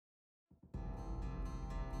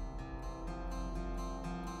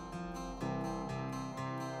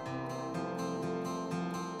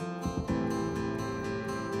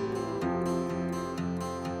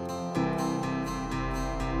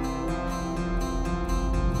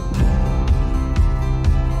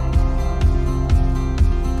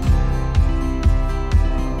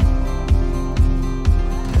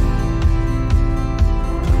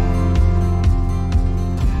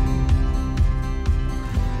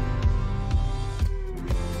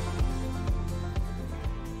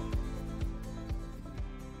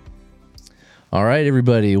All right,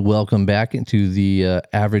 everybody, welcome back into the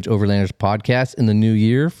Average Overlanders podcast in the new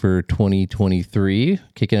year for 2023.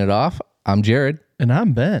 Kicking it off, I'm Jared. And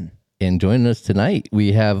I'm Ben. And joining us tonight,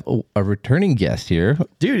 we have a returning guest here.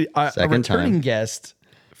 Dude, a returning time. guest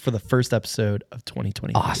for the first episode of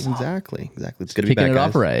 2020. Awesome. Exactly. It's good to be Kicking back, it guys.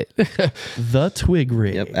 off right. The Twig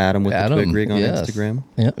Rig. Yep, Adam with the Twig Rig on yes. Instagram.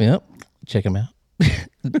 Yep. Check him out.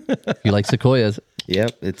 You like sequoias.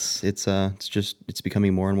 Yep, it's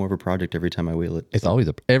becoming more and more of a project every time I wheel it. It's always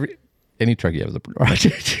any truck you have is a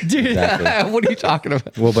project. Dude, Exactly. What are you talking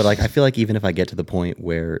about? Well, but I feel like even if I get to the point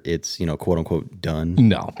where it's, quote unquote done,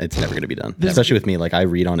 No. it's never going to be done. Especially with me, I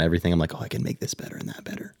read on everything. I'm like, oh, I can make this better and that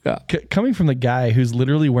better. Yeah. coming from the guy who's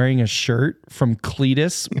literally wearing a shirt from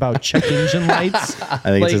Cletus about check engine lights. I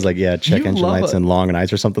think it says check you engine love lights and long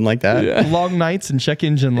nights or something like that. Yeah. long nights and check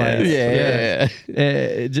engine lights. Yeah.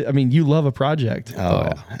 I mean, you love a project.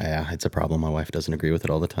 Oh, yeah, it's a problem. My wife doesn't agree with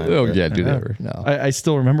it all the time. Oh, but- yeah, do never. No. I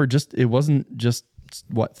still remember it wasn't just,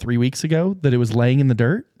 3 weeks ago that it was laying in the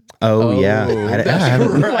dirt? Oh, yeah. I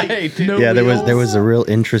haven't- right. No yeah, there wheels? was a real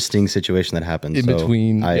interesting situation that happened. In So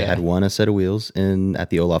between, I yeah. had won a set of wheels at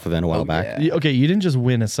the Olaf event a while back. yeah. Okay, you didn't just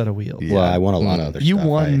win a set of wheels. Well, I won a lot of other You stuff.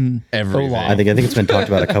 won Everything. Olaf. I think it's been talked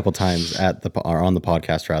about a couple times on the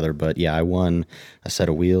podcast rather, but yeah, I won a set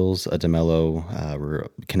of wheels, a DeMello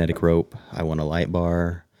kinetic rope. I won a light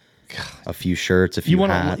bar, a few shirts, a few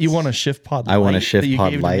hats. You won a shift pod. I won a light shift that you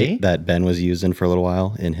pod gave to me? light that Ben was using for a little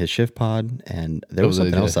while in his shift pod, and there was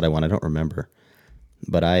something else that I won. I don't remember.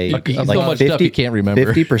 But So much stuff you can't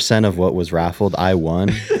remember. 50% of what was raffled, I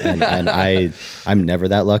won, and I'm never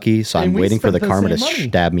that lucky. So I'm And we waiting for spent the the karma to same money.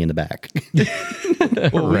 stab me in the back.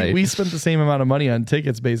 Well, Right. we spent the same amount of money on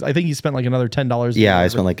tickets. I think you spent another $10. Yeah, I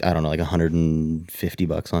spent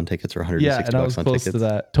 $150 on tickets or $160 Yeah, and I was on close tickets. to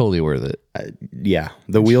that. Totally worth it. Yeah,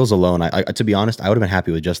 the wheels alone. I to be honest, I would have been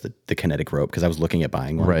happy with just the kinetic rope because I was looking at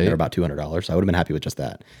buying one. Right. They're about $200. I would have been happy with just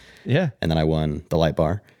that. Yeah. And then I won the light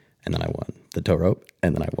bar, and then I won the tow rope,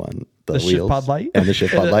 and then I won the shift wheels pod light? and the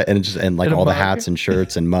shift pod light, and and a all the mug? hats and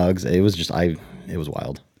shirts and mugs. It was just it was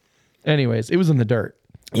wild. Anyways, it was in the dirt.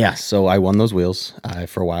 Yeah, so I won those wheels. I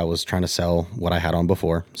for a while was trying to sell what I had on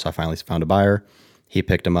before, so I finally found a buyer. He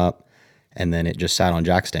picked them up, and then it just sat on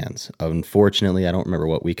jack stands. Unfortunately, I don't remember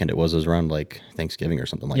what weekend it was. It was around Thanksgiving or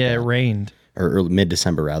something like that. Yeah, it rained. Or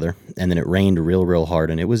mid-December rather, and then it rained real hard,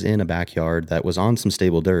 and it was in a backyard that was on some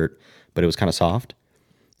stable dirt, but it was kind of soft.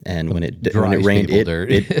 And when it rained, stable dirt.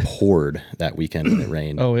 it poured that weekend when it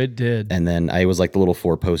rained. Oh, it did. And then it was like the little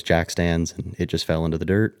 4-post jack stands, and it just fell into the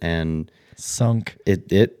dirt, and Sunk.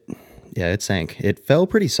 it sank. It fell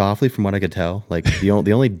pretty softly from what I could tell. The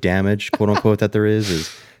only damage, quote unquote, that there is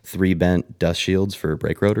 3 bent dust shields for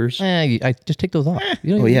brake rotors. I just take those off.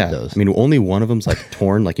 You don't Oh even yeah, need those. I mean only one of them's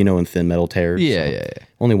torn, in thin metal tears. Yeah, so yeah.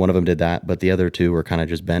 Only one of them did that, but the other 2 were kind of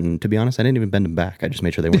just bent. And to be honest, I didn't even bend them back. I just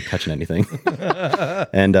made sure they weren't touching anything,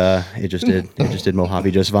 and it just did Mojave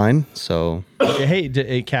just fine. So Hey,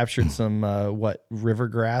 it captured some, river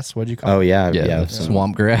grass? What'd you call it? Yeah, some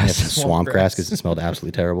swamp grass. swamp grass because it smelled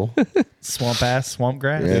absolutely terrible. Swamp grass?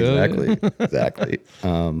 Yeah, exactly.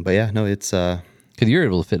 But yeah, no, it's Because you're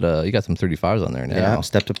able to fit, you got some 35s on there now. yeah,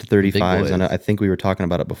 stepped up to 35s, and boys. I think we were talking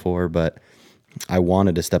about it before, but I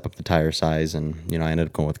wanted to step up the tire size, and I ended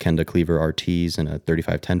up going with Kenda Cleaver RTs and a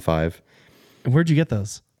 35-10-5 And where'd you get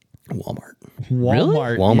those? Walmart.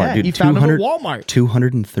 Walmart. Walmart, Yeah, dude. you found them at Walmart.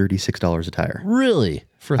 $236 a tire. Really?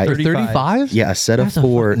 For I- 35. Yeah, a set of That's a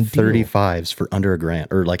 4 fucking deal. 35s for under $1,000,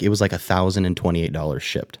 or it was $1,028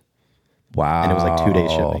 shipped, Wow. and it was 2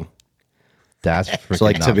 days shipping. That's freaking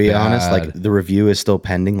So to be honest, bad. the review is still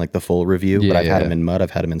pending, the full review. Yeah, but I've had yeah. them in mud,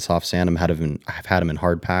 I've had them in soft sand, I've had them in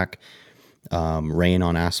hard pack, rain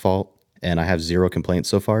on asphalt, and I have 0 complaints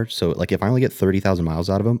so far. So if I only get 30,000 miles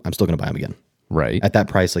out of them, I'm still going to buy them again. Right. At that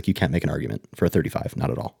price, you can't make an argument for a 35, not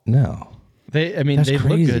at all. No. They That's look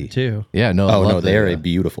crazy. good too. Yeah, no. I Oh no, love they're that. a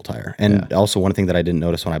beautiful tire. And also one thing that I didn't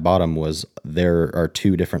notice when I bought them was there are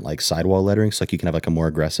 2 different sidewall letterings. So you can have a more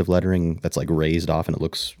aggressive lettering that's raised off and it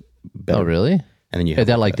looks better. Oh, really? And then you Is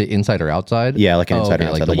have that the inside or outside? Yeah, an inside or okay,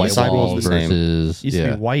 outside. the The white sidewall's wall the same. versus Used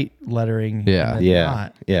to be white lettering. Yeah. and then Yeah,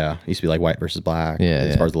 not. yeah. It used to be white versus black Yeah, as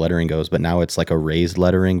yeah. far as the lettering goes, but now it's a raised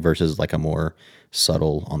lettering versus a more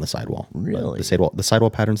subtle on the sidewall. But Really? the sidewall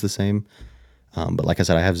pattern's the same. But like I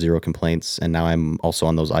said, I have 0 complaints, and now I'm also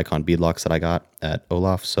on those Icon beadlocks that I got at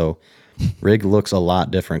Olaf. So rig looks a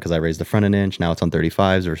lot different because I raised the front an inch. Now it's on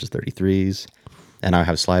 35s versus 33s, and I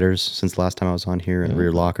have sliders since the last time I was on here and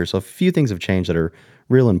rear locker. So a few things have changed that are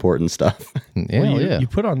real important stuff. Yeah, Well, yeah. you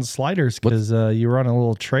put on sliders because you were on a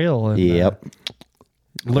little trail. And, Yep.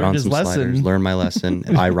 put Learned on his some lesson. sliders, learned my lesson.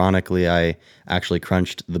 And ironically, I actually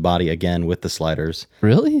crunched the body again with the sliders.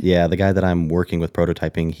 Really? Yeah, the guy that I'm working with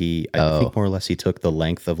prototyping, I think more or less he took the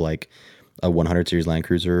length of like a 100 series Land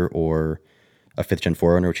Cruiser or a 5th Gen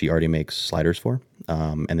 4Runner, which he already makes sliders for,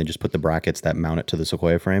 and then just put the brackets that mount it to the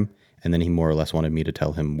Sequoia frame. And then he more or less wanted me to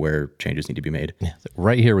tell him where changes need to be made. Yeah,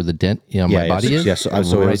 right here where the dent on my body is. Yeah, so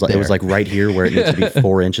it was like right here where it needs to be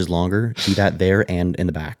 4 inches longer. Do that there and in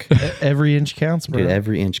the back. Every inch counts, bro. Dude,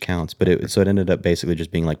 every inch counts. But it ended up basically just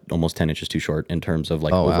being like almost 10 inches too short in terms of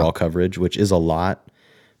like overall coverage, which is a lot.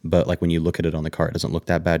 But like when you look at it on the car, it doesn't look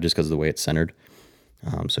that bad just because of the way it's centered.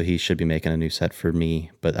 So he should be making a new set for me.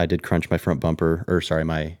 But I did crunch my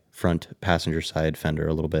my front passenger side fender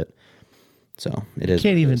a little bit. So it is.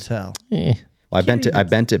 Can't even tell. Eh. Well, I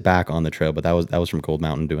bent it back on the trail, but that was from Cold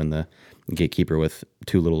Mountain doing the gatekeeper with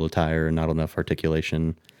too little a tire and not enough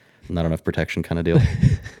articulation, not enough protection kind of deal.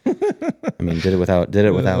 I mean, did it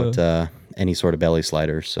without any sort of belly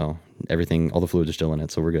sliders, so everything, all the fluids are still in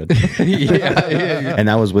it, so we're good. Yeah. And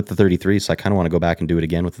that was with the 33, so I kind of want to go back and do it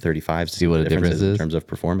again with the 35s to See what the difference is in terms of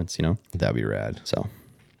performance, That'd be rad. So.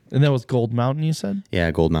 And that was Gold Mountain, you said?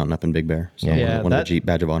 Yeah, Gold Mountain up in Big Bear. So one of the Jeep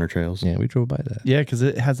Badge of Honor trails. Yeah, we drove by that. Yeah, because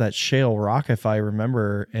it has that shale rock, if I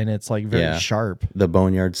remember, and it's like very sharp. The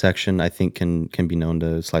boneyard section, I think, can be known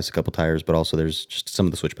to slice a couple tires, but also there's just some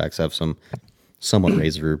of the switchbacks have some somewhat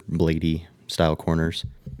razor bladey style corners.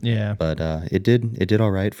 Yeah, but it did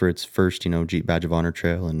all right for its first Jeep Badge of Honor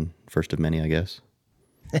trail and first of many, I guess.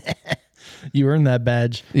 You earned that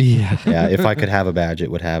badge. Yeah. Yeah, if I could have a badge,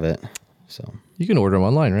 it would have it. So you can order them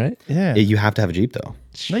online, right? Yeah. You have to have a Jeep though.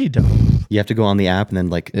 No, you don't. You have to go on the app and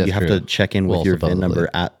then you have true. to check in with your VIN supposedly. number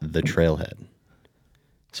at the trailhead.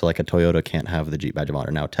 So like a Toyota can't have the Jeep Badge of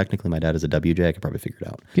Honor. Now technically my dad is a WJ. I could probably figure it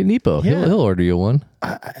out. Get Nepo. Yeah. He'll order you one.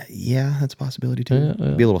 Yeah, that's a possibility too.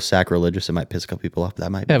 It'd be a little sacrilegious. It might piss a couple people off. But that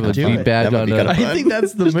might Have a be Jeep badge on I think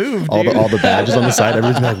that's the move, all dude. the badges on the side.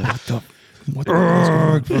 Everybody's like, what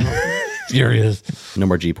the Furious. No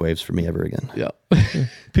more Jeep waves for me ever again. Yeah.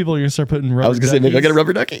 People are going to start putting rubber I was gonna say maybe I'll get a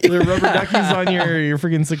rubber ducky. The rubber duckies on your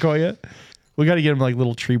freaking Sequoia. We got to get them like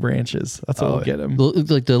little tree branches. That's what we'll get them.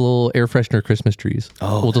 Like the little air freshener Christmas trees.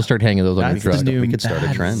 Oh. We'll just start hanging those on your That's truck. the new. We could start a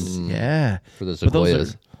that trend. is- Yeah. For the But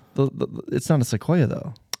those Sequoias. it's not a Sequoia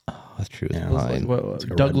though. That's true. Yeah, It's it's fine. What, like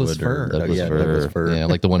a Douglas redwood or fir. Douglas fir. Yeah,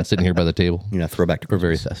 like the one sitting here by the table. Throwback to We're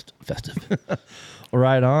very Christmas. festive.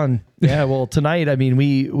 Right on. Yeah. Well, tonight, I mean,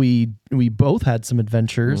 we both had some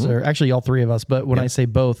adventures, or actually all three of us. But when I say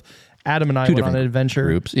both, Adam and I Two went on different an adventure.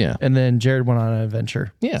 groups, yeah. And then Jared went on an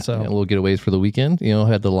adventure. Yeah. So a little getaways for the weekend.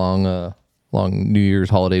 Had the long New Year's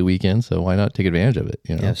holiday weekend. So why not take advantage of it?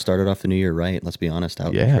 Yeah, started off the new year right. Let's be honest, out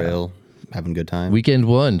on Yeah. the trail, having a good time. Weekend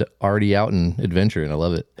one, already out in adventure, and I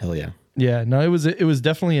love it. Hell yeah. yeah, no, it was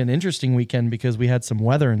definitely an interesting weekend because we had some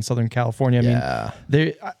weather in Southern California. I Yeah.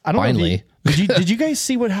 mean, I don't Finally. know. Did you guys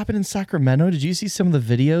see what happened in Sacramento? Did you see some of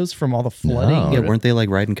the videos from all the flooding? No. Yeah, weren't they like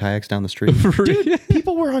riding kayaks down the street? Dude,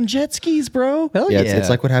 people were on jet skis, bro. Hell Yeah, it's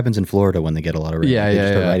like what happens in Florida when they get a lot of rain. Yeah, they just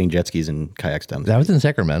start yeah. riding jet skis and kayaks down the That was in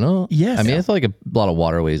Sacramento? Yes. I mean, it's like a lot of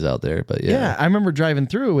waterways out there, but yeah. Yeah, I remember driving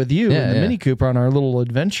through with you Yeah, in the yeah. Mini Cooper on our little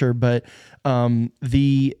adventure, but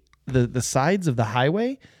the sides of the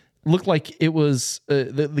highway looked like it was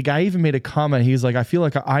the guy even made a comment. He was like, "I feel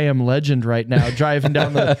like I am legend right now driving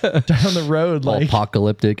down the road, All like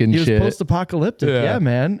apocalyptic and he was shit. post-apocalyptic." Yeah,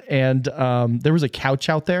 man. And there was a couch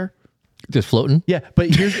out there. Just floating. Yeah,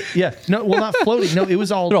 but not floating. No, it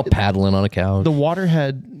was all They're all paddling on a couch. the water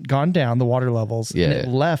had gone down, the water levels, and it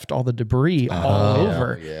left all the debris all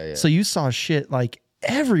over. yeah. So you saw shit like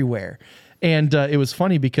everywhere. And it was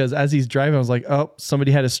funny because as he's driving, I was like, "Oh,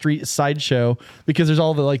 somebody had a street sideshow," because there's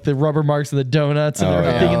all the rubber marks and the donuts and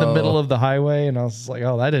everything in the middle of the highway. And I was just like,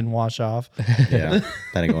 "Oh, that didn't wash off." Yeah,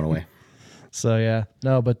 that ain't going away. So yeah,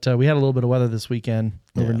 no, but we had a little bit of weather this weekend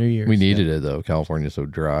over New Year's. We needed it though. California's so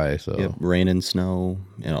dry. So Yep, rain and snow,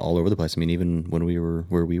 all over the place. I mean, even when we were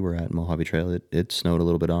where we were at Mojave Trail, it snowed a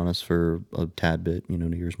little bit on us for a tad bit.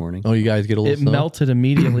 New Year's morning. Oh, you guys get a little It snow? melted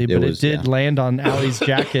immediately, but was, it did yeah. land on Allie's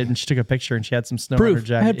jacket, and she took a picture, and she had some snow on her Proof.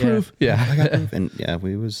 jacket. I had proof. Yeah. I got proof. And yeah,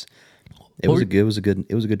 it was a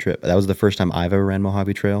good trip. That was the first time I've ever ran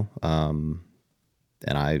Mojave Trail.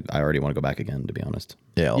 And I already want to go back again, to be honest.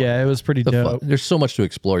 Yeah, it was pretty dope. There's so much to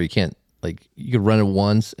explore. You can't you could run it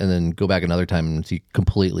once and then go back another time and see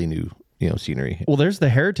completely new scenery. Well, there's the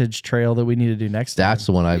Heritage Trail that we need to do next time. That's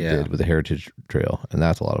the one I Yeah. did with the Heritage Trail, and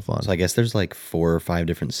that's a lot of fun. So I guess there's like 4 or 5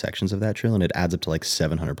 different sections of that trail, and it adds up to like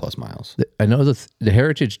 700 plus miles. I know the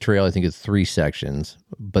Heritage Trail, I think, is 3 sections,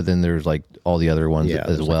 but then there's like all the other ones as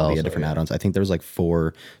there's like well. all the different add-ons. I think there was like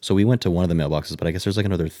 4. So we went to one of the mailboxes, but I guess there's like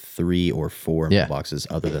another 3 or 4 Yeah. mailboxes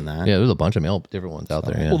other than that. Yeah, there's a bunch of different ones out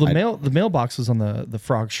there. Yeah. Well, the mailbox was on the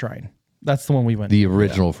Frog Shrine. That's the one we went. The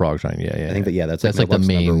original Frog Shrine, yeah. I think that that's like the mailbox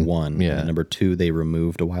main number 1. Yeah, And then number 2 they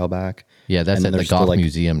removed a while back. yeah, that's and at then the there's still, Goth like-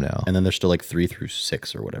 Museum now. And then there's still like 3 through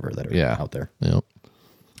 6 or whatever that are out there. Yep.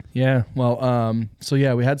 Yeah. Well, so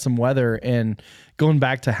yeah, we had some weather, and going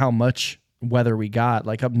back to how much weather we got,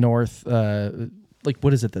 like up north, like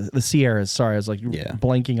what is it? The Sierras. Sorry, I was like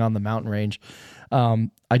blanking on the mountain range.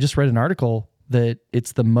 I just read an article that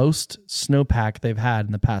it's the most snowpack they've had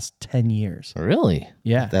in the past 10 years. Really?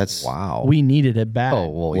 Yeah. That's Wow. We needed it bad. Oh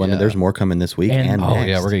well, well, yeah. and there's more coming this week and Oh next.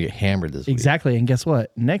 yeah, we're gonna get hammered this week. Exactly. And guess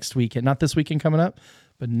what? Next weekend, not this weekend coming up,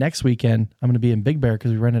 but next weekend, I'm going to be in Big Bear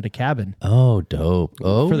because we rented a cabin. Oh, dope.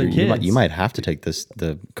 Oh, For the kids. You might have to take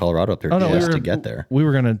the Colorado up there just to get there. We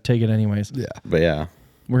were going to take it anyways. yeah. But yeah,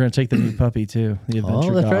 We're going to take the new puppy too, the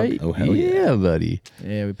adventure Oh, that's dog. right. Oh, hell yeah. yeah, buddy.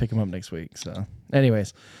 Yeah, we pick him up next week. So,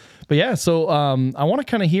 anyways, but yeah, so I want to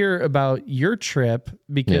kind of hear about your trip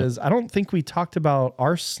because I don't think we talked about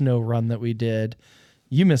our snow run that we did.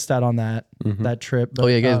 You missed out on that trip. But, Oh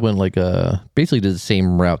yeah, you guys went like basically did the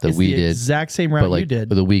same route that it's we the did, exact same route but like you did.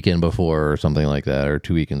 the weekend before or something like that, or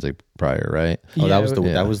 2 weekends like prior, right? oh, Yeah,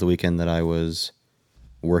 that was the weekend that I was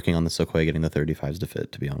working on the Sequoia, getting the 35s to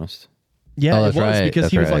fit. To be honest, Yeah, Oh, it that's was right, because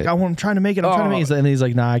that's he was right. like, I'm trying to make it. I'm trying to make it. And he's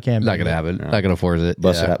like, nah, I can't. Not make gonna it. happen. Not gonna force it.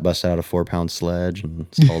 busted yeah. out a 4-pound sledge and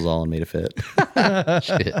sawzall and made it fit.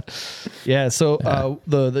 Shit. Yeah. So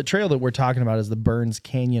the trail that we're talking about is the Burns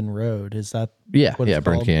Canyon Road. Is that? Yeah, what it's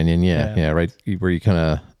Burn called? Canyon. Yeah, Yeah. right where you kind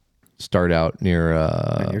of start out near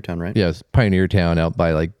Pioneertown, right? Yeah, it's Pioneer Town out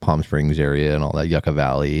by like Palm Springs area and all that Yucca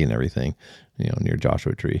Valley and everything. Near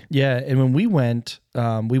Joshua Tree. Yeah, and when we went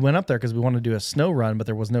up there because we wanted to do a snow run, but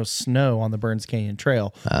there was no snow on the Burns Canyon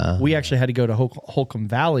Trail. We actually had to go to Holcomb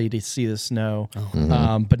Valley to see the snow,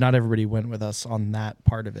 but not everybody went with us on that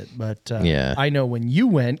part of it. But I know when you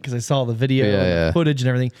went, because I saw the video and the footage and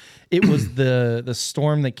everything, it was the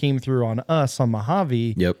storm that came through on us on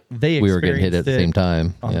Mojave. Yep. We were getting hit at the same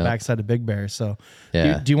time. on the backside of Big Bear. So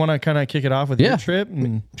Yeah. do you want to kind of kick it off with your trip?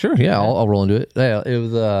 And Sure, yeah, I'll roll into it. Yeah, it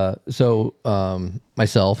was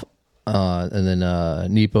myself, and then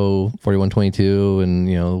Nepo 4122,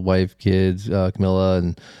 and wife, kids, Camilla,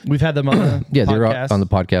 and we've had them on the yeah, they were podcast. on the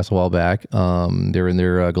podcast a while back. They were in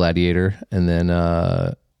their Gladiator, and then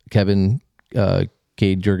Kevin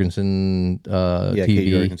Cade Jurgensen Yeah, TV, Kate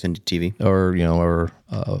Jorgensen TV. or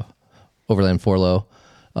Overland Forlow.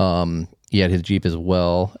 He had his Jeep as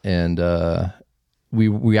well, and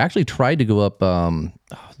we actually tried to go up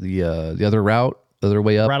the other route, the other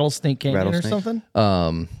way up. Rattlesnake Canyon or Rattlesnake.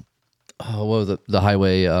 something. What was it? The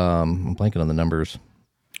highway. I'm blanking on the numbers.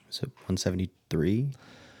 Is it 173?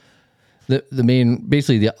 The main,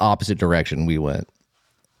 basically the opposite direction we went.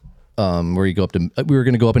 Where you go up to, we were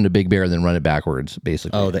going to go up into Big Bear and then run it backwards,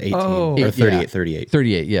 basically. Oh, the 18 Oh. or 38, Yeah. 38.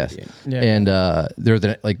 38, yes. Yeah.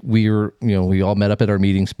 And we were, we all met up at our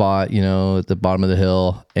meeting spot, at the bottom of the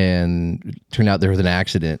hill, and it turned out there was an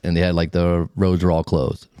accident, and they had like the roads were all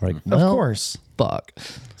closed. We're like, Of well, course. fuck.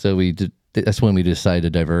 So that's when we decided to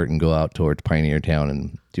divert and go out towards Pioneer Town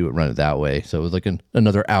and run it that way. So it was like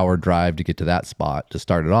another hour drive to get to that spot to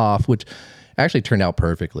start it off, which actually turned out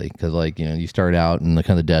perfectly because you start out in the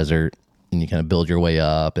kind of desert and you kind of build your way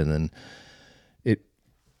up, and then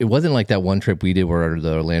it wasn't like that one trip we did where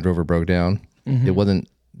the Land Rover broke down. It wasn't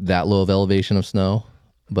that low of elevation of snow,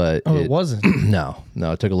 but Oh, it wasn't. no,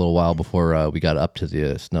 it took a little while before we got up to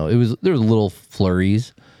the snow. There was little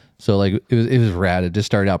flurries. So like it was rad. It just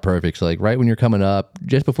started out perfect. So like right when you're coming up,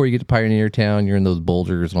 just before you get to Pioneer Town, you're in those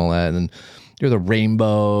boulders and all that, and then there's a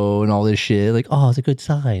rainbow and all this shit. Like, oh, it's a good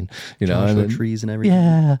sign, Joshua and then, trees and everything.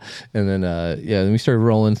 yeah. And then then we started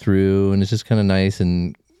rolling through, and it's just kind of nice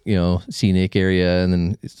and scenic area. And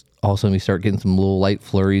then all of a sudden we start getting some little light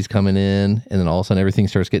flurries coming in, and then all of a sudden everything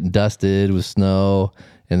starts getting dusted with snow,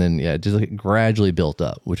 and then it just like gradually built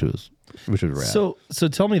up, which was rad. So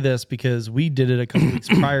tell me this, because we did it a couple weeks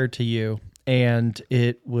prior to you, and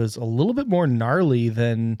it was a little bit more gnarly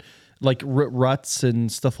than like ruts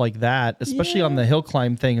and stuff like that, especially on the hill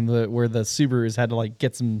climb thing, where the Subarus had to like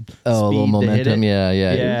get some speed a little to hit momentum, it.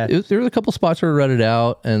 yeah. There were a couple spots where it rutted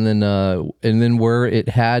out, and then where it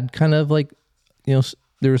had kind of like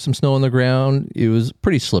there was some snow on the ground. It was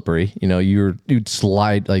pretty slippery. You'd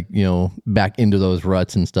slide back into those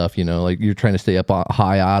ruts and stuff. Like you're trying to stay up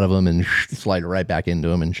high out of them and slide right back into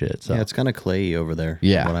them and shit. So yeah, it's kind of clayy over there.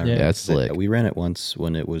 Yeah, it's slick. We ran it once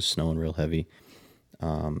when it was snowing real heavy.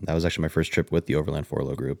 That was actually my first trip with the Overland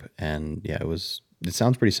 4-Low group, and yeah, it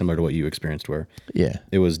sounds pretty similar to what you experienced, where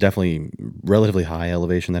it was definitely relatively high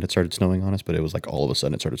elevation that it started snowing on us, but it was like all of a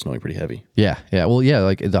sudden it started snowing pretty heavy. Yeah. Well, yeah,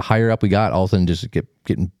 like the higher up we got, all of a sudden just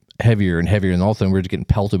getting heavier and heavier, and all of a sudden we're just getting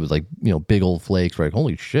pelted with like big old flakes. We're like,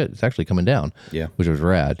 holy shit, it's actually coming down. Yeah, which was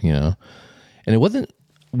rad. And it wasn't.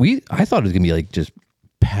 I thought it was gonna be like just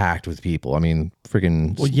packed with people. I mean,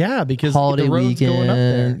 freaking. Well, yeah, because holiday the road's weekend. going up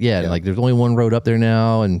there. Yeah, like there's only one road up there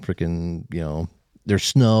now, and freaking there's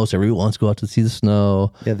snow, so everyone wants to go out to see the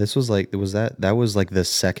snow. Yeah, this was like that was like the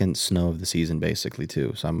second snow of the season basically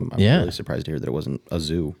too. So I'm really surprised to hear that it wasn't a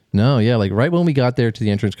zoo. No, yeah, like right when we got there to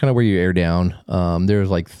the entrance, kind of where you air down, there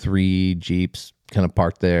was like 3 Jeeps kind of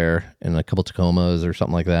parked there and a couple Tacomas or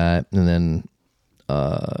something like that. And then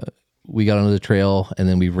we got onto the trail, and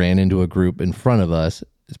then we ran into a group in front of us.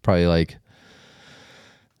 It's probably like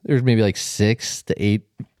there's maybe like 6 to 8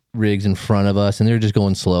 rigs in front of us, and they're just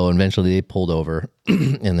going slow, and eventually they pulled over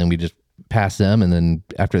and then we just passed them, and then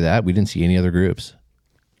after that we didn't see any other groups.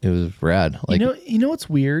 It was rad. Like, you know what's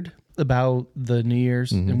weird about the New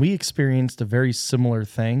Year's, and we experienced a very similar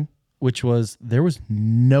thing, which was there was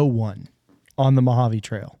no one on the Mojave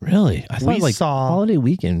Trail. Really? I thought We saw holiday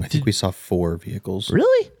weekend. I think we saw 4 vehicles.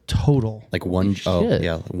 Really? total. Like one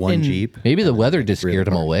And Jeep. Maybe the weather just scared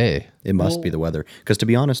them away. It must be the weather. Because to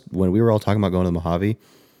be honest, when we were all talking about going to the Mojave,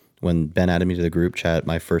 when Ben added me to the group chat,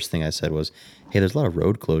 my first thing I said was, hey, there's a lot of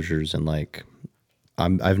road closures, and like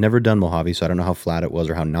I've never done Mojave, so I don't know how flat it was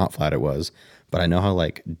or how not flat it was, but I know how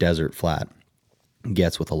like desert flat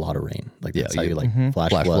gets with a lot of rain. Like that's how you like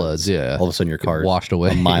flash floods. Yeah. All of a sudden your car washed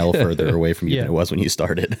away a mile further away from you than it was when you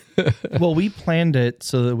started. Well, we planned it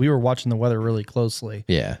so that we were watching the weather really closely.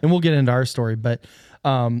 Yeah. And we'll get into our story, but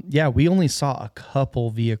we only saw a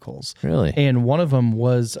couple vehicles. Really? And one of them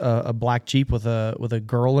was a black Jeep with a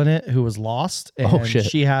girl in it who was lost. And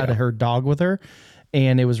she had her dog with her.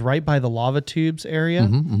 And it was right by the lava tubes area.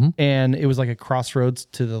 And it was like a crossroads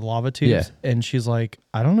to the lava tubes. Yeah. And she's like,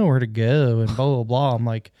 I don't know where to go and blah, blah, blah. I'm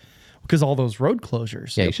like, because all those road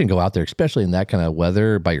closures. Yeah, you shouldn't go out there, especially in that kind of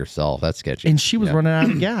weather by yourself. That's sketchy. And she was running out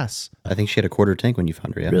of gas. I think she had a quarter tank when you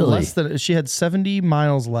found her. Yeah. Really? She had 70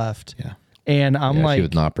 miles left. Yeah. And I'm like, she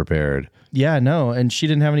was not prepared. Yeah, no, and she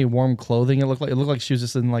didn't have any warm clothing. It looked like she was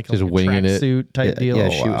just in like a winging it tracksuit type deal.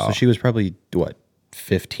 Yeah, so she was probably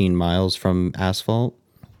 15 miles from asphalt,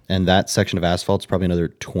 and that section of asphalt's probably another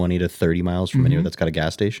 20 to 30 miles from anywhere that's got a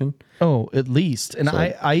gas station. Oh, at least. And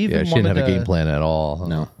I even she didn't have a game plan at all.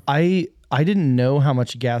 No, I didn't know how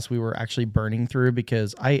much gas we were actually burning through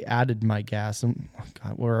because I added my gas, and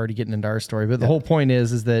God, we're already getting into our story. But the whole point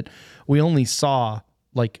is that we only saw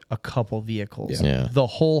like a couple vehicles. Yeah. The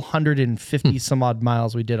whole 150 some odd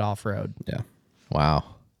miles we did off road. Yeah. Wow.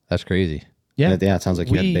 That's crazy. Yeah. Yeah, it sounds like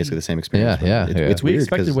you had basically the same experience. Yeah. It's We weird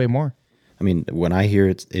expected way more. I mean, when I hear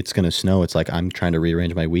it's going to snow, it's like I'm trying to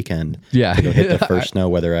rearrange my weekend Yeah. to go hit the first snow,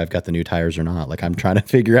 whether I've got the new tires or not. Like I'm trying to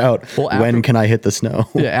figure out when can I hit the snow.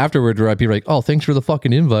 Yeah, afterward, people are like, "Oh, thanks for the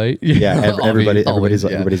fucking invite." Yeah, everybody's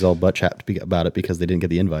always, all butt chapped about it because they didn't get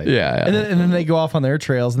the invite. Yeah. And then they go off on their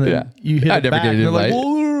trails, and then you hit it back, and they're like,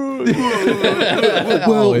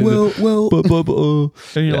 well, and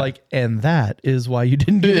you're like, and that is why you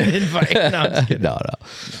didn't get an invite. No, I'm just kidding. No.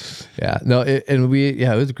 Yeah, no,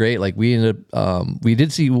 it was great. Like we ended up, we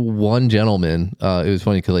did see one gentleman. It was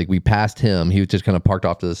funny because like we passed him. He was just kind of parked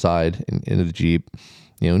off to the side into the Jeep,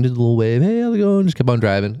 and did a little wave. Hey, how's it going? Just kept on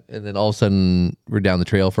driving. And then all of a sudden we're down the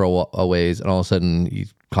trail for a ways, and all of a sudden he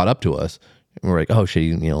caught up to us. And we're like, oh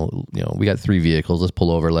shit, we got 3 vehicles. Let's pull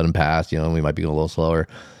over, let him pass. We might be going a little slower.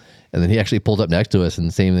 And then he actually pulled up next to us, and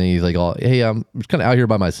the same thing. He's like, "Oh, hey, I'm just kind of out here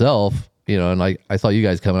by myself, and I saw you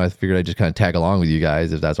guys coming. I figured I'd just kind of tag along with you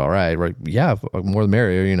guys if that's all right." We're like, yeah, more the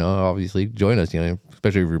merrier. Obviously, join us.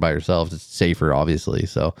 Especially if you're by yourself, it's safer, obviously.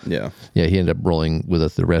 So yeah, he ended up rolling with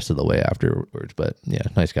us the rest of the way afterwards. But yeah,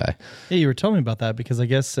 nice guy. Yeah, you were telling me about that because I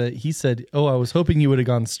guess he said, "Oh, I was hoping you would have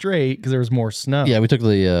gone straight because there was more snow." Yeah, we took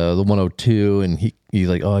the 102, and he's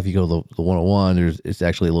like, "Oh, if you go to the 101, it's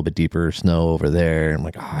actually a little bit deeper snow over there." I'm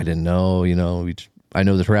like, "Oh, I didn't know." I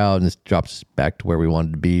know this route, and this drops back to where we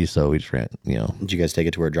wanted to be, so we just ran. Did you guys take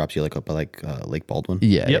it to where it drops you like up by Lake Baldwin?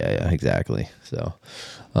 Yeah, yeah, exactly. So,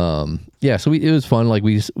 so it was fun. Like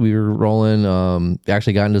we were rolling.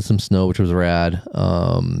 Actually got into some snow, which was rad.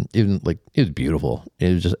 Even like it was beautiful.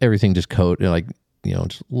 It was just everything just coated,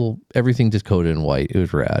 just everything just coated in white. It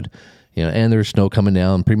was rad. You know, and there's snow coming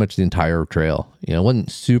down pretty much the entire trail. You know, it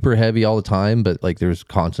wasn't super heavy all the time, but like there's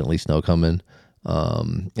constantly snow coming.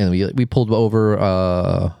 And we pulled over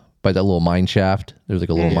by that little mine shaft. There's like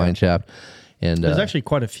a little mine shaft, and There's actually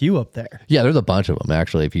quite a few up there. yeah, there's a bunch of them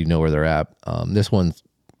actually. If you know where they're at, this one's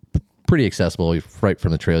pretty accessible right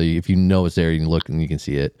from the trail. If you know it's there, you can look and you can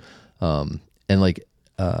see it. And like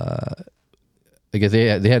I guess they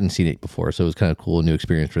hadn't seen it before, so it was kind of cool, a new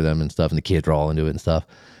experience for them and stuff. And the kids are all into it and stuff.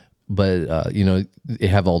 But you know, they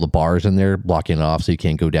have all the bars in there blocking it off, so you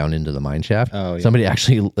can't go down into the mine shaft. Oh, yeah. Somebody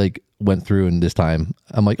actually like went through, and this time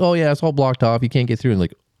I'm like, oh yeah, it's all blocked off. You can't get through. And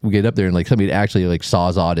like we get up there, and like somebody actually like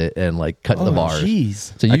sawzawed it and like cut the bars.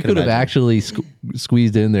 Jeez. So you could could have imagine. actually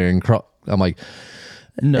squeezed in there and I'm like,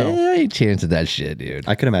 No. I ain't chance of that shit, dude.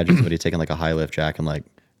 I could imagine somebody taking like a high lift jack and like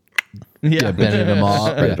Yeah. Bending them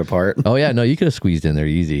off. spread it apart. Oh yeah, no, you could have squeezed in there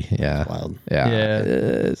easy. Yeah, Wild. Yeah, Yeah.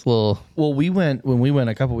 It's a little. Well, when we went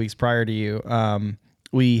a couple weeks prior to you,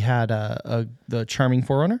 we had the Charming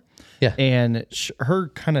Forerunner. Yeah. And her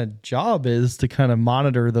kind of job is to kind of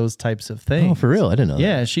monitor those types of things. Oh, for real? I didn't know.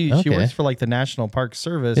 Yeah, that. she Okay. works for like the National Park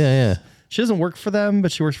Service. Yeah. She doesn't work for them,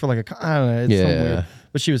 but she works for like I don't know. It's something Yeah. weird.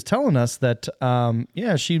 But she was telling us that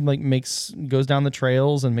she like goes down the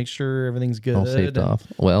trails and makes sure everything's good. All saved and- off.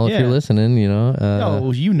 Well, if Yeah. you're listening, you know.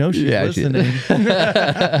 Oh, you know she's yeah, she- listening.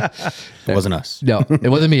 It wasn't us. No, it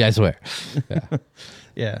wasn't me. I swear.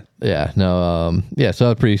 Yeah. Yeah, no, yeah. So that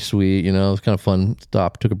was pretty sweet. You know, it was kind of fun.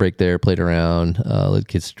 Stop, took a break there, played around, let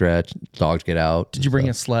kids stretch, dogs get out. Did you bring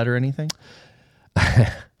a sled or anything?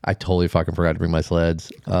 I totally fucking forgot to bring my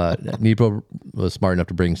sleds. Nepo was smart enough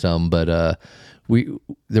to bring some, but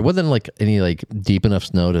there wasn't like any like deep enough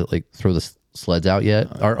snow to like throw the sleds out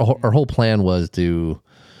yet. Our whole plan was to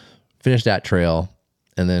finish that trail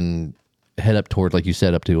and then head up toward, like you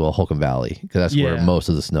said, up to Holcomb Valley, because that's where Yeah. most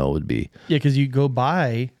of the snow would be. Yeah, because you go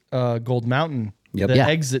by Gold Mountain. Yep. The Yeah.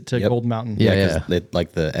 exit to Yep. Gold Mountain. Yeah. 'cause they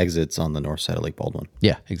like the exits on the north side of Lake Baldwin.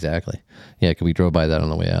 Yeah, exactly. Yeah, because we drove by that on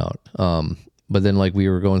the way out. But then like we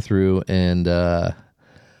were going through, and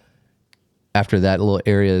after that little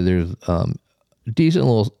area, there's decent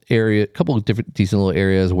little area, a couple of different decent little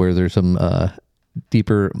areas where there's some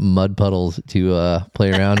deeper mud puddles to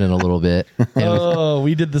play around in a little bit. And Oh,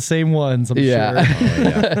 we did the same ones, I'm yeah.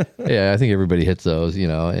 sure. Yeah, I think everybody hits those, you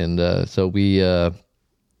know, and so we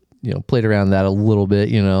played around that a little bit,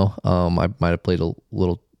 you know. I might have played a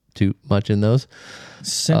little too much in those.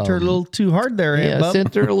 Center a little too hard there, Yeah, Bub.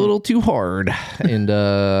 center a little too hard. And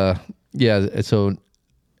so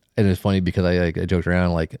and it's funny because I joked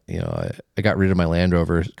around, like, you know, I got rid of my Land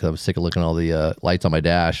Rover because I was sick of looking at all the lights on my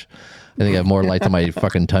dash. I think I have more lights on my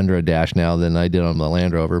fucking Tundra dash now than I did on the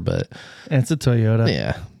Land Rover, but And it's a Toyota.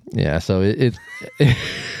 yeah. So it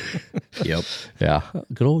Yep. yeah,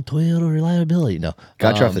 good old Toyota reliability. No,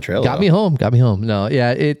 Got you off the trail, Got though. me home. No,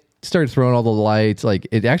 yeah, it started throwing all the lights. Like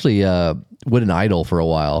it actually wouldn't idle for a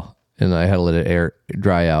while, and I had to let it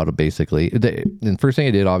dry out basically. And first thing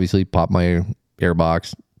I did, obviously, pop my air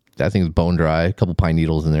box. That thing was bone dry. A couple pine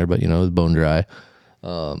needles in there, but you know, it was bone dry.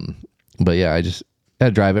 But yeah, I just had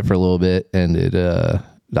to drive it for a little bit, and it the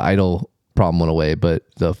idle problem went away. But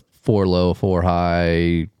the 4 low, 4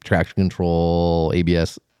 high, traction control,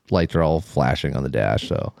 ABS lights are all flashing on the dash.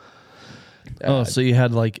 So So you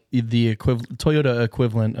had like the Toyota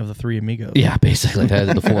equivalent of the 3 Amigos. yeah, basically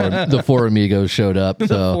the four Amigos showed up. The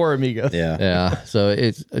So 4 Amigos. Yeah. yeah, so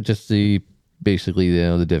it's just the diff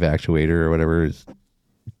actuator or whatever is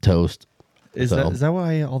toast. Is So- that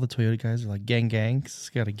why all the Toyota guys are like gang? 'Cause it's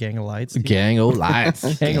got a gang of lights. dude. Gang o'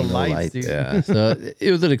 lights. Gang of of lights, lights. dude. Yeah, so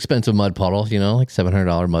it was an expensive mud puddle, you know, like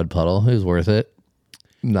 $700 mud puddle. It was worth it.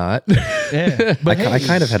 Not. Yeah. But I hey,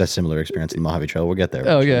 kind of had a similar experience in the Mojave Trail. We'll get there.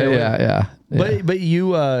 Okay, yeah. But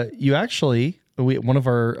you actually one of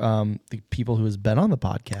our the people who has been on the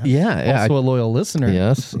podcast. Yeah, Also a loyal listener.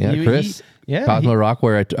 Yes, yeah, Chris. yeah. Cosmo Rock,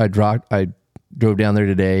 where I drove down there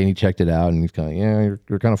today and he checked it out and he's kind of, yeah,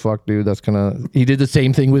 you're kind of fucked, dude. That's kind of, he did the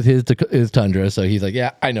same thing with his Tundra. So he's like,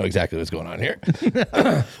 yeah, I know exactly what's going on here.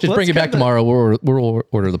 Just bring it back tomorrow. We'll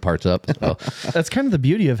order the parts up. So. That's kind of the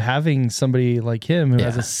beauty of having somebody like him who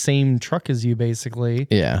has the same truck as you, basically.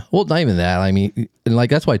 Yeah. Well, not even that. I mean, and like,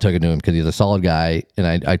 that's why I took it to him, because he's a solid guy and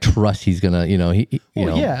I trust he's going to, you know,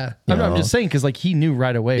 Yeah. I'm just saying, because like he knew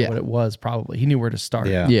right away what it was, probably. He knew where to start.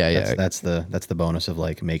 Yeah. That's the bonus of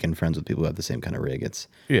like making friends with people who have the same kind of rig. It's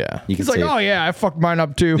yeah. you can He's like, save, oh yeah, I fucked mine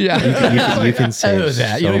up too. Yeah. you can save I know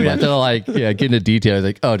that. You so don't even have much. to like, get into details.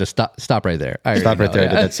 Like, oh, just stop right there. I Stop already right there.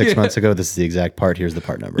 I know. did that 6 months ago. This is the exact part. Here's the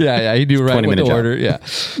part number. Yeah. He knew right 20 what to minute job. order. Yeah.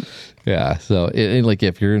 Yeah. So, and like,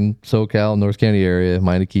 if you're in SoCal, North County area,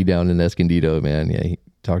 Minakee down in Escondido, man, he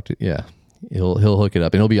he'll hook it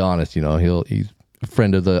up, and he'll be honest. He's a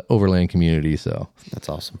friend of the Overland community, so That's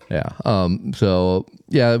awesome. yeah. So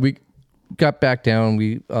yeah, we got back down.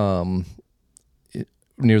 We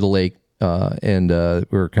near the lake, and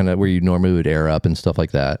we were kind of where you normally would air up and stuff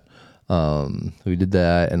like that. We did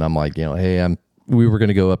that, and I'm like, hey, we were going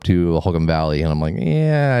to go up to Holcomb Valley, and I'm like,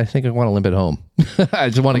 yeah, I think I want to limp it home. I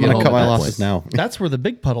just want to get home. Cut my at that losses point. now. That's where the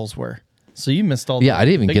big puddles were. So you missed all. Yeah, I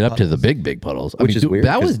didn't even big get up to puddles. the big puddles. Which is weird,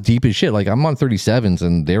 That 'cause- was deep as shit. Like I'm on 37s,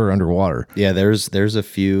 and they were underwater. Yeah, there's a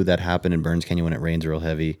few that happen in Burns Canyon when it rains real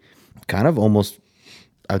heavy. Kind of almost,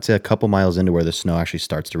 I would say, a couple miles into where the snow actually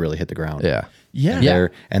starts to really hit the ground. Yeah. Yeah.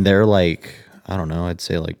 They're like, I don't know, I'd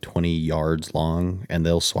say like 20 yards long, and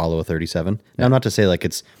they'll swallow a 37. Now, not to say like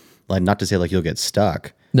you'll get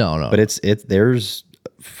stuck. No. But there's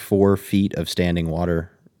 4 feet of standing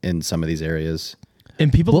water in some of these areas.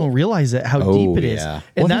 And people don't realize it, how deep it is. yeah.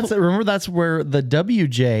 And that's where the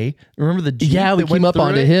WJ, remember the Jeep Yeah, we that came went up through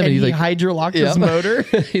onto it, him, and and he's he like- hydrolocked Yeah. his motor.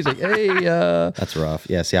 He's like, hey, That's rough.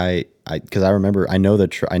 Yeah. See, because I remember, I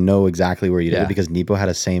know exactly where you did Yeah. it because Nepo had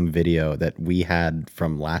a same video that we had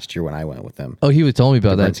from last year when I went with them. oh, he was telling me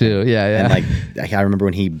about that too. Yeah. And like, I remember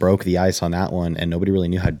when he broke the ice on that one, and nobody really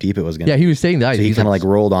knew how deep it was going to yeah, be. he was saying that. So he He's kind of like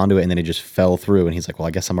rolled onto it, and then he just fell through, and he's like, well,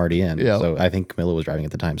 I guess I'm already in. Yeah. So I think Camilla was driving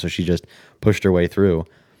at the time. So she just pushed her way through.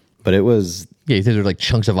 But it was, yeah, he said there were like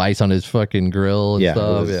chunks of ice on his fucking grill and Yeah, it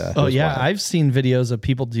stuff. was- Yeah. Oh was yeah, wild. I've seen videos of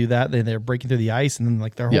people do that. They're breaking through the ice, and then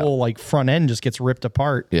like their Yeah. whole like front end just gets ripped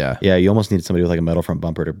apart. Yeah. yeah, you almost need somebody with like a metal front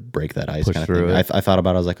bumper to break that ice Push kind of through thing. it. I thought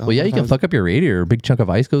about it. I was like, oh, Well, yeah, what you if I can was- fuck up your radiator. A big chunk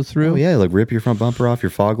of ice goes through. Oh, yeah, like rip your front bumper off,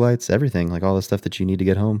 your fog lights, everything, like all the stuff that you need to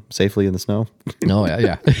get home safely in the snow. No,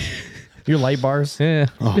 yeah. Your light bars, Yeah.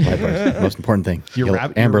 Oh, light bars, most important thing.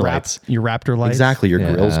 Amber lights. your Raptor lights. Exactly, your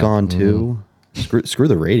Yeah. grill's gone too. Screw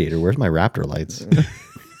the radiator. Where's my Raptor lights?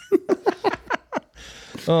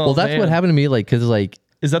 Oh, Well, that's man. what happened to me. Like, cause like,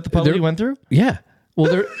 Is that the puddle There- you went through? yeah. Well,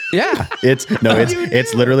 there, yeah. It's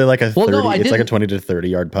literally like a Well, 30. no, I it's like a didn't- 20 to 30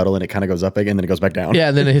 yard puddle, and it kind of goes up again, and then it goes back down. Yeah,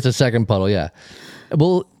 and then it hits a second puddle. Yeah.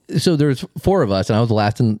 Well, so there's 4 of us, and I was the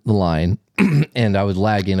last in the line, and I was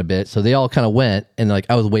lagging a bit. So they all kind of went, and like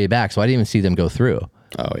I was way back, so I didn't even see them go through.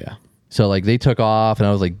 Oh yeah. So like they took off, and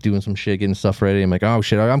I was like doing some shit, getting stuff ready. I'm like, oh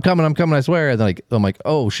shit, I'm coming, I swear. And then I'm like,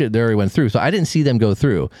 oh shit, they already went through. So I didn't see them go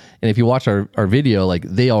through. And if you watch our video, like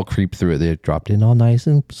they all creep through it. They dropped in all nice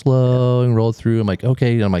and slow and rolled through. I'm like,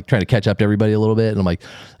 okay. And I'm like trying to catch up to everybody a little bit. And I'm like,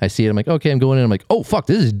 I see it. I'm like, okay, I'm going in. I'm like, oh fuck,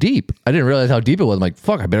 this is deep. I didn't realize how deep it was. I'm like,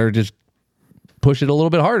 fuck, I better just push it a little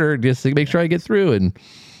bit harder just to make sure I get through. And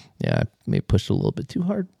yeah, I may push it a little bit too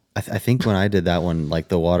hard. I think when I did that one, like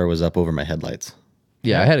the water was up over my headlights.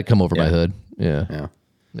 Yeah, I had it come over my Yeah. hood. Yeah. Yeah.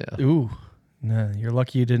 Yeah. Ooh, no, you're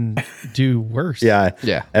lucky you didn't do worse. Yeah.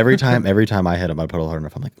 Yeah. Every time I hit a mud puddle hard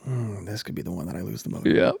enough, I'm like, this could be the one that I lose the most.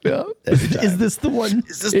 Yeah. Yeah. Is this the one?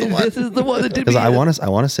 Is this the one? This is the one that did Because me I in.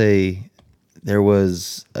 want to say there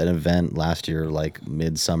was an event last year, like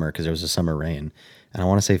midsummer, because there was a summer rain, and I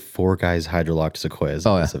want to say 4 guys hydrolocked sequoias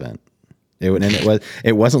at this event.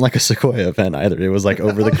 It wasn't like a sequoia event either. It was like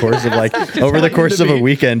over the course of a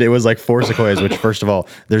weekend, it was like 4 sequoias. Which, first of all,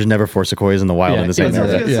 there's never 4 sequoias in the wild Yeah, in the same yeah,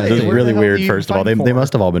 area. yeah, It was yeah. Where really the hell weird. do you First of all, they find 4?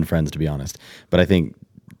 must have all been friends, to be honest. But I think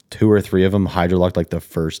 2 or 3 of them hydrolocked like the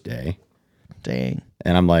first day, Dang.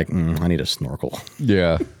 and I'm like, I need a snorkel.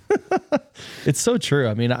 Yeah. It's so true.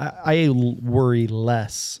 I mean, I worry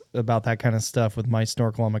less about that kind of stuff with my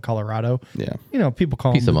snorkel on my Colorado. Yeah. You know, people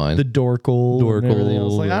call Peace them of mind. the Dorkel. And everything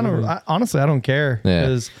else. Like, honestly, I don't care. Yeah.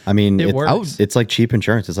 'Cause I mean, it works. it's like cheap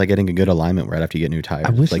insurance. It's like getting a good alignment right after you get new tires.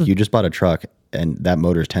 wish Like the- you just bought a truck and that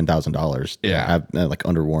motor's $10,000. Yeah. Have, like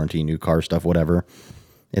under warranty, new car stuff, whatever.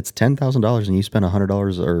 It's $10,000 and you spend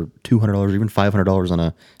 $100 or $200 or even $500 on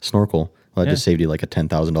a snorkel. Well, that just saved you like a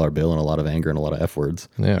 $10,000 bill and a lot of anger and a lot of F words.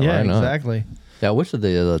 Yeah. yeah, Right on. exactly. Yeah. I wish that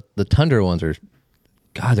the Tundra ones are,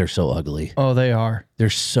 God, they're so ugly. Oh, they are. They're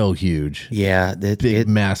so huge. Yeah. Big,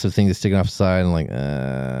 massive things sticking off the side. And like,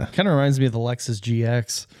 Kind of reminds me of the Lexus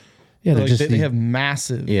GX. yeah, they're Like, just they these- have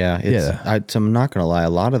massive. yeah. Yeah. So I'm not going to lie. A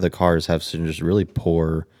lot of the cars have some just really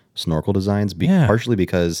poor snorkel designs, Yeah. partially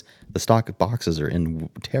because the stock boxes are in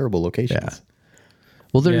terrible locations. Yeah.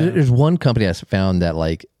 Well, there's one company I found that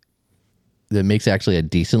like that makes actually a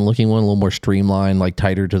decent looking one, a little more streamlined, like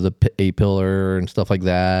tighter to the A pillar and stuff like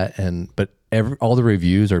that. But all the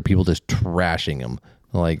reviews are people just trashing them.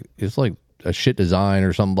 Like it's like a shit design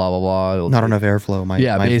or something, blah blah blah. Not enough airflow. My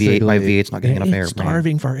V8's not getting enough air. It's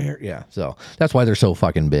starving for air. Yeah, so that's why they're so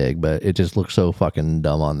fucking big. But it just looks so fucking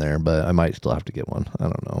dumb on there. But I might still have to get one. I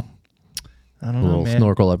don't know. I don't A know, little man.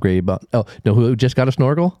 snorkel upgrade. But who just got a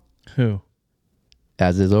snorkel? Who?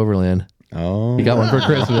 As is Overland. Oh, He got one for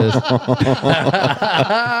Christmas.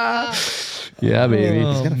 Yeah, baby.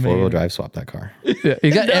 He's got a 4-wheel drive. Swap that car. Yeah,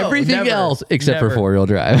 he's got everything never. else except for Never. 4-wheel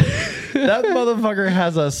drive. That motherfucker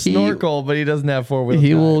has a snorkel, but he doesn't have 4-wheel He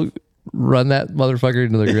drive. will run that motherfucker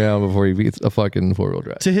into the ground before he beats a fucking 4-wheel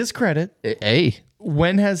drive. To his credit, Hey,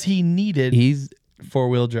 when has he needed he's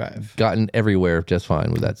 4-wheel drive? gotten everywhere just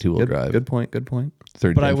fine with that 2-wheel drive. Good point. Good point.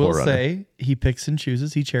 30 But I will say he picks and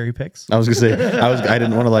chooses. He cherry picks. I was gonna say I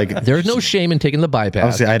didn't want to like. there's no shame in taking the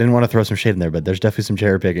bypass. I didn't want to throw some shade in there, but there's definitely some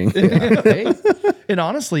cherry picking. Hey, And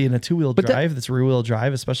honestly, in a 2-wheel drive, that's rear-wheel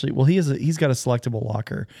drive, especially. Well, he's got a selectable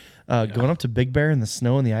locker. Going up to Big Bear in the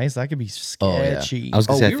snow and the ice, that could be sketchy. I was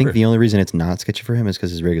gonna say I we think were- the only reason it's not sketchy for him is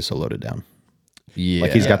because his rig is so loaded down. yeah,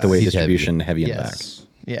 Like he's got the weight he's distribution heavy in the back. Yes.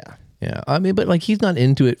 Yeah. Yeah, I mean, but like he's not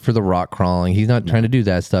into it for the rock crawling. He's not trying to do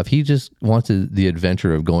that stuff. He just wants the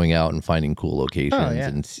adventure of going out and finding cool locations yeah.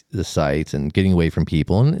 and the sites and getting away from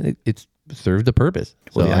people, and it's served the purpose.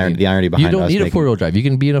 Well, So, the irony behind you don't us need a making- 4-wheel drive. You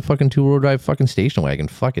can be in a fucking 2-wheel drive fucking station wagon.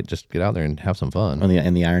 Fuck it, just get out there and have some fun.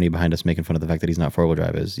 And the irony behind us making fun of the fact that he's not 4-wheel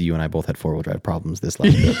drive is you and I both had 4-wheel drive problems this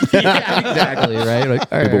last year. Yeah, exactly, right? Like, all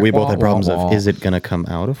But right, we both wah, had problems wah, of wah. is it going to come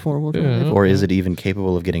out of 4-wheel drive or is it even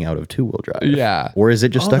capable of getting out of 2-wheel drive? Yeah. Or is it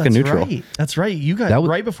just stuck in that's neutral? Right. That's right. You got That was-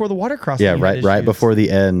 right before the water crossing. Yeah, you had right issues. before the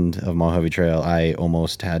end of Mojave Trail, I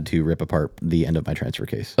almost had to rip apart the end of my transfer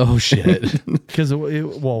case. Oh shit. Because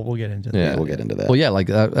well, we'll get into that. Yeah. We'll get into that. Well, yeah,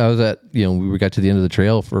 like I was at, we got to the end of the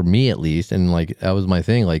trail for me at least, and like that was my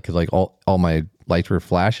thing, like, cause like all my lights were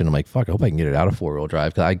flashing. I'm like, fuck, I hope I can get it out of 4-wheel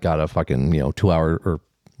drive, cause I got a fucking 2-hour or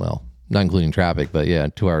well, not including traffic, but yeah,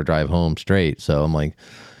 2-hour drive home straight. So I'm like,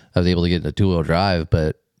 I was able to get in a 2-wheel drive,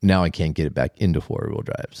 but now I can't get it back into 4-wheel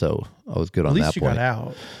drive. So I was good on At that least you point. got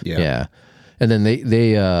out. Yeah. And then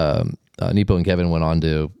they Nepo and Kevin went on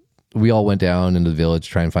to, we all went down into the village to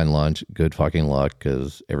try and find lunch. Good fucking luck,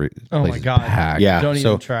 because every Oh place my is God. packed. Yeah, Don't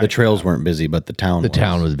so even try. the trails weren't busy, but the town The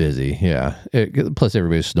town was busy, yeah. Plus,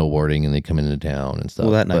 everybody was snowboarding and they come into town and stuff.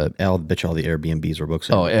 Well, that but, night, I'll bet you all the Airbnbs were booked.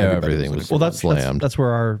 Oh, Everybody everything was Well, that's slammed. that's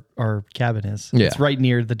where our cabin is. Yeah. It's right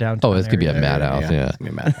near the downtown. Oh, this could be a area. madhouse, yeah. It's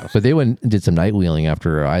gonna be a madhouse. But they went and did some night wheeling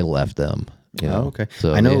after I left them. You know? Oh, okay.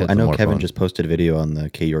 So I they know. had I some know. more Kevin fun. just posted a video on the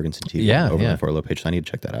K Jorgensen TV Yeah, over yeah. on 4 page, so I need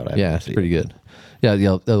to check that out. I Yeah, haven't it's seen pretty it. good. Yeah,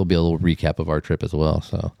 that'll be a little recap of our trip as well.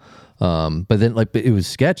 So, but then like it was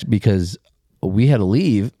sketch because we had to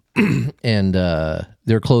leave, and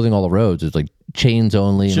they're closing all the roads. It's like chains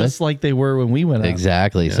only. Just like they were when we went out.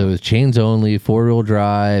 Exactly. So it was chains only, 4-wheel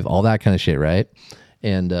drive, all that kind of shit, right?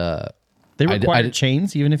 And They I require did-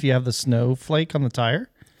 chains even if you have the snowflake on the tire.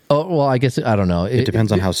 oh well, I guess I don't know. It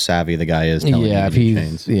depends on how savvy the guy is. Telling Yeah, you if to do he's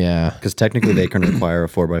chains. yeah. Because technically they can require a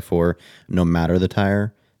 4x4 no matter the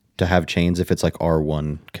tire to have chains if it's like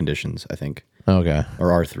R1 conditions, I think, Okay. or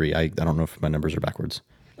R3. I don't know if my numbers are backwards.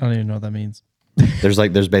 I don't even know what that means. There's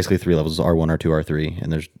basically 3 levels: R1, R2, R3,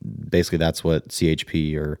 and there's basically that's what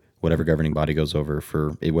CHP or whatever governing body goes over for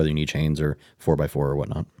whether you need chains or 4x4 or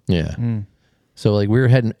whatnot. Yeah. So like we were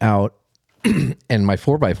heading out, and my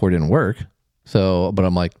 4x4 didn't work. So, but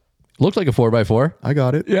I'm like, looks like a 4x4. I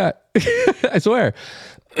got it. Yeah, I swear.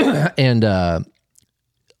 And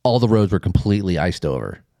all the roads were completely iced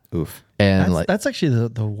over, Oof. and That's actually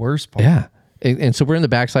the worst part. yeah. And so we're in the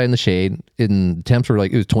backside in the shade, and the temps were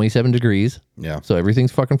like, it was 27 degrees. Yeah. So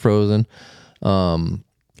everything's fucking frozen.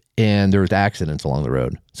 And there was accidents along the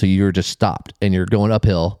road. So you were just stopped and you're going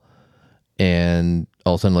uphill, and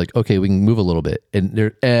all of a sudden like, okay, we can move a little bit.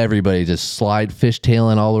 And everybody just slide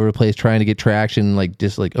fishtailing all over the place, trying to get traction. Like,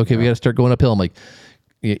 just like, okay, we got to start going uphill. I'm like,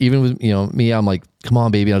 even with, me, I'm like, come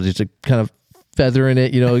on, baby. I was just like, kind of feathering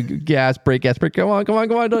it, gas, brake, come on.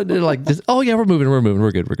 They're like, just, oh yeah, we're moving.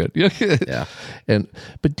 We're good. Yeah.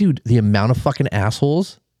 But dude, the amount of fucking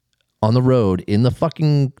assholes on the road in the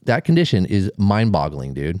fucking that condition is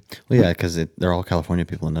mind-boggling, dude. Well, yeah, because they're all California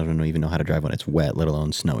people and they don't even know how to drive when it's wet, let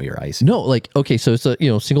alone snowy or icy. No, like, okay, so it's a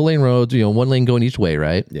single lane roads, one lane going each way,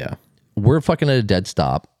 right? Yeah. We're fucking at a dead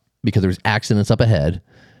stop because there's accidents up ahead,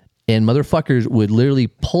 and motherfuckers would literally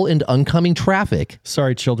pull into oncoming traffic.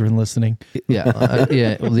 Sorry, children listening. Yeah,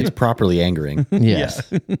 yeah. Well, It's properly angering. yes.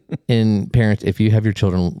 And parents, if you have your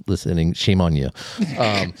children listening, shame on you.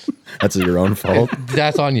 That's your own fault.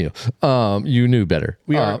 That's on you. You knew better.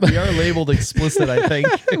 We are labeled explicit, I think.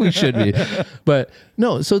 We should be. But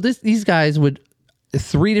no, so these guys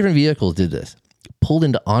 3 different vehicles did this. Pulled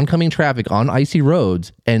into oncoming traffic on icy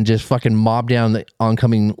roads and just fucking mob down the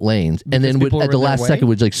oncoming lanes. And then people at were the in their last way? second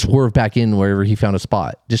would like swerve back in wherever he found a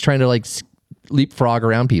spot. Just trying to like leapfrog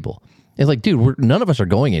around people. It's like, dude, none of us are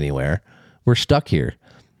going anywhere. We're stuck here.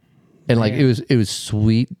 And like, it was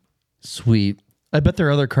sweet. I bet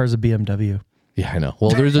their other car's a BMW. Yeah, I know.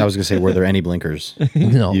 Well, there's I was gonna say, were there any blinkers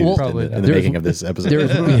no. used Well, probably in the making of this episode?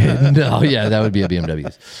 no, yeah, that would be a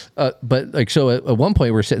BMW. But like, so at one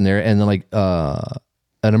point we're sitting there, and then like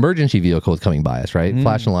an emergency vehicle is coming by us, right?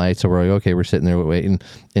 Flashing lights. So we're like, okay, we're sitting there waiting,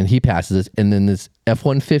 and he passes us, and then this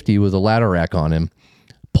F-150 with a ladder rack on him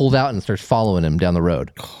pulled out and starts following him down the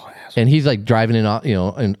road. And he's like driving in,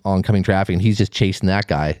 in oncoming traffic, and he's just chasing that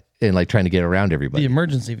guy and like trying to get around everybody. The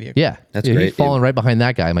emergency vehicle. Yeah, That's He's great. following right behind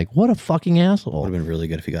that guy. I'm like, what a fucking asshole. Would have been really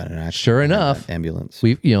good if he got in an accident. Sure enough, ambulance.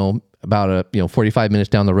 we about 45 minutes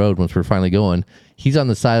down the road, once we're finally going, he's on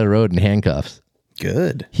the side of the road in handcuffs.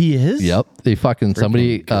 Good. He is? Yep, they fucking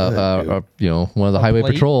somebody, good, one of the highway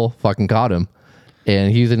plate? patrol fucking caught him,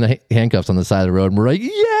 and he's in the handcuffs on the side of the road. And we're like,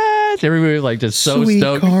 yes, everybody was like just so Sweet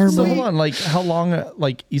stoked. karma. So hold on, like how long?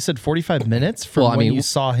 Like you said, 45 minutes from when you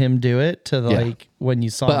saw him do it to like when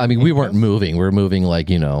you saw. But I mean, we weren't moving. We're moving like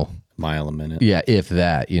Mile a minute. yeah, if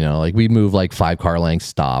that. Like we move like 5 car lengths,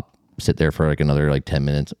 stop, sit there for like another like 10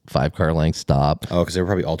 minutes, 5 car lengths, stop. Oh, because they were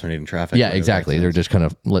probably alternating traffic. Yeah, exactly. They're just kind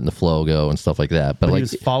of letting the flow go and stuff like that. But he like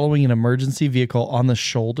was following an emergency vehicle on the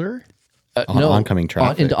shoulder. on oncoming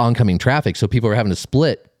traffic. into oncoming traffic. So people were having to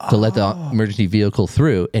split to let the emergency vehicle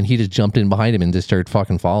through, and he just jumped in behind him and just started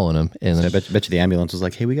fucking following him. And I then, bet you the ambulance was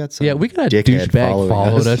like, "Hey, we got some. we got a dickhead douchebag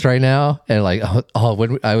following us right now." And like,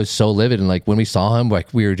 when I was so livid, and like when we saw him, like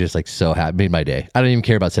we were just like so happy. Made my day. I didn't even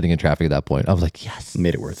care about sitting in traffic at that point. I was like, yes,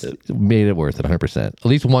 Made it worth it. made it worth it 100%. At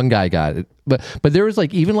least one guy got it. But there was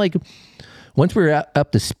like, even like once we were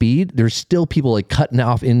up to speed, there's still people like cutting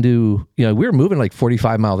off into, we were moving like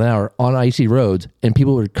 45 miles an hour on icy roads, and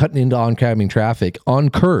people were cutting into oncoming traffic on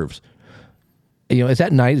curves. It's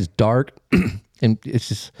at night, it's dark, and it's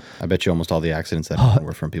just I bet you almost all the accidents that happened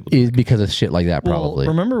were from people. is because of shit like that, probably.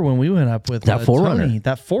 Well, remember when we went up with That 4Runner. Tony,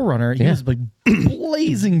 that 4Runner, he was like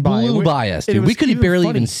blazing by. Blew by us, And it dude. was We couldn't even barely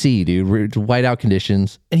funny. even see, dude. We're whiteout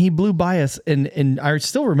conditions. And he blew by us, and I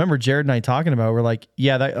still remember Jared and I talking about it. We're like,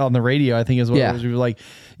 yeah, that on the radio, I think is what it was. We were like,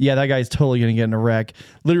 yeah, that guy's totally gonna get in a wreck.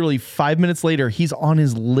 Literally 5 minutes later, he's on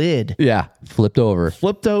his lid, Yeah, flipped over.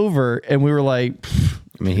 And we were like,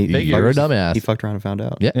 I mean, You're a dumbass. He fucked around and found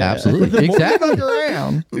out. Yeah, absolutely. Exactly.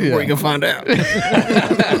 around. Before you can find out.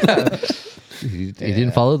 He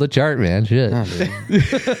didn't follow the chart, man. Shit.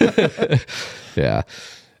 Yeah.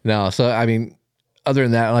 No, so I mean, other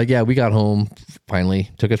than that, like, we got home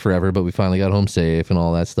finally. Took us forever, but we finally got home safe and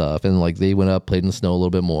all that stuff. And like, they went up, played in the snow a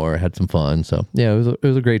little bit more, had some fun. So yeah, it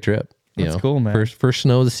was a great trip. That's cool, man. First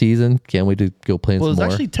snow of the season. Can't wait to go play Well, it some was more.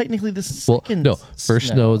 actually technically the second. First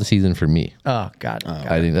snow of the season for me. Oh, God.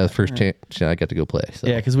 I think that's the first chance I got to go play. So.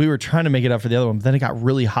 Yeah, because we were trying to make it up for the other one, but then it got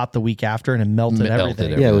really hot the week after and it melted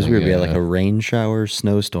everything. Yeah, it was weird. We had Yeah. like a rain shower,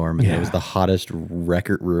 snowstorm, and it was the hottest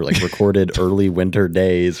recorded early winter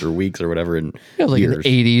days or weeks or whatever in It was like years. in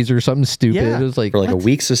the 80s or something stupid. Yeah. It was like For like a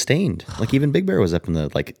week sustained. Like even Big Bear was up in the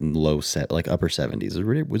upper 70s.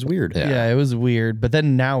 It was weird. Yeah, it was weird. But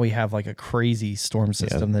then now we have like a crazy storm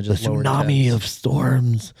system that just lowered tsunami temps. of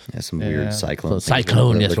storms. Yeah, some weird cyclone.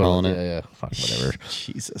 Cyclone, they're yes, calling it. Yeah. Fuck, whatever.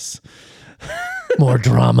 Jesus. More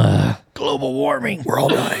drama. Global warming. We're all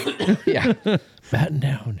dying. Yeah. Batten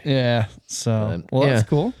down. Yeah. So, well, yeah. that's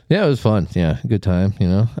cool. Yeah, it was fun. Yeah, good time,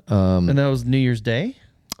 And that was New Year's Day?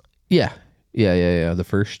 Yeah. The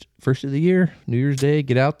first of the year, New Year's Day,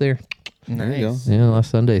 get out there. There you go. Yeah, last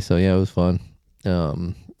Sunday. So yeah, it was fun.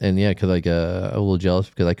 And yeah, because like I'm a little jealous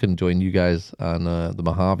because I couldn't join you guys on the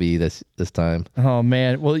Mojave this time. Oh,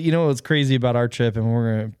 man. Well, you know what's crazy about our trip, and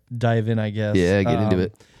we're going to dive in, I guess. Yeah, get into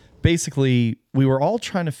it. Basically, we were all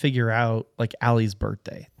trying to figure out like Allie's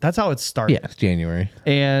birthday. That's how it started. Yeah, it's January.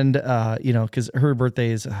 And, because her birthday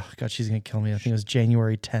is, oh, God, she's going to kill me. I think it was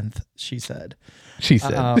January 10th, she said. She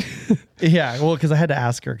said. Yeah, well, because I had to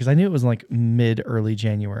ask her because I knew it was like early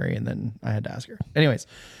January, and then I had to ask her. Anyways,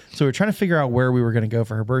 so we were trying to figure out where we were going to go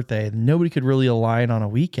for her birthday. Nobody could really align on a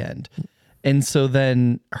weekend. And so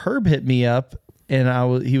then Herb hit me up,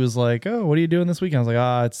 and he was like, oh, what are you doing this weekend? I was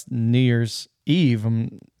like, it's New Year's Eve.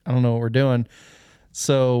 I don't know what we're doing.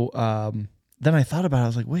 So then I thought about it. I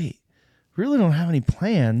was like, wait, we really don't have any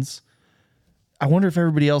plans. I wonder if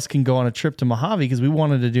everybody else can go on a trip to Mojave because we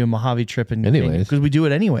wanted to do a Mojave trip because we do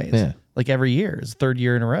it anyways. Yeah. Like every year. It's the third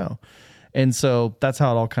year in a row. And so that's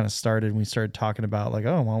how it all kind of started. And we started talking about like,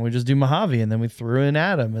 oh, why don't we just do Mojave? And then we threw in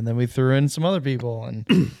Adam, and then we threw in some other people. And,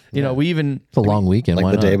 we even... It's a long weekend. Like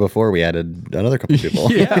Why the not? day before, we added another couple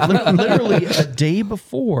people. Yeah, literally a day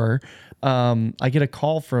before, I get a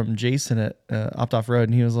call from Jason at Opt Off Road,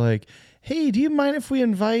 and he was like, hey, do you mind if we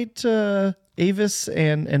invite Avis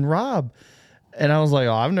and Rob? And I was like,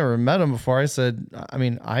 oh, I've never met him before. I said, I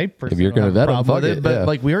mean, I personally you're gonna don't have a vet him, problem with fuck it, it, but yeah.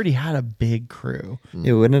 like we already had a big crew,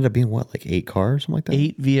 It would end up being what, like 8 cars, something like that.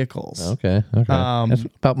 8 vehicles. Okay. That's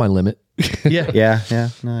about my limit. Yeah. Yeah.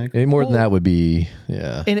 No, I agree. Any more than that would be,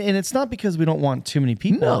 yeah. And it's not because we don't want too many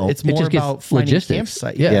people. No, it's it more just gets about finding a logistics.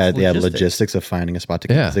 campsite. Yeah. it's Logistics of finding a spot to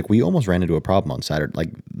camp. Yeah. It's like we almost ran into a problem on Saturday, like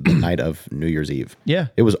the night of New Year's Eve. Yeah.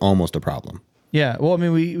 It was almost a problem. Yeah. Well, I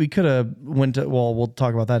mean, we could have went to, well, we'll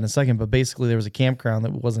talk about that in a second, but basically there was a campground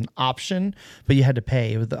that was an option, but you had to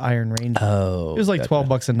pay with the Iron Ranger. Oh, It was like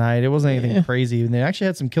 $12 a night. It wasn't anything crazy. And they actually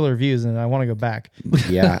had some killer views and I want to go back.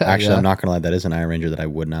 Yeah, actually, Yeah. I'm not gonna lie. That is an Iron Ranger that I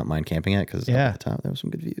would not mind camping at because Yeah. at the time there was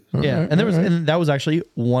some good views. Yeah. And that was actually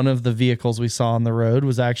one of the vehicles we saw on the road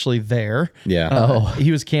was actually there. Yeah.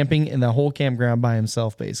 He was camping in the whole campground by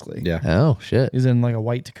himself, basically. Yeah. Oh, shit. He was in like a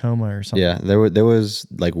white Tacoma or something. Yeah, there was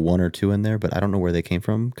like 1 or 2 in there, but I don't know where they came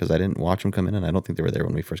from because I didn't watch them come in, and I don't think they were there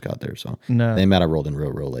when we first got there. So No. they might have rolled in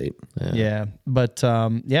real late. Yeah. But so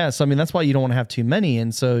I mean that's why you don't want to have too many.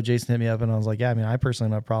 And so Jason hit me up and I was like, yeah, I mean I personally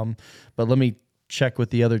don't have a problem, but let me check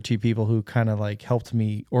with the other 2 people who kind of like helped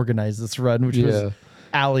me organize this run, which was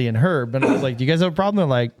Allie and Herb. And I was like, do you guys have a problem? They're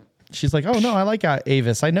like, she's like, oh no, I like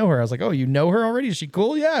Avis. I know her. I was like, oh, you know her already? Is she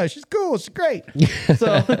cool? Yeah, she's cool. She's great.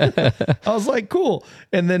 So I was like, cool.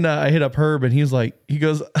 And then I hit up Herb and he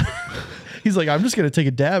goes, he's like, I'm just going to take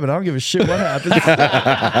a dab and I don't give a shit what happens.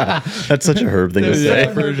 That's such a Herb thing to say.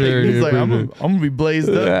 Yeah, for sure. He's like, I'm going to be blazed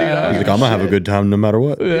up, dude. I don't He's give like, I'm gonna have a good time no matter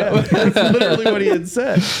what. Yeah, that's literally what he had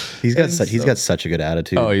said. He's got such a good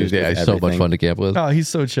attitude. Oh, he's just with so much everything. fun to camp with. Oh, he's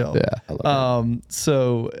so chill. Yeah. I love him.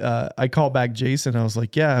 So I called back Jason. I was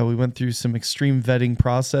like, yeah, we went through some extreme vetting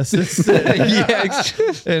processes.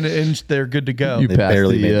 and they're good to go. You They passed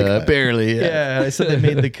barely made the cut. barely. Yeah, I said they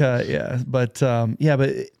made the cut. Yeah, but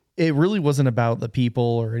it really wasn't about the people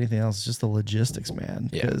or anything else. It's just the logistics, man.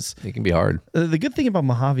 Yeah. Because It can be hard. the good thing about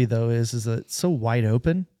Mojave though is that it's so wide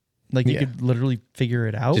open. Like you Yeah. could literally figure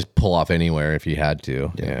it out. Just pull off anywhere if you had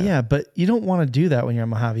to. Yeah. Yeah, but you don't want to do that when you're in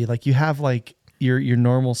Mojave. Like you have like your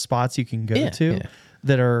normal spots you can go to yeah.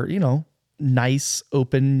 that are, nice,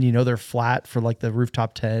 open, they're flat for like the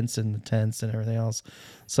rooftop tents and the tents and everything else.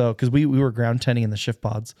 So, cause we were ground tenting in the shift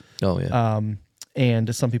pods. Oh, yeah.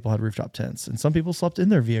 And some people had rooftop tents and some people slept in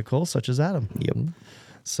their vehicle, such as Adam. Yep.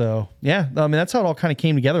 So yeah, I mean, that's how it all kind of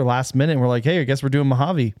came together last minute. We're like, hey, I guess we're doing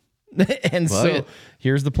Mojave. And Well, so yeah.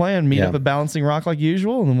 here's the plan. Meet Yeah. up at Balancing Rock like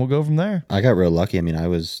usual, and then we'll go from there. I got real lucky. I mean,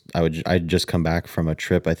 I'd just come back from a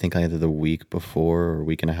trip. I think either the week before or a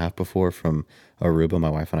week and a half before from Aruba. My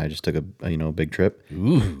wife and I just took a big trip.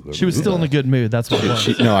 Ooh. She was still in a good mood. That's what it was.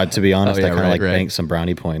 To be honest, Oh, yeah, I kind of right. banked some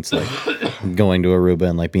brownie points, like going to Aruba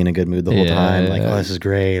and like being in a good mood the whole Yeah. time. Like, oh, this is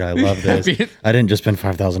great. I love this. I didn't just spend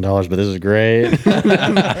 $5,000, but this is great.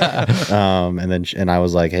 And I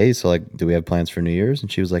was like, hey, so like, do we have plans for New Year's?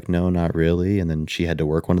 And she was like, no, not really. And then she had to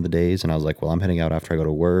work one of the days, and I was like, well, I'm heading out after I go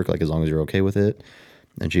to work, like as long as you're okay with it.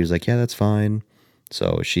 And she was like, yeah, that's fine.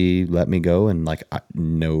 So she let me go, and like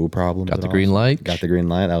no problem. Got the green light. Got the green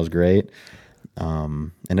light. That was great.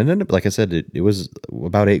 And it ended up, like I said, it was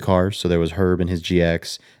about 8 cars. So there was Herb and his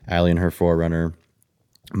GX, Allie and her 4Runner,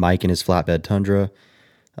 Mike and his flatbed Tundra.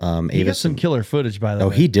 He got Avis some killer footage, by the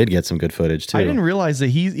way. he did get some good footage too. I didn't realize that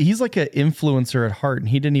he's like an influencer at heart, and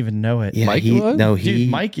he didn't even know it. Yeah, Mike he was? no Dude, he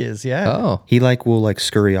Mike is, yeah. Oh. he like will like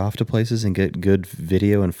scurry off to places and get good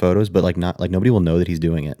video and photos, but like not like nobody will know that he's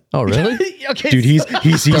doing it. Oh, really? Okay, Dude, he's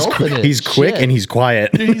Stealthing it. he's quick Shit. and he's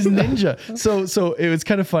quiet. Dude, he's ninja. So it was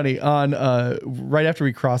kind of funny. On right after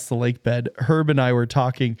we crossed the lake bed, Herb and I were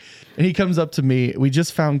talking, and he comes up to me. We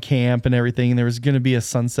just found camp and everything, and there was going to be a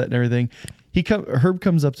sunset and everything. Herb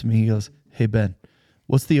comes up to me. He goes, "Hey Ben,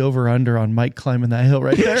 what's the over under on Mike climbing that hill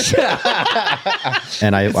right there?"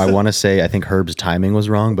 And I want to say I think Herb's timing was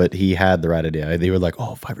wrong, but he had the right idea. They were like,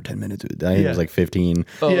 5 or 10 minutes. I think it Yeah. was like 15.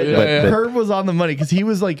 Oh, Yeah, yeah, but yeah. Herb was on the money because he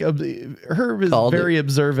was like, Herb is Called very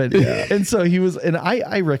observant. And so he was, and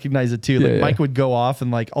I recognize it too. Like Yeah, yeah. Mike would go off and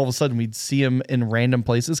like all of a sudden we'd see him in random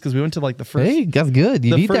places because we went to like the first, Hey, that's good.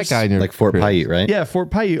 You The need first- that guy in your Like Fort group. Paiute, right? yeah, Fort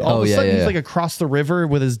Paiute. All Oh, of a yeah, sudden he's yeah. like across the river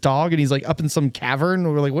with his dog and he's like up in some cavern.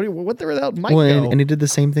 We're like, what the hell did Mike Well, go? and he did the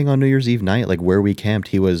same thing on New Year's Eve night. Like where we camped,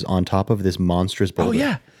 he was on top of this monstrous boulder. Oh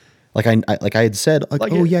yeah. Like I had said,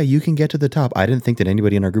 Like oh it- yeah, you can get to the top. I didn't think that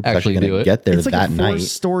anybody in our group was Actually actually do going it. to get there It's like that a night.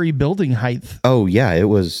 4-story building height. Oh yeah, it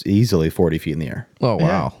was easily 40 feet in the air. Oh,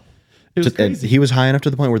 wow. It was And crazy. he was high enough to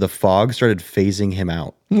the point where the fog started phasing him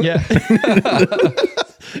out. Yeah.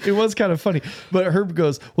 It was kind of funny. But Herb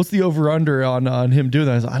goes, what's the over under on him doing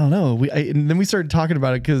that? I was like, I don't know. And then we started talking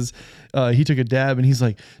about it because he took a dab and he's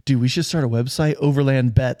like, dude, we should start a website,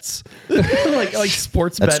 Overland Bets. Like like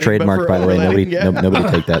sports That's betting. but trademarked, for by the way. Overland. Nobody, Yeah. nobody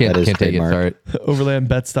take that. Can't That is take it. trademarked. Sorry.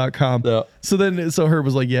 Overlandbets.com. Yeah. So Herb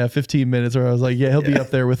was like, yeah, 15 minutes. Or I was like, yeah, he'll be up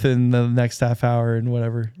there within the next half hour and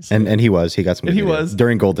whatever. So, And he got some. Good he videos was.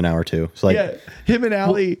 during golden hour too. So like, yeah, him and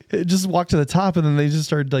Allie just walked to the top, and then they just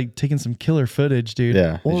started like taking some killer footage, dude.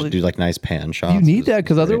 yeah, they Well, just do like nice pan shots. You need that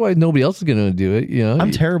because otherwise nobody else is going to do it. You know,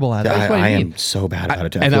 I'm terrible at it. That's what I I mean. am so bad about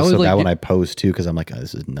it. Too. I and feel I was so like- bad when I post too because I'm like, oh,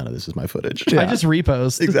 none of this is my footage. I just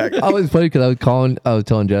repost. exactly. I was funny because I was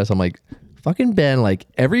telling Jess, I'm like, fucking Ben, like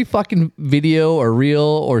every fucking video or reel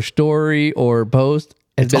or story or post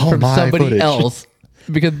has It's been all from my somebody footage. else.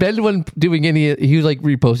 Because Ben wasn't doing any, he was like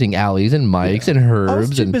reposting Allie's and Mike's and I was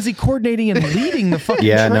Herb's too and busy coordinating and leading the fucking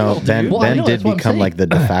Yeah, trail, no, dude. Ben, Well, I Ben know, did that's what I'm become saying. like the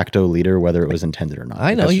de facto leader, whether it was intended or not.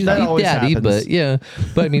 I know That's he's just- that not always daddy, happens. but yeah,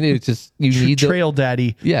 but I mean it's just you need the, Trail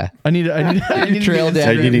daddy. yeah. I need I need to Trail get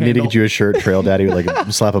I daddy. need to get you a shirt, Trail Daddy, with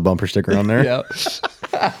like slap a bumper sticker on there. Yeah.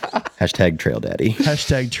 Hashtag Trail Daddy.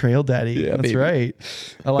 Hashtag trail daddy. Yeah, That's baby. right.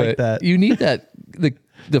 I like But that. You need that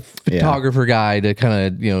the photographer guy to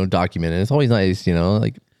kind of document it. It's always nice,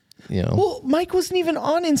 like Well, Mike wasn't even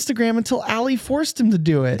on Instagram until Allie forced him to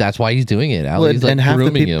do it. that's why he's doing it. Well, Allie's like and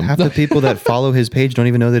grooming him. half the people that follow his page don't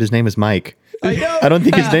even know that his name is Mike. I know. I don't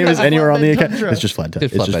think his name is anywhere on the Flatbed account. Tundra. It's just Flatbed.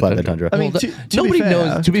 It's It's just Flatbed Flatbed Tundra. I mean, Well, to be nobody fair,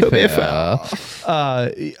 knows. To be fair,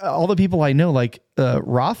 all the people I know, like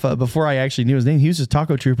Rafa, before I actually knew his name, he was just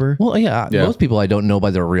Taco Trooper. well, yeah, Yeah. most people I don't know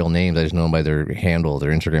by their real names. I just know them by their handles,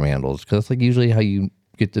 their Instagram handles, because that's like usually how you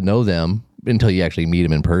get to know them until you actually meet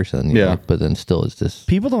them in person. you Yeah. know? But then still, it's just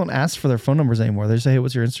People don't ask for their phone numbers anymore. They say, "Hey,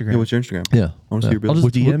 what's your Instagram?" Hey, what's your Instagram? yeah. I want to see your I'll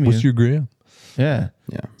business. just DM What's you. your gram? Yeah.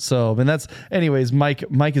 Yeah. So, and that's, anyways, Mike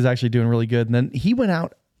is actually doing really good. And then he went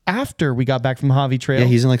out after we got back from Mojave Trail. Yeah,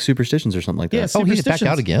 he's in like Superstitions or something like that. Yeah, Oh, he's back Superstitions.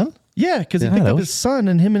 out again. Yeah, because he Yeah, picked that up was- his son,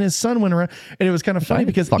 and him and his son went around, and it was kind of funny I need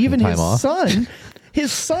because fucking even time his off. son,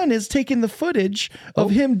 his son is taking the footage of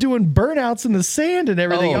him doing burnouts in the sand and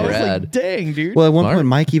everything. Oh, I was rad. like, dang, dude. Well, at one Smart. point,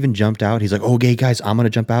 Mike even jumped out. He's like, "Oh, hey guys, I'm gonna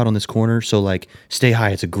jump out on this corner. So like, stay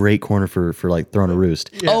high. It's a great corner for like throwing a roost."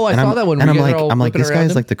 Oh, I And saw I'm, that one. And where I'm you guys are all like, whipping this guy around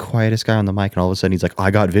is him? like the quietest guy on the mic, and all of a sudden he's like,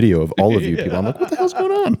 "I got video of all of you people." I'm like, "What the hell's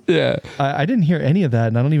going on?" yeah. I didn't hear any of that,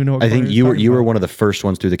 and I don't even know what I corner think he you was were talking about. one of the first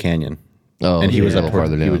ones through the canyon. Oh, And he was a up little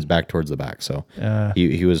farther he down. was back towards the back, so Yeah.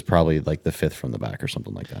 he was probably like the fifth from the back or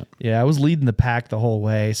something like that. Yeah, I was leading the pack the whole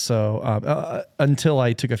way. So until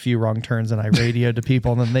I took a few wrong turns and I radioed to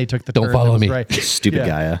people, and then they took the Don't turn follow that was me. Right. Stupid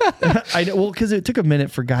Yeah. Gaia. I know. Well, because it took a minute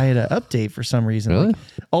for Gaia to update for some reason. Really? Like,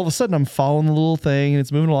 all of a sudden, I'm following the little thing and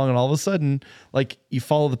it's moving along, and all of a sudden, like you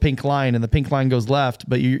follow the pink line and the pink line goes left,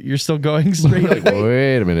 but you're still going straight. Like, wait,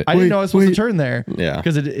 Wait a minute. I didn't know I was supposed to turn there. Yeah.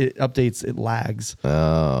 because it updates, it lags.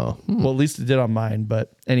 Oh, Well, at least it did on mine.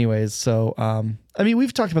 But anyways, so I mean,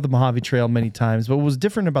 we've talked about the Mojave Trail many times, but what was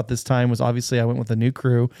different about this time was obviously I went with a new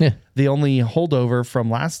crew. Yeah. The only holdover from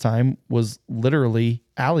last time was literally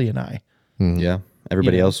Allie and I. Yeah.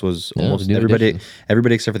 Everybody You know? else was Yeah, almost new everybody. additions.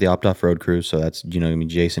 Everybody except for the opt off road crew. So that's I mean,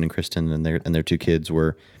 Jason and Kristen and their two kids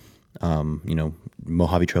were,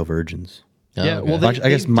 Mojave Trail virgins. Yeah, okay. well, they- Actually, I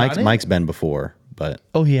guess they've done it? Mike's been before, but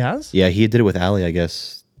Oh, he has? yeah, he did it with Allie. I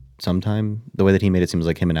guess sometime the way that he made it seems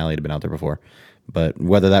like him and Allie had been out there before, but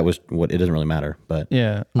whether that was what it doesn't really matter. But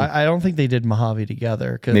Yeah. I don't think they did Mojave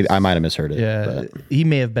together. Cause, maybe I might have misheard it. Yeah. but, He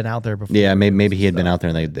may have been out there before. yeah, maybe he had been out there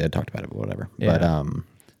and they had talked about it, but whatever. Yeah. But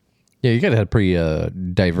yeah. You guys had pretty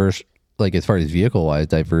diverse, like as far as vehicle wise,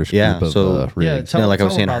 diverse Yeah, group of so- Yeah, rigs. tell- like I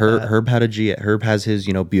was saying, about that. Herb had Herb has his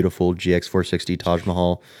beautiful GX 460 Taj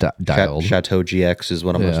Mahal Dialed. Chateau GX is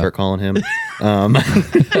what I'm gonna Yeah. start calling him.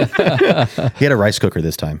 He had a rice cooker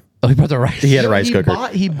this time. Oh, he brought the rice. He had a rice cooker.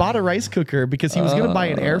 He bought a rice cooker because he was going to buy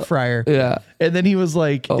an air fryer. yeah. And then he was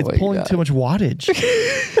like, Oh it's my pulling God. too much wattage.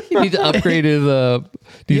 You need to upgrade his. You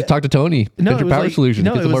need to talk to Tony. No, Central it was Power like, Solutions.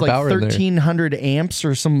 no, Get it some was more like power in there. 1,300 amps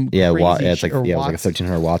or some Yeah, crazy it's like or it was like a watts.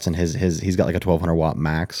 1,300 watts, and he's got like a 1,200 watt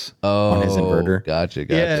max on his Oh, inverter. Gotcha.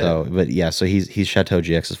 Yeah. So, but yeah, so he's Chateau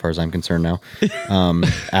GX as far as I'm concerned now.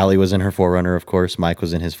 Allie was in her Forerunner, of course. Mike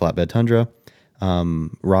was in his flatbed Tundra.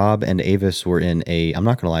 Rob and Avis were in I'm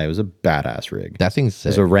not gonna lie, it was a badass rig. That thing's It sick.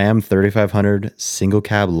 was a Ram 3500 single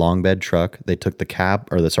cab long bed truck. They took the cab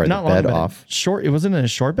the Not bed long bed. off. Short. It wasn't in a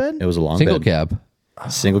short bed? It was a long Single bed. cab.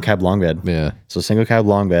 Single cab long bed. Yeah. So single cab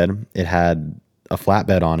long bed. It had a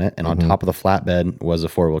flatbed on it, and Mm-hmm. on top of the flatbed was a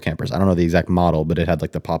 4-wheel campers. I don't know the exact model, but it had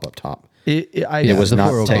like the pop up top. It It was the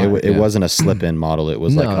not. 4-wheel It camper, it yeah. wasn't a slip in model. It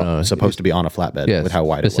was No, like no, supposed to be on a flatbed Yeah. with how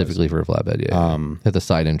wide it was. specifically for a flatbed. Yeah. Had the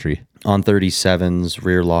side entry. On 37s,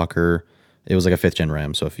 rear locker. It was like a 5th gen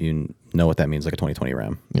Ram. So if you know what that means, like a 2020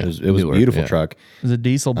 Ram. Yeah, It was newer, a beautiful yeah. truck. It was a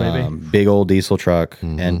diesel, baby. Big old diesel truck.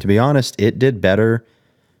 Mm-hmm. And to be honest, it did better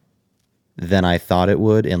than I thought it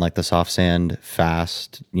would in like the soft sand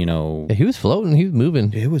fast, you know. Yeah, he was floating. He was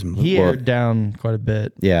moving. It was He aired down quite a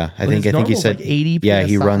bit. Yeah, I Well, think his he normal's said like 80 Yeah,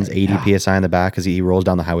 he PSI. runs 80 psi in the back because he rolls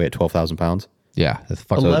down the highway at 12,000 pounds. Yeah, that's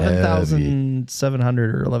fucking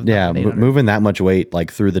 11,700 or 11,800. Yeah, moving that much weight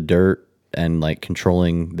like through the dirt and like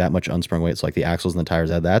controlling that much unsprung weight, so like the axles and the tires.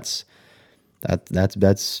 That's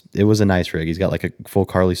it was a nice rig. He's got like a full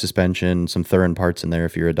Carly suspension, some Thurin parts in there.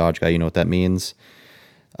 If you're a Dodge guy, you know what that means.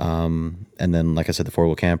 And then, like I said, the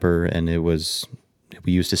 4-wheel camper, and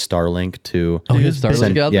we used his Starlink to. Oh, he had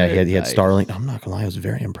Starlink out Yeah, there? he had Nice. Starlink. I'm not gonna lie, it was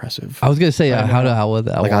very impressive. I was gonna say how was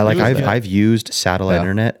that? Like I've used satellite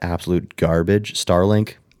internet, absolute garbage.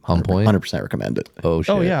 Starlink, Home point? 100% recommend it. Oh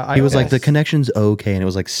shit. Oh yeah, He was like, the connection's okay, and it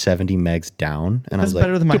was like 70 megs down, and I That's was like,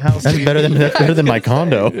 better than my house. that's better than my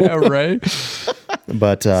condo. Yeah, right.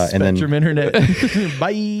 But and then Spectrum Internet.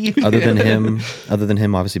 Bye. other than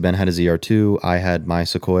him, obviously Ben had a ZR2. I had my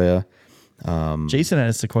Sequoia. Jason had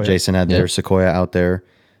a Sequoia. Jason had Yeah. their Sequoia out there,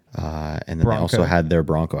 and then they Bronco. also had their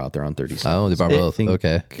Bronco out there on 36. Oh, they brought both.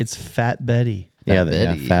 Okay. It's Fat Betty. yeah,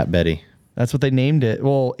 Betty. Fat Betty. That's what they named it.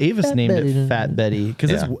 Well, Avis named it Fat Betty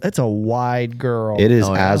because Yeah. it's a wide girl. It is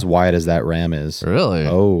Oh, yeah. as wide as that Ram is. Really?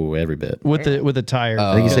 Oh, every bit. with the tire.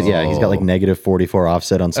 I think he said, yeah, he's got like negative 44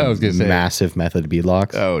 offset on I some was gonna say. massive method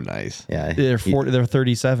beadlocks. Oh, nice. Yeah, they're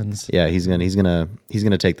 37s. yeah, he's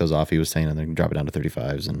gonna take those off. He was saying, and then drop it down to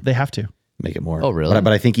 35s and They have to. make it more. Oh, really?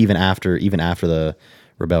 But I think even after the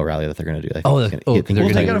Rebel rally that they're gonna do, I think Oh, he's they're gonna- I think gonna Well,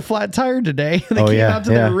 he's they gonna- got a flat tire today. They Oh, came yeah, out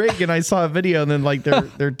to yeah. their rig and I saw a video and then like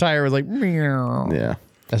their tire was like meow. yeah,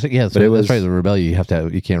 That's yeah. But it was- that's right. The Rebellion,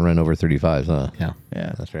 you can't run over 35s, huh? yeah.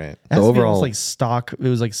 Yeah. That's right. It has to be overall- almost like stock. It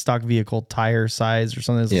was like stock vehicle tire size or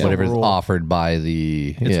something. Yeah. Whatever's Rule. offered by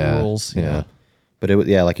the It's yeah, rules. Yeah. But it was,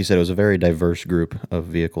 yeah, like you said, it was a very diverse group of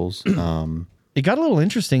vehicles. It got a little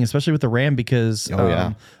interesting, especially with the Ram, because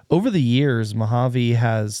yeah. over the years, Mojave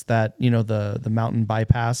has that, the mountain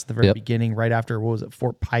bypass at the very Yep. beginning, right after, what was it,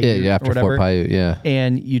 Fort Paiute? Yeah, after or whatever. Fort Paiute, yeah.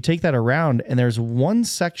 And you take that around, and there's one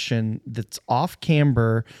section that's off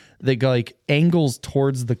camber that like angles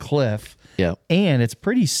towards the cliff. Yep. And it's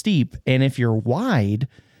pretty steep. And if you're wide,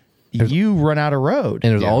 you run out of road.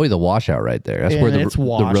 And there's always a washout right there. That's where And the it's road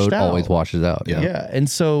washed out. always washes out. Yeah. Yeah. And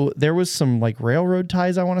so there was some like railroad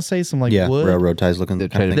ties, I want to say, some like Yeah, wood railroad ties looking They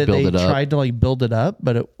kind of tried thing. that build they it up. tried to like build it up,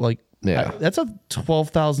 but it like Yeah. that's a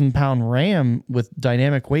 12,000 pound ram with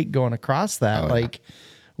dynamic weight going across that. Like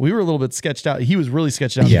we were a little bit sketched out. He was really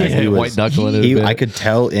sketched out. Yeah, he was- White knuckling it a bit. I could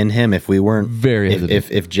tell in him if we weren't Very if,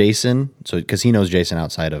 hesitant. if Jason, so because he knows Jason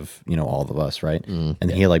outside of all of us, right? And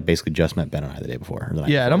he like basically just met Ben and I the day before. Or the night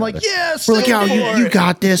Yeah, and before, I'm like, rather. yes, We're like, go yeah, for you it."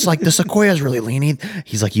 got this. Like the Sequoia's really leaning.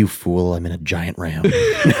 He's like, you fool, I'm in a giant ram.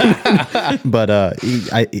 But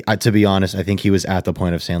I to be honest, I think he was at the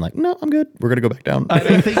point of saying like, no, I'm good. We're gonna go back down.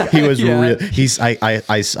 He was real.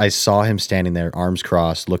 I saw him standing there, arms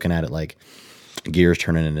crossed, looking at it like gears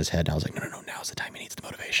turning in his head. And I was like, no, now's the time he needs the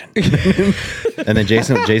motivation. And then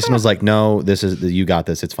Jason was like, no, you got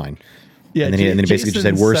this. It's fine. Yeah, and then he basically just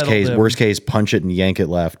Jason said, settled him. worst case, punch it and yank it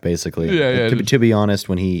left, basically. Yeah, To be honest,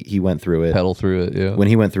 when he went through it, Pedal through it. Yeah. when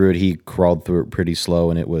he went through it, he crawled through it pretty slow,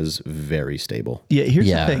 and it was very stable. Yeah, here's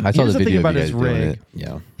Yeah, the thing. I saw Here's the the thing video of about you his guys doing rig. it.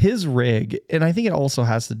 Yeah. His rig, and I think it also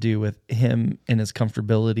has to do with him and his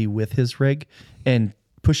comfortability with his rig and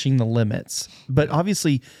pushing the limits. But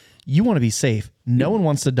obviously, you want to be safe. No one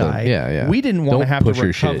wants to die. Yeah. We didn't want to Don't have to push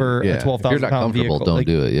your shit. recover Yeah. a If 12,000 you're not pound comfortable, vehicle. don't Like,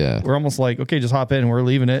 do it. Yeah. We're almost like, okay, just hop in. We're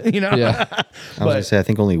leaving it. Yeah. I was gonna say, I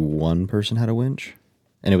think only one person had a winch,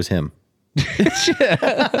 and it was him. I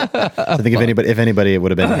think if anybody, it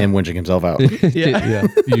would have been him winching himself out. yeah.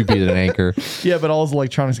 You beat an anchor. Yeah, but all his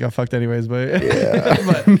electronics got fucked anyways. But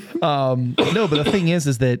no, but the thing is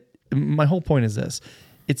that my whole point is this: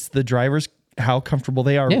 it's the drivers, how comfortable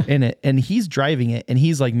they are Yeah. in it, and he's driving it, and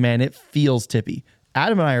he's like, man, it feels tippy.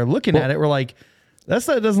 Adam and I are looking at it, we're like, that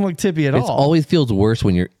doesn't look tippy at It all. always feels worse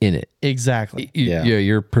when you're in it. Exactly. Yeah.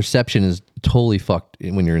 Your perception is totally fucked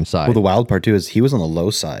when you're inside. Well, the wild part too is he was on the low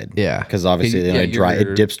side. Yeah. because obviously Yeah,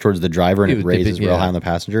 it dips towards the driver and It it was raises dipping, real yeah. high on the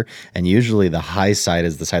passenger. And usually the high side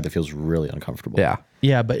is the side that feels really uncomfortable. yeah.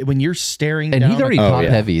 Yeah, but when you're staring And down, he's already the- top yeah.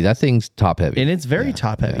 heavy. That thing's top heavy. and it's very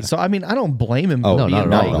top heavy. So I mean, I don't blame him. Oh, for no, being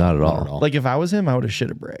not at right. all. Not at all. Like if I was him, I would have shit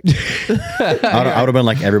a brick. I would have been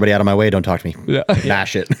like, everybody out of my way, don't talk to me. Yeah.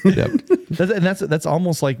 Bash it. Yep. That's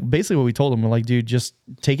almost like basically what we told him. We're like, dude, just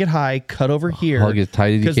take it high, cut over here, Hug as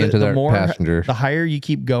tight as you 'Cause can to that more, passenger. The higher you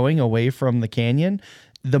keep going away from the canyon,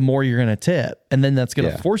 the more you're gonna tip, and then that's gonna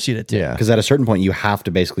Yeah. force you to tip. Yeah. Because at a certain point, you have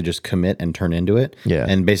to basically just commit and turn into it. Yeah.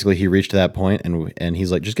 And basically, he reached to that point, and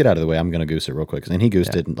he's like, just get out of the way. I'm going to goose it real quick. And he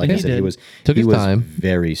goosed it. And like He I said, did. he was Took he his was time.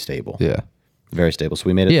 very stable. Yeah. Very stable. So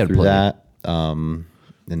we made He it had through plenty. that. And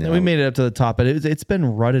we made it up to the top, but it's been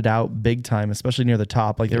rutted out big time, especially near the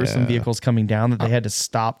top. Like there were some vehicles coming down that they had to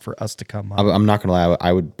stop for us to come up. I'm not gonna lie.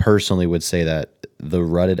 I would personally say that the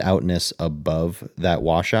rutted outness above that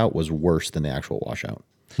washout was worse than the actual washout.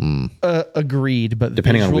 Agreed, but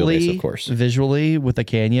Depending on visually, wheelbase, of course. Visually, with the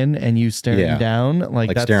canyon and you staring down,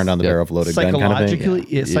 like that's, staring down the barrel of loaded gun kind of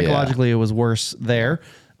thing. Psychologically, it was worse there.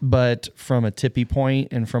 But from a tippy point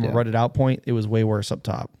and from a rutted out point, it was way worse up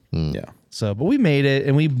top. Yeah. So, but we made it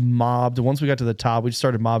and we mobbed. Once we got to the top, we just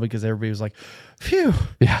started mobbing because everybody was like, phew.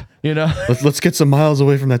 Yeah. You know? Let's get some miles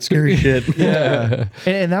away from that scary shit. Yeah.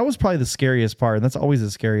 And that was probably the scariest part. And that's always the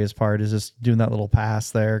scariest part is just doing that little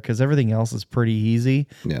pass there because everything else is pretty easy.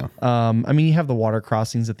 Yeah. I mean, you have the water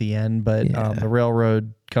crossings at the end, but the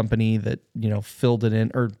railroad company that, filled it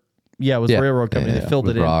in, or it was the railroad company that filled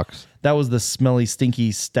it in. Rocks. That was the smelly,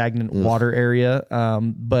 stinky, stagnant water area.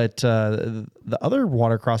 But the other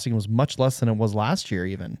water crossing was much less than it was last year,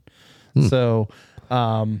 even. So,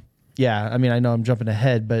 I mean, I know I'm jumping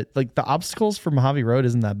ahead, but like the obstacles for Mojave Road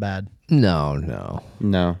isn't that bad. No.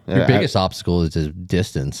 Your biggest obstacle is just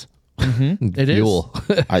distance. It Fuel.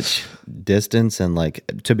 Distance and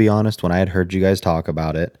to be honest, when I had heard you guys talk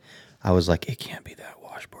about it, I was like, it can't be that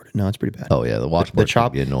washboard. No, it's pretty bad. Oh yeah, the washboard.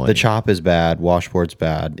 The chop is bad. Washboard's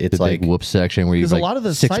bad. It's the big whoop section where you a lot of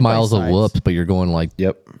the 6 miles of whoops, but you're going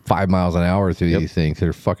 5 miles an hour through these things.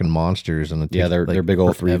 They're fucking monsters, and they're big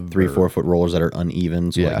old 3-4 foot rollers that are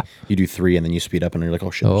uneven. So you do 3 and then you speed up and you're like,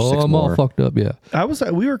 oh shit, there's 6 I'm more. all fucked up. Yeah,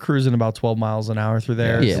 we were cruising about 12 miles an hour through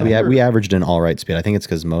there. Yeah, so we averaged an all right speed. I think it's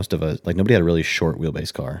because most of us nobody had a really short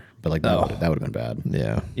wheelbase car, but that would have been bad.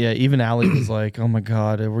 Yeah. Even Allie was like, oh my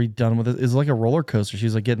god, are we done with it? It's like a roller coaster.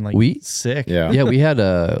 She's like getting sick. Yeah. We had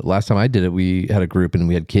last time I did it, we had a group and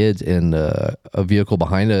we had kids, and a vehicle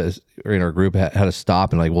behind us or in our group had to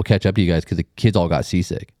stop and we'll catch up to you guys because the kids all got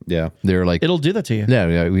seasick. Yeah, they're like, it'll do that to you.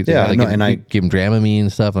 And I give them Dramamine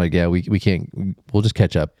and stuff. And we can't. We'll just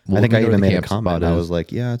catch up. I think I even made a comment. I was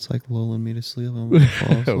like, yeah, it's like lulling me to sleep.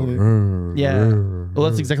 Yeah, well,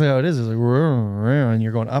 that's exactly how it is. It's like, and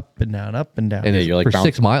you're going up and down, up and down. And you're like for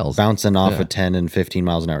 6 miles, bouncing off of 10 and 15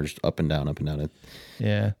 miles an hour, just up and down, up and down.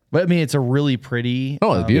 Yeah, but I mean, it's a really pretty.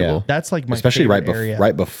 Oh, it's beautiful. Yeah. That's like my especially area.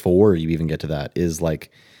 right before you even get to that is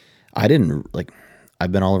I didn't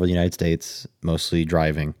I've been all over the United States, mostly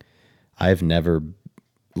driving. I've never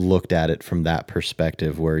looked at it from that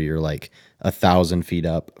perspective where you're 1,000 feet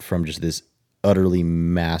up from just this utterly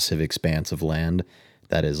massive expanse of land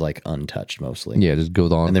that is untouched mostly. Yeah, just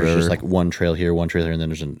goes on. And there's just one trail here, and then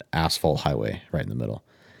there's an asphalt highway right in the middle.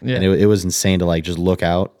 Yeah. And it was insane to just look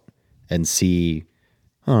out and see,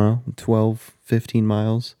 I don't know, 12, 15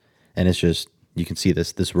 miles. And it's just, you can see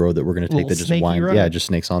this road that we're going to take that just winds. Yeah, it just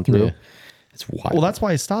snakes on through. Yeah. It's wild. Well, that's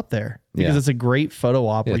why I stopped there because it's a great photo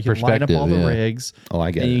op where you can line up all the rigs. Oh,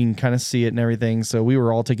 I get it. And you can kind of see it and everything. So we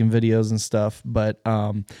were all taking videos and stuff, but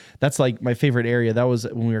that's my favorite area. That was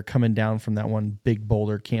when we were coming down from that one big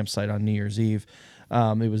boulder campsite on New Year's Eve.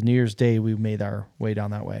 It was New Year's Day. We made our way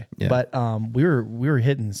down that way, but we were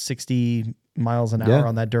hitting 60 miles an hour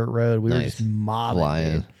on that dirt road. We were just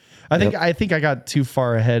mobbing. I think I got too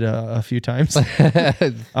far ahead a few times.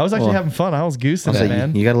 I was actually having fun. I was goosing it,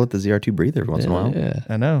 man. You got to let the ZR2 breathe every once in a while. Yeah,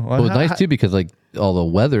 I know. Well, it's nice too because all the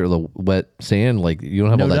weather, the wet sand, you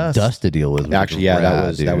don't have all that dust to deal with. Actually,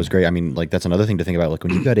 that was great. I mean, that's another thing to think about.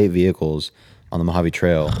 When you've got 8 vehicles on the Mojave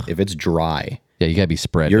Trail, if it's dry, you got to be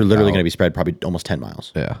spread. You're literally going to be spread probably almost 10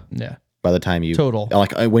 miles. Yeah. By the time you total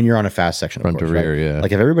when you're on a fast section, front to rear, right?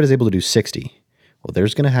 If everybody's able to do 60. Well,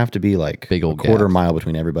 there's going to have to be big old quarter mile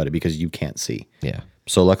between everybody because you can't see. Yeah.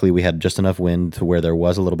 So luckily we had just enough wind to where there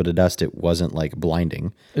was a little bit of dust. It wasn't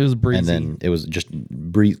blinding. It was breezy. And then it was just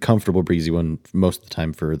comfortable breezy one most of the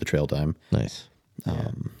time for the trail time. Nice.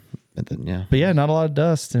 But then, But not a lot of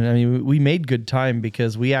dust. And I mean, we made good time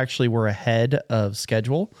because we actually were ahead of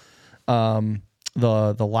schedule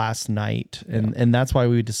the last night. And that's why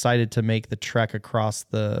we decided to make the trek across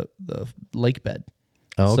the lake bed.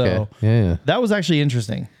 Oh, okay. So that was actually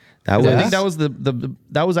interesting. I think that was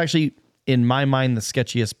that was actually in my mind the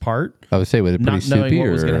sketchiest part. I would say with it pretty not knowing soupy,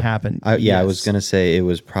 what was going to happen. I was going to say it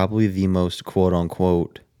was probably the most quote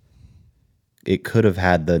unquote. It could have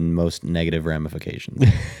had the most negative ramifications.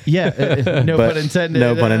 No pun intended.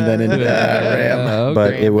 No pun intended. Okay.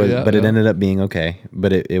 But it was. But it ended up being okay.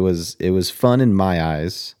 But it was fun in my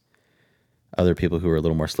eyes. Other people who were a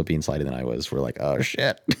little more slippy and slidey than I was were like, "Oh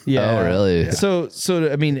shit!" Yeah. Oh really? Yeah. So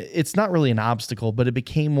I mean, it's not really an obstacle, but it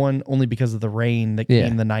became one only because of the rain that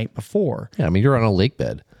came the night before. Yeah, I mean, you're on a lake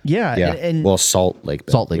bed. Yeah. Yeah. And well, Salt Lake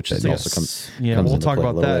Bed. Salt Lake which is Bed, also yes. yeah, comes we'll into talk play a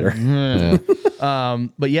about little that.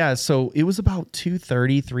 later. But yeah, so it was about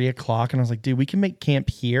 2:30, 3 o'clock, and I was like, dude, we can make camp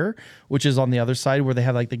here, which is on the other side where they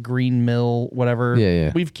have like the green mill, whatever.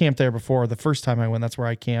 Yeah. We've camped there before. The first time I went, that's where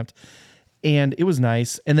I camped. And it was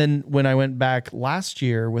nice. And then when I went back last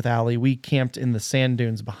year with Allie, we camped in the sand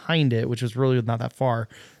dunes behind it, which was really not that far.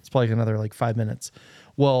 It's probably another like 5 minutes.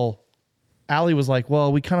 Well, Allie was like,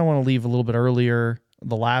 well, we kind of want to leave a little bit earlier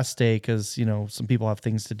the last day because, you know, some people have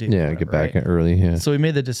things to do. Yeah, whatever, get back right? early. Yeah. So we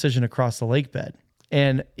made the decision across the lake bed.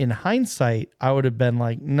 And in hindsight, I would have been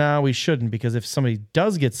like, no, we shouldn't, because if somebody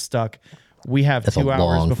does get stuck, we have That's a 2 hours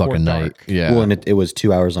long before fucking dark. night. Yeah. Well, and it was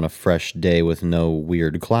 2 hours on a fresh day with no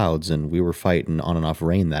weird clouds, and we were fighting on and off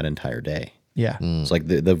rain that entire day. Yeah. It's like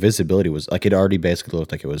the visibility was like it already basically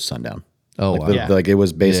looked like it was sundown. Oh, like, wow. Yeah. like it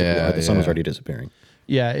was basically Yeah, like the sun was yeah. already disappearing.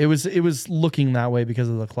 Yeah, it was looking that way because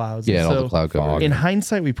of the clouds. Yeah, And and all the cloud cover. In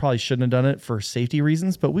hindsight, we probably shouldn't have done it for safety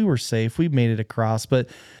reasons, but we were safe. We made it across. But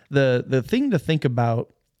the thing to think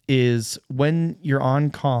about is when you're on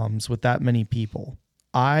comms with that many people,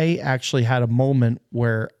 I actually had a moment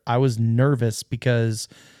where I was nervous because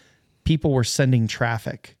people were sending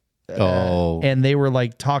traffic. And they were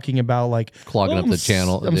like talking about like Clogging up the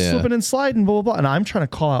channel. I'm Yeah. slipping and sliding, blah, blah, blah. And I'm trying to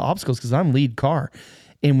call out obstacles because I'm lead car.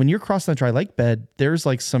 And when you're crossing that dry lake bed, there's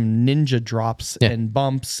like some ninja drops and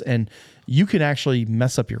bumps, and you can actually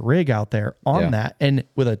mess up your rig out there on that. And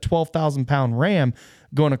with a 12,000 pound ram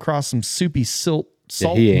going across some soupy salt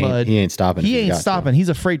mud, He ain't stopping. He if he's ain't got to. stopping. He's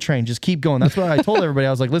a freight train. Just keep going. That's what I told everybody.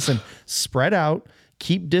 I was like, listen, spread out,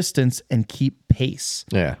 keep distance, and keep pace.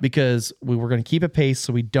 Yeah. Because we were going to keep a pace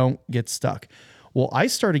so we don't get stuck. Well, I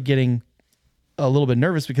started getting a little bit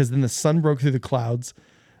nervous because then the sun broke through the clouds.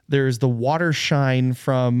 There's the water shine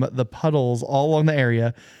from the puddles all along the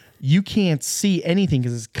area. You can't see anything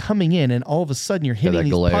because it's coming in, and all of a sudden you're hitting that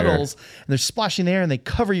these glare. puddles, and they're splashing the air, and they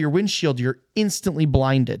cover your windshield. You're instantly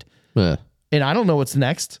blinded. Yeah. And I don't know what's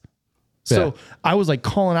next. So Yeah. I was like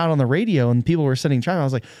calling out on the radio, and people were sending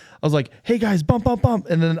traffic. I was like, hey guys, bump, bump, bump.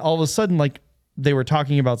 And then all of a sudden, like they were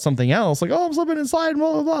talking about something else, like, oh, I'm slipping and sliding,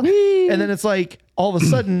 blah, blah, blah. And then it's like all of a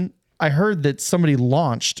sudden I heard that somebody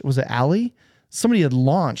launched. Was it Allie? Somebody had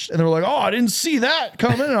launched, and they were like, "Oh, I didn't see that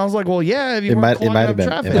coming." And I was like, "Well, yeah, if you It weren't might clogging have up been.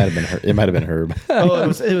 traffic." It might have been Herb. Oh, it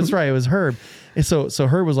was right. It was Herb. And so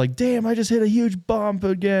Herb was like, "Damn, I just hit a huge bump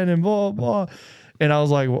again," and blah blah. And I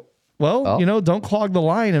was like, "Well, you know, don't clog the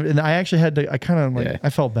line." And I actually had to. I kind of like. Yeah. I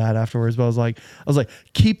felt bad afterwards, but I was like,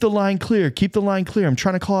 "Keep the line clear. Keep the line clear. I'm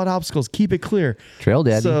trying to call out obstacles. Keep it clear." Trail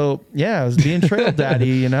daddy. So yeah, I was being trail daddy.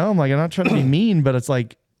 You know, I'm like, I'm not trying to be mean, but it's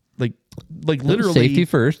like literally Safety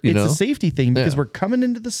first, you it's know? a safety thing because Yeah. we're coming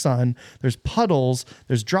into the sun. There's puddles.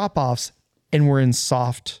 There's drop offs, and we're in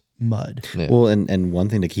soft mud. Yeah. Well, and one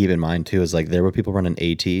thing to keep in mind too is like there were people running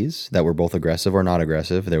ATs that were both aggressive or not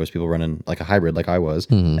aggressive. There was people running like a hybrid, like I was,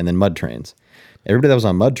 and then mud trains. Everybody that was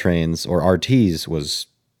on mud trains or RTs was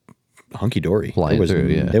hunky dory. Flying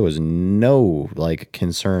through, There was no like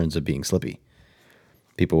concerns of being slippy.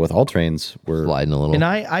 People with all trains were Sliding a little. And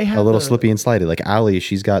I had a little the- slippy and slidey. Like Allie,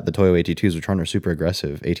 she's got the Toyo AT2s, which are on her super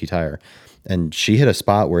aggressive AT tire. And she hit a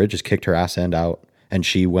spot where it just kicked her ass end out. And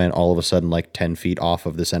she went all of a sudden like 10 feet off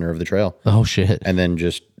of the center of the trail. Oh shit. And then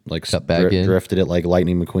just like Cut back in. drifted it like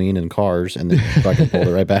Lightning McQueen in Cars and then fucking pulled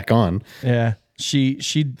it right back on. Yeah. She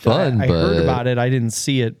Fun, I heard but- about it. I didn't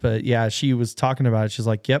see it, but yeah, she was talking about it. She's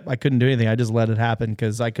like, "Yep, I couldn't do anything. I just let it happen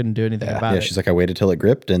because I couldn't do anything about Yeah, it." she's like, I waited till it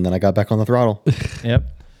gripped and then I got back on the throttle. Yep.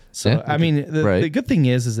 So Yeah. I mean, the Right. good thing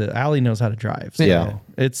is that Allie knows how to drive. So Yeah.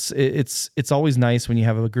 it's always nice when you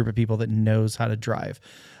have a group of people that knows how to drive.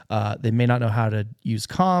 They may not know how to use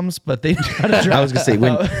comms, but they know how to drive. I was gonna say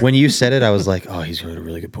when you said it, I was like, oh, he's got a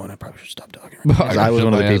really good point. I probably should stop talking. 'Cause I was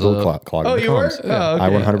one of the people who clogged Oh, the you were? comms. Oh, okay. I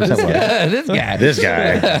 100% was. this guy. This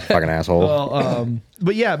guy, fucking asshole. Well,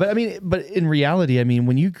 but I mean, but in reality, I mean,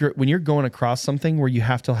 when you're going across something where you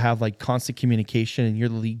have to have like constant communication and you're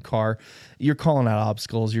the lead car, you're calling out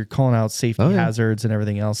obstacles, you're calling out safety hazards and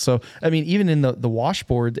everything else. So, I mean, even in the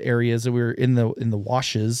washboard areas that we were in the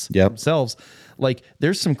washes themselves, like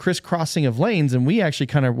there's some crisscrossing of lanes, and we actually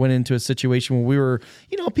kind of went into a situation where we were,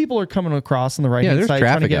 you know, people are coming across on the right hand there's side,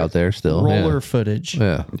 trying to traffic get out there still. roller Yeah. footage,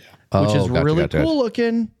 Yeah. which Oh, is gotcha, really gotcha. cool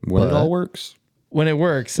looking when it all works. when it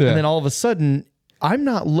works. And then all of a sudden, I'm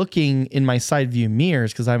not looking in my side view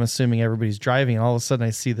mirrors because I'm assuming everybody's driving, and all of a sudden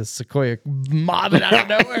I see this Sequoia mobbing out of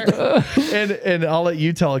nowhere. and I'll let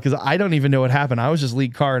you tell it because I don't even know what happened. I was just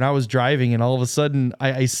lead car and I was driving, and all of a sudden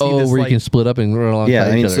I see this where like, you can split up and run along. Yeah,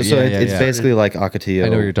 I mean, each other. so it's basically like Ocotillo. I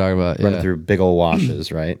know what you're talking about. Running Yeah. through big old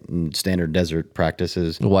washes, right? And standard desert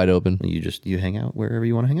practices. Wide open. You hang out wherever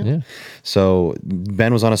you want to hang out. Yeah. So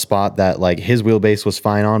Ben was on a spot that like his wheelbase was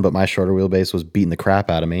fine on, but my shorter wheelbase was beating the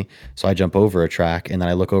crap out of me. So I jump over a track, and then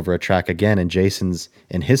I look over a track again, and Jason's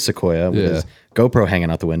in his Sequoia with his GoPro hanging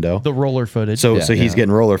out the window. the roller footage. So he's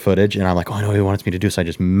getting roller footage, and I'm like, oh, I know what he wants me to do. So I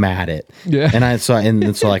just mat it. Yeah. And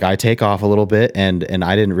so like I take off a little bit, and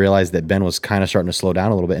I didn't realize that Ben was kind of starting to slow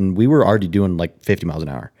down a little bit, and we were already doing like 50 miles an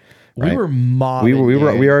hour. Right? We were mobbing. We were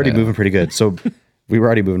already moving pretty good. So we were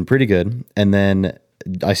already moving pretty good, and then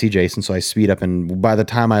I see Jason, so I speed up, and by the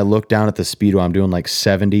time I look down at the speedo, I'm doing like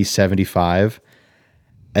 70, 75,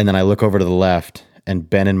 and then I look over to the left, and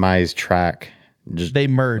Ben and Mai's track just They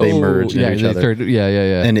merged. They merged into each other.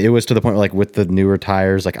 Yeah. And it was to the point where, like, with the newer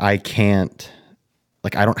tires, like I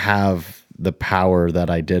don't have the power that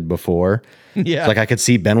I did before. Yeah. So, like I could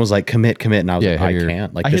see Ben was like commit, and I was like, I you're-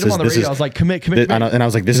 can't. Like I hit him on the radio. I was like, commit. and I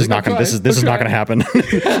was like, this is not gonna this is not gonna happen.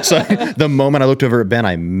 So the moment I looked over at Ben,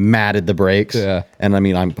 I matted the brakes. Yeah. And I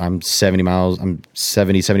mean, I'm 70 miles, I'm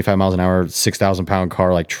 70, 75 miles an hour, 6,000 pound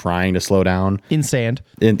car, like trying to slow down. in sand.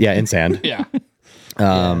 In sand. Yeah.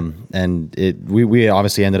 And we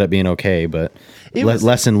obviously ended up being okay, but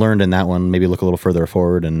lesson learned in that one. Maybe look a little further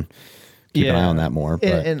forward and keep an eye on that more.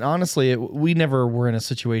 But And honestly, we never were in a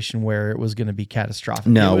situation where it was going to be catastrophic.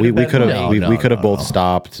 no, It we would've could been have like- we could have both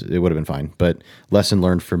stopped. It would have been fine. But lesson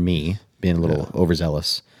learned for me being a little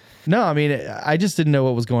overzealous. No, I mean, I just didn't know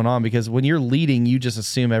what was going on because when you're leading, you just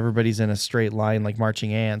assume everybody's in a straight line like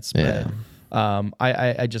marching ants. But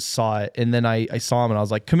I just saw it, and then I saw him, and I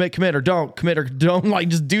was like, commit or don't, like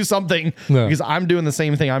just do something because I'm doing the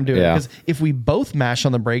same thing I'm doing. Yeah. Because if we both mash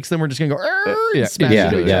on the brakes, then we're just gonna go yeah, and smash Yeah,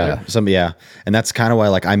 into each other. yeah. And that's kind of why,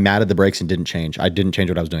 like, I matted the brakes and didn't change. I didn't change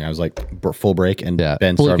what I was doing. I was like full brake, and Yeah,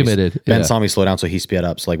 Ben fully saw me, committed. Ben Yeah. saw me slow down, so he sped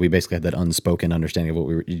up. So like we basically had that unspoken understanding of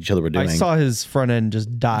what each other were doing. I saw his front end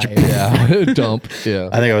just die. Yeah. Dump. Yeah.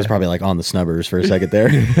 I think I was probably like on the snubbers for a second there.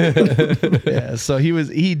 Yeah, so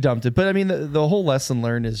he dumped it. But I mean, the whole lesson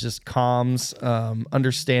learned is just comms,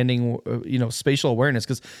 understanding, spatial awareness.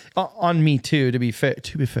 Because on me too, to be fair,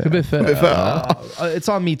 it's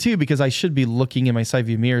on me too because I should be looking in my side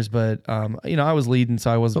view mirrors. But I was leading,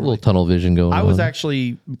 so I wasn't. A little tunnel vision going on. I was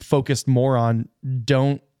actually focused more on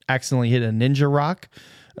don't accidentally hit a ninja rock,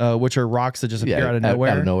 which are rocks that just appear out of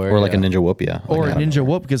nowhere. Or like a ninja whoop, yeah. Or Like, a ninja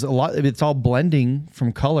whoop because it's all blending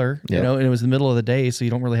from color, Yeah. and it was the middle of the day, so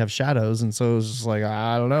you don't really have shadows, and so it was just like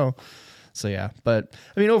I don't know. So yeah, but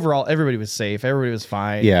I mean overall, everybody was safe, everybody was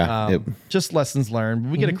fine. Yeah, just lessons learned.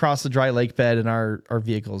 We get across the dry lake bed, and our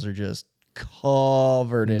vehicles are just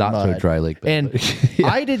covered in Not mud. so dry lake bed. And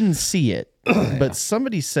I didn't see it, but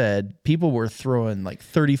somebody said people were throwing like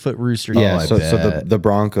 30-foot rooster. Yeah, I so bet. the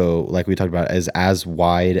Bronco, like we talked about, is as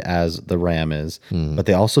wide as the Ram is, but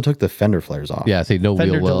they also took the fender flares off. Yeah, say no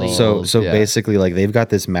Fender wheel delete. wells. So yeah. basically, like they've got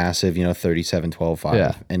this massive, 37-12.5,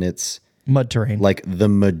 Yeah. and it's mud terrain. like the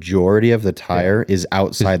majority of the tire is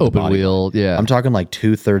outside the open body. wheel, yeah. I'm talking like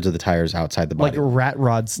 2/3 of the tires outside the like body. a rat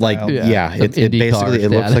rod style. Like Yeah. Some it Indy car basically it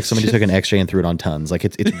looks like status. somebody took an X-ray and threw it on tons. Like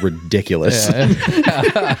it's ridiculous.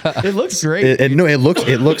 it looks great.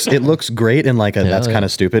 It looks great in like a that's kind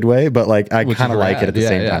of stupid way, but like I Which kind of is like it rad. at the Yeah,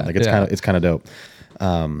 same yeah, time. Like it's yeah. kind of dope.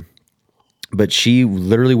 But she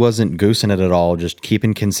literally wasn't goosing it at all, just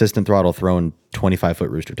keeping consistent throttle, throwing 25-foot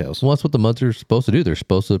rooster tails. Well, that's what the muds are supposed to do. They're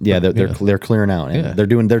supposed to. Yeah, they're clearing out, and Yeah. they're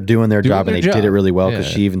doing their job, and their they did it job. really well because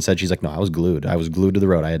Yeah. she even said she's like, no, I was glued to the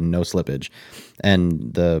road. I had no slippage,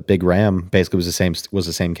 and the big Ram basically was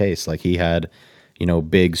the same case. Like he had,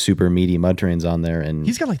 big super meaty mud terrains on there, and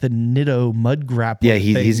He's got like the Nitto mud grapple. yeah,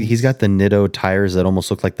 he's got the Nitto tires that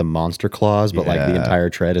almost look like the monster claws, but like the Yeah. entire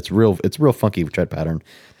tread. It's real funky tread pattern.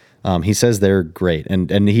 He says they're great,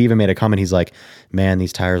 and he even made a comment. He's like, "Man,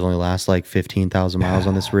 these tires only last like 15,000 miles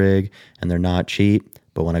on this rig, and they're not cheap.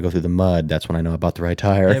 But when I go through the mud, that's when I know I bought the right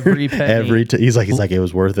tire. Every penny. He's like, it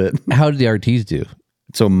was worth it. How did the RTs do?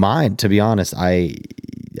 So mine, to be honest, I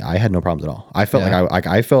had no problems at all. I felt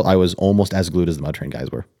I felt I was almost as glued as the mud train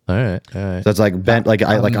guys were. All right. So it's like bent. Like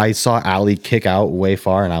I saw Allie kick out way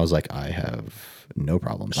far, and I was like, I have no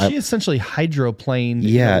problems. She essentially hydroplaned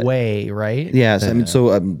Yeah. in a way, right? Yes, I mean,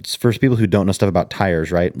 so for people who don't know stuff about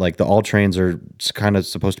tires, right? Like the all trains are kind of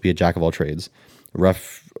supposed to be a jack of all trades,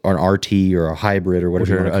 rough or an RT or a hybrid or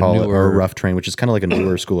whatever you want to call it, or a rough train, which is kind of like a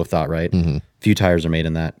newer school of thought, right? Few tires are made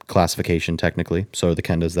in that classification technically. So are the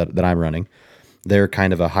Kendas that I'm running. they're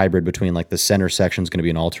kind of a hybrid between like the center section is going to be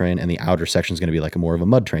an all-terrain and the outer section is going to be like more of a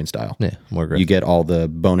mud terrain style. Yeah, more aggressive. You get all the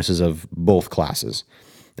bonuses of both classes.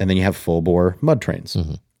 And then you have full bore mud trains.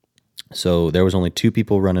 So there was only 2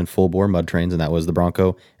 people running full bore mud trains, and that was the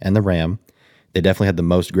Bronco and the Ram. They definitely had the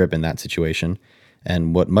most grip in that situation.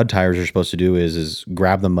 And what mud tires are supposed to do is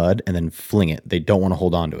grab the mud and then fling it. They don't want to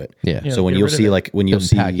hold on to it. Yeah. So when you'll see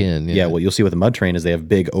pack in, what you'll see with a mud train is they have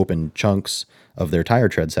big open chunks of their tire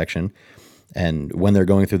tread section. And when they're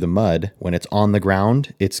going through the mud, when it's on the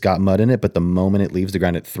ground, it's got mud in it, but the moment it leaves the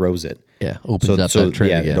ground, it throws it. Yeah, opens up that tread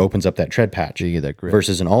again. It opens up that tread patch. So you get that grip.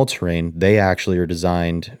 Versus an all-terrain, they actually are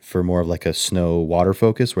designed for more of like a snow water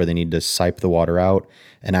focus where they need to sipe the water out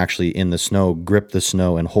and actually in the snow, grip the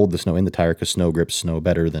snow and hold the snow in the tire because snow grips snow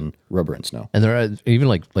better than rubber and snow. And they're even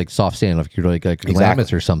like soft sand, if you're like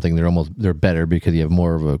Lamis or something, they're better because you have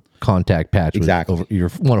more of a contact patch. Exactly. You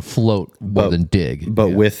want to float more than dig. But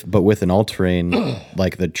with an all-terrain,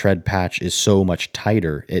 like the tread patch is so much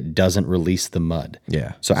tighter, it doesn't release the mud.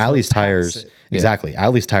 Yeah. So Allie's tires, exactly.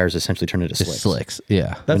 Allie's tires essentially turn into slicks. Slicks.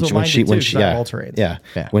 Yeah. That's what mine did too, 'cause I have all-terrains. Yeah.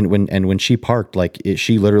 Yeah. When she parked, like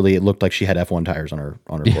she literally, it looked like she had F1 tires on her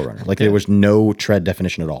 4Runner. Like there was no tread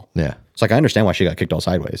definition at all. Yeah. It's like I understand why she got kicked all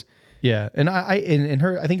sideways. Yeah, and I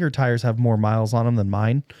think her tires have more miles on them than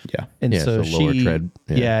mine. Yeah. And Yeah, so so lower she, tread.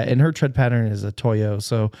 yeah, and her tread pattern is a Toyo.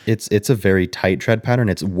 So It's a very tight tread pattern.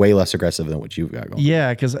 It's way less aggressive than what you've got going.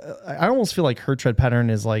 yeah, because I almost feel like her tread pattern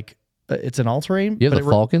is like it's an all-terrain. You have but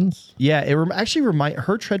the Falcons? Yeah, it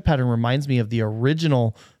her tread pattern reminds me of the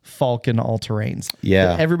original Falcon all-terrains. Yeah.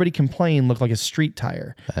 that everybody complained looked like a street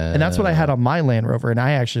tire, and that's what I had on my Land Rover, and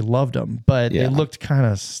I actually loved them, but Yeah. they looked kind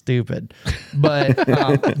of stupid. But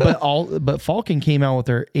but Falcon came out with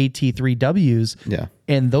their AT3Ws, Yeah.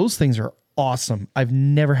 and those things are awesome. I've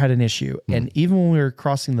never had an issue, and even when we were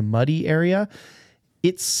crossing the muddy area,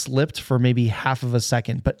 it slipped for maybe half of a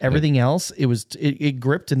second, but everything else, it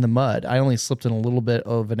gripped in the mud. I only slipped in a little bit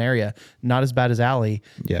of an area, not as bad as Allie.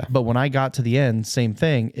 Yeah. But when I got to the end, same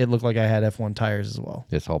thing. It looked like I had F1 tires as well.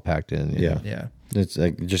 It's all packed in. Yeah. Yeah. It's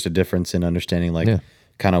like just a difference in understanding like Yeah.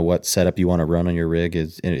 kind of what setup you want to run on your rig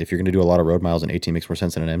is. If you're going to do a lot of road miles, an AT makes more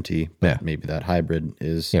sense than an MT. But Yeah. maybe that hybrid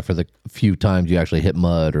is. Yeah, for the few times you actually hit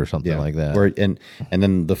mud or something like that. Or, and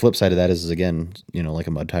then the flip side of that is again, like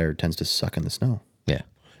a mud tire tends to suck in the snow. Yeah.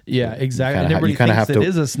 Yeah, exactly. And you everybody kinda thinks have to- it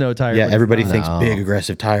is a snow tire. Yeah, but it's everybody not. thinks big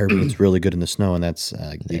aggressive tire, but it's really good in the snow, and that's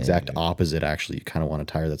the exact opposite. Actually, you kind of want a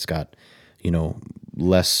tire that's got,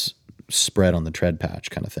 less spread on the tread patch,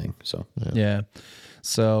 kind of thing. So Yeah.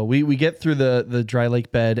 So we get through the dry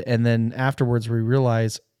lake bed, and then afterwards we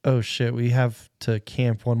realize, oh shit, we have to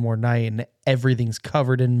camp one more night, and everything's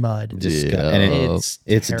covered in mud. and it's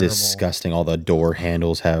terrible. disgusting. All the door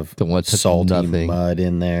handles have Don't want to touch salty nothing. mud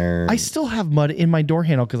in there. I still have mud in my door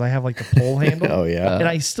handle because I have like the pole handle. Oh, yeah. And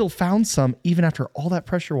I still found some, even after all that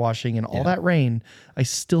pressure washing and all that rain, I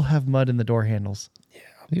still have mud in the door handles.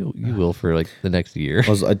 You will for like the next year.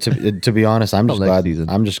 To be honest, I'm just next glad. season.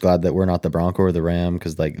 I'm just glad that we're not the Bronco or the Ram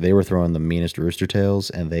because like they were throwing the meanest rooster tails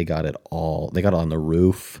and they got it all. They got it on the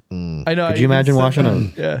roof. I know. Could you imagine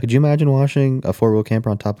washing Yeah. Could you imagine washing a 4-wheel camper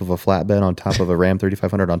on top of a flatbed on top of a Ram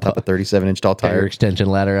 3500 on top of 37-inch tall Tire tire? extension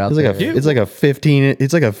ladder out It's like there.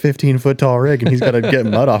 it's like a 15 foot tall rig and he's got to get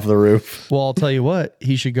mud off the roof. Well, I'll tell you what,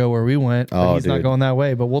 he should go where we went, but Oh, he's not dude. going that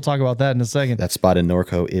way. But we'll talk about that in a second. That spot in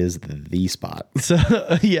Norco is the spot. So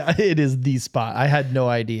yeah, it is the spot. I had no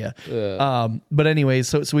idea. But anyway,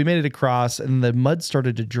 so we made it across, and the mud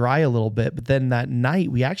started to dry a little bit. But then that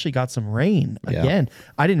night, we actually got some rain again.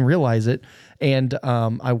 I didn't realize it, and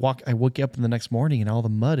I woke up in the next morning, and all the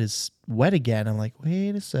mud is wet again. I'm like,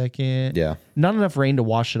 wait a second. Yeah. Not enough rain to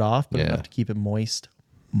wash it off, but Yeah. enough to keep it moist.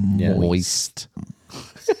 Yeah. Moist.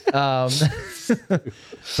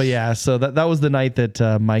 But yeah, so that was the night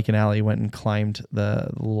that Mike and Allie went and climbed the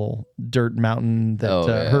little dirt mountain that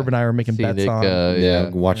Herb and I were making bets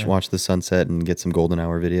on. Watch the sunset and get some golden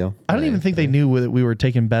hour video. I don't even think they knew that we were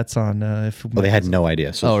taking bets on if. Well, they had no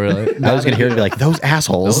idea. So Oh, really? I was gonna hear it be like those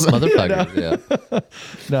assholes. Those motherfuckers. Yeah.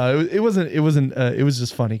 No, it wasn't. It was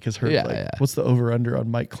just funny because Herb Yeah, like, yeah. what's the over under on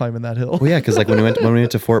Mike climbing that hill? Well, yeah, because like when we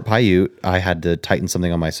went to Fort Paiute, I had to tighten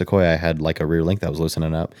something on my Sequoia. I had like a rear link that was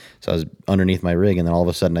loosening up, so I was underneath my rig, and then all of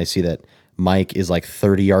a sudden I see that Mike is like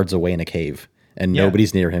 30 yards away in a cave, and Yeah.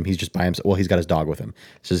 nobody's near him. He's just by himself. Well, he's got his dog with him.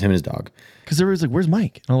 It's just him and his dog. Because everybody's like, "Where's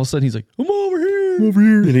Mike?" And all of a sudden he's like, "I'm over here."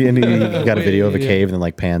 And he got a video of a cave, and then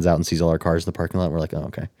like pans out and sees all our cars in the parking lot. And we're like, oh,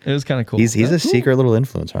 okay. It was kind of cool. He's a secret little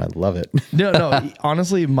influencer. I love it. No.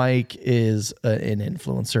 Honestly, Mike is an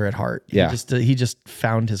influencer at heart. Yeah. He just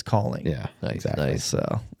found his calling. Yeah, exactly. Nice.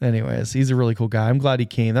 So, anyways, he's a really cool guy. I'm glad he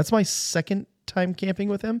came. That's my second time camping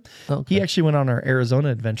with him. Okay. He actually went on our Arizona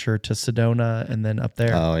adventure to Sedona and then up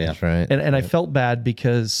there. Oh yeah. That's right. And I felt bad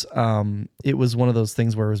because it was one of those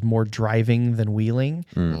things where it was more driving than wheeling.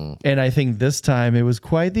 And I think this time it was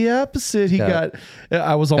quite the opposite.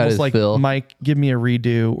 I was almost his like, fill. Mike, give me a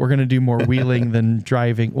redo. We're going to do more wheeling than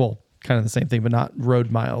driving. Well, kind of the same thing, but not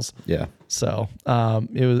road miles. Yeah. So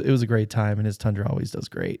it was a great time, and his Tundra always does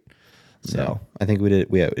great. So Yeah. I think it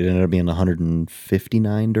ended up being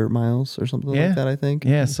 159 dirt miles or something like that, I think.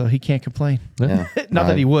 Yeah, so he can't complain. Yeah. Not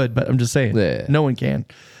that he would, but I'm just saying. Yeah. No one can.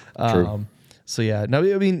 True. So yeah, no,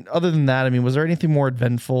 I mean, other than that, I mean, was there anything more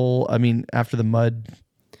eventful? I mean, after the mud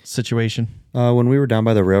situation? When we were down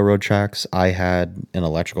by the railroad tracks, I had an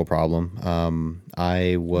electrical problem.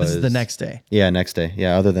 This is the next day. Yeah, next day.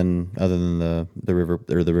 Yeah, other than the river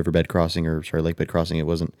or the riverbed crossing lakebed crossing, it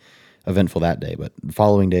wasn't eventful that day. But the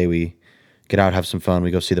following day, we get out, have some fun.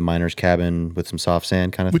 We go see the miners' cabin with some soft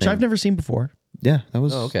sand kind of Which thing. I've never seen before. Yeah, that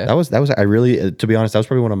was okay. That was. I really, to be honest, that was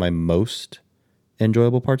probably one of my most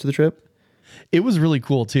enjoyable parts of the trip. It was really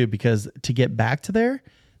cool too, because to get back to there,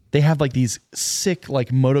 they have like these sick like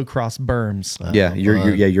motocross berms. Yeah,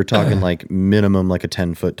 you're talking like minimum like a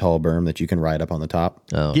 10-foot tall berm that you can ride up on the top.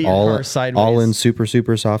 Oh. Get your car sideways. All in super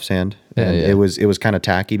soft sand. And yeah. it was kind of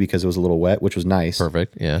tacky because it was a little wet, which was nice.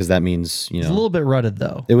 Perfect. Yeah. Because that means, It's a little bit rutted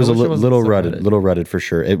though. it was I a wish it wasn't little so rutted for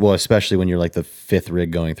sure. Especially when you're like the fifth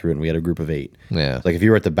rig going through it, and we had a group of 8. Yeah. Like if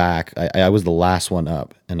you were at the back, I was the last one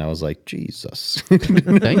up, and I was like, Jesus.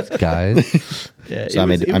 Thanks, guys. Yeah, So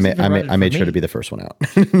I made sure to be the first one out.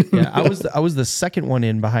 Yeah, I was the second one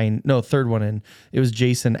in third one in. It was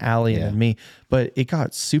Jason, Allie, and me. But it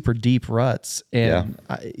got super deep ruts, and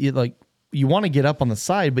you want to get up on the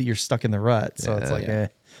side, but you're stuck in the rut. So it's like,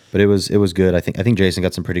 But it was good. I think Jason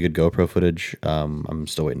got some pretty good GoPro footage. I'm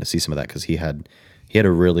still waiting to see some of that because he had a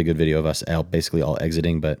really good video of us basically all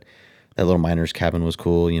exiting, but that little miner's cabin was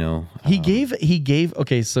cool, you know. He gave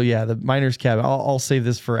okay, so yeah, the miner's cabin. I'll save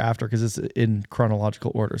this for after because it's in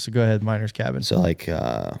chronological order. So go ahead, miner's cabin. So like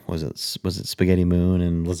was it Spaghetti Moon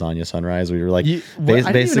and Lasagna Sunrise? We were like I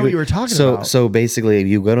didn't even know what you were talking about. So basically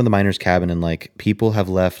you go to the miner's cabin and like people have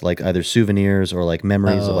left like either souvenirs or like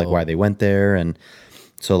memories of like why they went there. And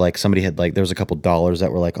so like somebody had like there was a couple dollars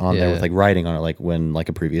that were like on there with like writing on it, like when like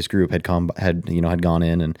a previous group had gone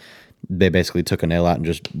in, and they basically took a nail out and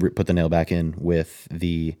just put the nail back in with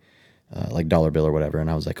the like dollar bill or whatever. And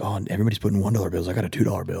I was like, oh, everybody's putting $1 bills. I got a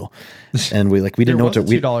 $2 bill. And we didn't know what to,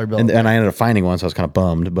 $2 bill. And I ended up finding one. So I was kind of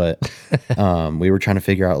bummed, but we were trying to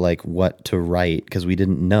figure out like what to write because we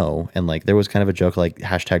didn't know. And like, there was kind of a joke, like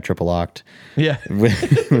hashtag triple locked. Yeah.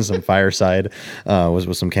 with some fireside,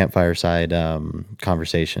 was some campfireside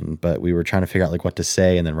conversation, but we were trying to figure out like what to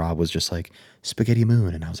say. And then Rob was just like, Spaghetti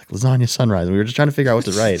Moon, and I was like Lasagna Sunrise, and we were just trying to figure out what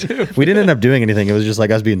to write. We didn't end up doing anything. It was just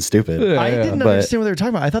like us being stupid. I didn't understand what they were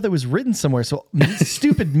talking about. I thought that was written somewhere. So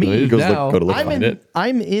stupid me. Go to look find it.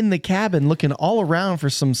 I'm in the cabin looking all around for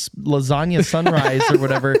some Lasagna Sunrise or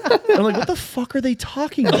whatever. I'm like, what the fuck are they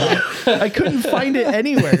talking about? I couldn't find it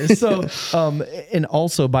anywhere. So, and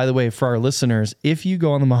also, by the way, for our listeners, if you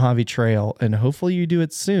go on the Mojave Trail, and hopefully you do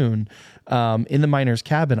it soon, in the miner's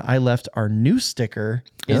cabin, I left our new sticker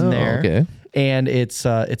in there. Okay. And it's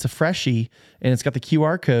a freshie, and it's got the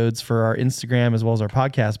QR codes for our Instagram as well as our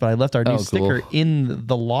podcast. But I left our new sticker in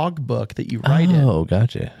the log book that you write in. Oh,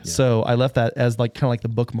 gotcha. So I left that as like kind of like the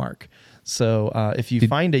bookmark. So if you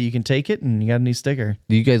find it, you can take it, and you got a new sticker.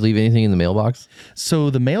 Do you guys leave anything in the mailbox? So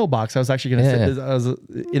the mailbox, I was actually going to say, I was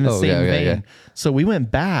in the same vein. Yeah. So we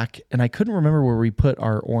went back, and I couldn't remember where we put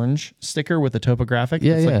our orange sticker with the topographic.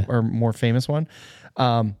 Yeah, like our more famous one.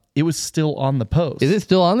 It was still on the post. Is it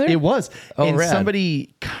still on there? It was. Oh, and rad.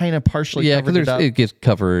 Somebody kind of partially covered it up. It gets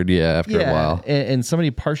covered, after a while. And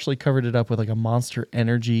somebody partially covered it up with like a Monster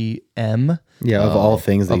Energy M. Yeah, of all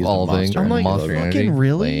things, they Of used all the things, Monster. I'm like, Monster fucking Energy?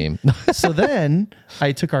 really? Lame. So then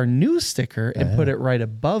I took our new sticker and put it right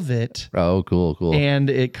above it, Oh, cool. and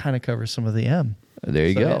it kind of covers some of the M. There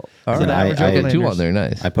you So, go. yeah. All So right. that was I got 2 Overlanders. on there.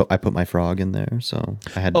 Nice. I put my frog in there, so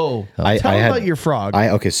I had. Oh, I tell me had- about your frog.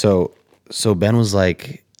 So Ben was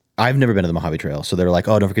like, I've never been to the Mojave Trail, so they're like,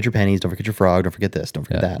 oh, don't forget your pennies, don't forget your frog, don't forget this, don't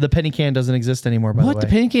forget that. the penny can doesn't exist anymore, by What? the way. The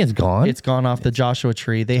penny can's gone? It's gone off the Joshua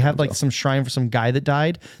tree. They have like some shrine for some guy that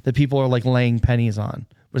died that people are like laying pennies on,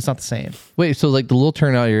 but it's not the same. Wait, so like the little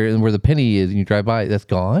turnout here where the penny is and you drive by, that's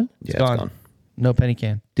gone? Yeah, It's gone. No penny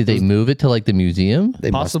can. Did they move it to like the museum?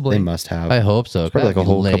 Possibly. They must have. I hope so. Probably like a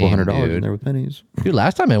whole couple $100 in dude. there with pennies. Dude,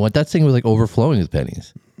 last time I went, that thing was like overflowing with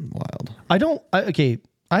pennies. Wild.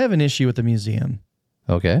 I have an issue with the museum.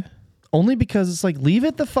 Okay. Only because it's like, leave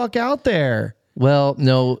it the fuck out there. Well,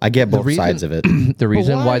 no. I get the both reason- sides of it. The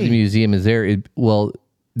reason why why? the museum is there,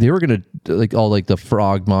 they were gonna like all like the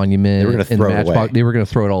frog monument. They were gonna and throw it Matchbox, away. they were gonna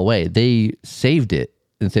throw it all away. They saved it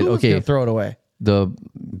and said, Who was okay, gonna throw it away? the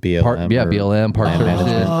BLM. BLM Park Land Services.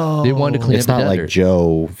 Management. They wanted to clean It's up the not like desert.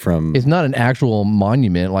 Joe from. It's not an actual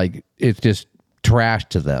monument. Like it's just trash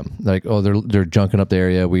to them. Like, oh, they're junking up the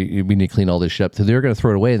area. We need to clean all this shit up. So they're going to throw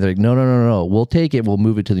it away. And they're like, no. We'll take it. We'll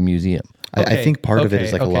move it to the museum. I think part of it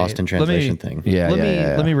is like a lost in translation thing. Yeah,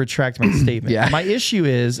 Let me retract my statement. Yeah. My issue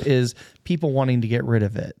is people wanting to get rid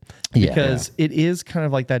of it because it is kind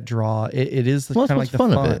of like that draw. It is kind of like the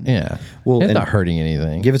fun of it. Yeah. Well, it's and not hurting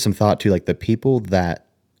anything. Give it some thought too. Like the people that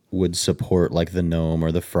would support like the gnome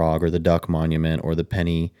or the frog or the duck monument or the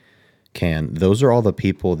penny can, those are all the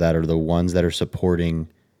people that are the ones that are supporting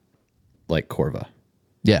like Corva.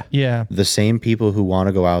 Yeah. Yeah. The same people who want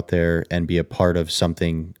to go out there and be a part of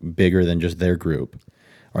something bigger than just their group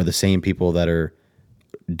are the same people that are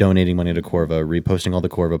donating money to Corva, reposting all the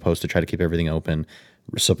Corva posts to try to keep everything open,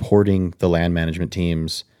 supporting the land management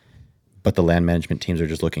teams. But the land management teams are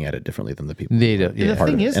just looking at it differently than the people. They do, yeah. The part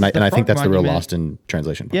thing of it. is, and I the think frog that's the real monument- lost in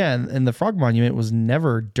translation part. Yeah, and the frog monument was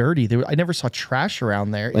never dirty. I never saw trash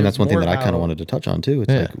around there. And that's one thing that I kind of wanted to touch on too.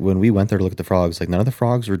 It's like when we went there to look at the frogs, like none of the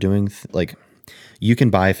frogs were doing like you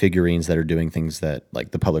can buy figurines that are doing things that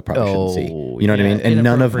like the public probably shouldn't see. You know what I mean? And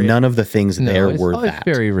none of the things there were it's that.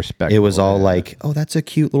 very respectful. It was all like, oh, that's a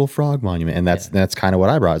cute little frog monument, and that's kind of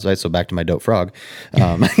what I brought. Right? So back to my dope frog.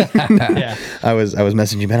 I was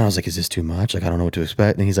messaging Ben. I was like, is this too much? Like I don't know what to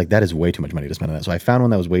expect. And he's like, that is way too much money to spend on that. So I found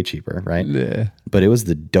one that was way cheaper, right? Yeah. But it was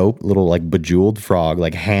the dope little like bejeweled frog,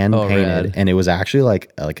 like hand painted, rad. and it was actually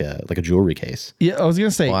like a jewelry case. Yeah, I was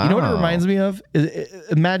gonna say. You know what it Wow. reminds me of?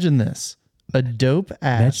 Imagine this: a dope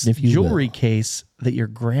ass Imagine if you jewelry will. case that your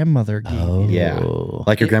grandmother gave you. Yeah,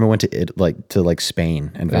 like your grandma went to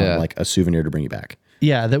Spain and found Yeah. like a souvenir to bring you back.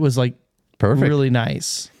 Yeah, that was like Perfect. really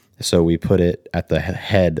nice. So we put it at the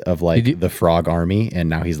head of like the frog army, and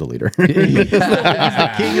now he's the leader. He's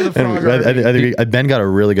the king of the frog. I think Ben got a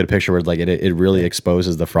really good picture where like it really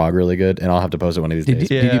exposes the frog really good, and I'll have to post it one of these days.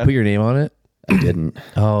 Did you put your name on it? I didn't.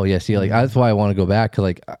 Oh yeah, see, like that's why I want to go back because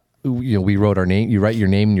like we wrote our name. You write your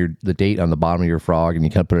name and the date on the bottom of your frog, and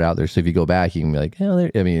you kind of put it out there. So if you go back, you can be like,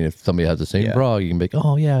 I mean, if somebody has the same frog, you can be like,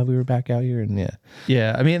 oh yeah, we were back out here, and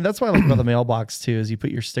Yeah, I mean that's what I like about the mailbox too. Is you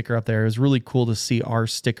put your sticker up there. It was really cool to see our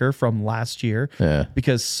sticker from last year. Yeah.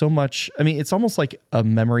 Because so much. I mean, it's almost like a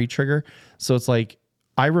memory trigger. So it's like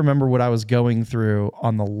I remember what I was going through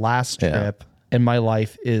on the last trip, and my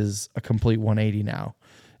life is a complete 180 now.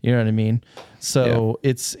 You know what I mean? So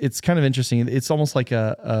it's kind of interesting. It's almost like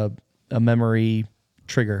a memory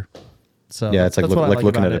trigger. So Yeah, it's like that's what I looking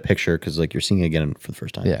about at a it. picture because like you're seeing it again for the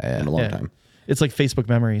first time in a long time. It's like Facebook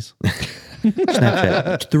memories.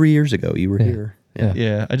 Snapchat. 3 years ago, you were here. Yeah.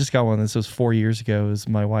 Yeah, I just got one. This was 4 years ago. It was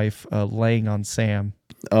my wife laying on Sam.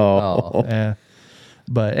 Oh. Yeah.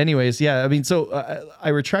 But anyways, yeah. I mean, so I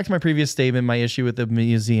retract my previous statement. My issue with the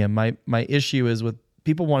museum. My issue is with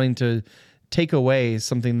people wanting to take away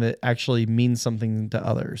something that actually means something to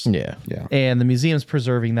others. yeah. And the museum's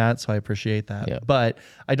preserving that, so I appreciate that. Yeah. But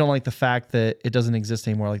I don't like the fact that it doesn't exist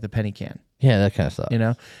anymore, like the penny can. Yeah, that kind of stuff. You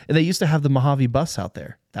know, and they used to have the Mojave bus out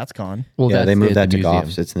there. That's gone. Well, Yeah, that's they moved at that the to museum.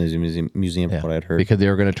 Goff's. It's in the museum from what I'd heard. Because they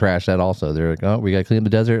were going to trash that also. They're like, oh, we got to clean up the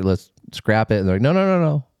desert. Let's scrap it. And they're like,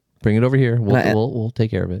 no. Bring it over here. We'll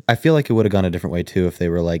take care of it. I feel like it would have gone a different way too if they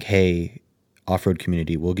were like, hey, off-road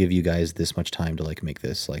community, we'll give you guys this much time to like make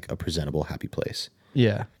this like a presentable, happy place.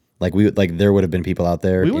 Yeah. Like there would have been people out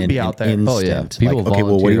there. We would be out there. Instant. Oh, yeah. People Like, okay,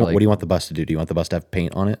 well, what volunteer, do you want the bus to do? Do you want the bus to have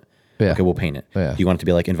paint on it? Yeah. Okay, we'll paint it. Yeah. Do you want it to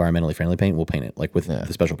be like environmentally friendly paint? We'll paint it like with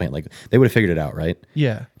the special paint. Like they would have figured it out, right?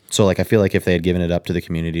 Yeah. So like I feel like if they had given it up to the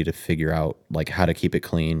community to figure out like how to keep it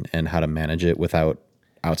clean and how to manage it without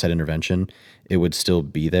outside intervention, it would still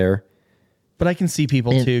be there. But I can see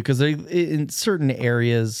people too, because they in certain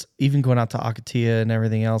areas, even going out to Akatia and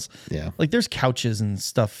everything else. Yeah. Like there's couches and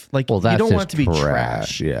stuff. Like Well, that's you don't just want it to be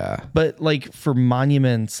trash. Yeah. But like for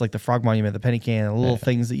monuments, like the frog monument, the penny can, the little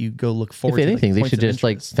things that you go look forward If to. anything, like they points should of just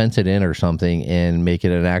like interest. fence it in or something and make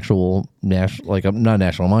it an actual national, like not a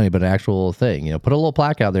national monument, but an actual thing. You know, put a little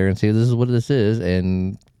plaque out there and say this is what this is,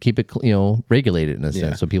 and keep it, regulate it in a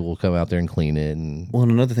sense, so people will come out there and clean it. And Well,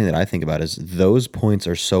 and another thing that I think about is those points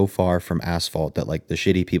are so far from asphalt that like the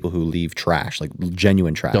shitty people who leave trash, like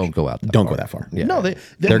genuine trash, Don't go out that Don't far. go that far. Yeah. No,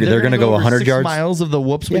 They're gonna go over 100 6 yards? miles of the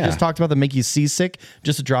whoops we Yeah. just talked about that make you seasick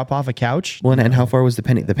just to drop off a couch. Well, and how far was the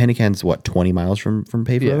penny? The penny can's what, 20 miles from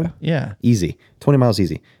paved road? Yeah. Easy. 20 miles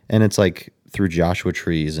easy. And it's like through Joshua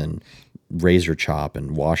trees and razor chop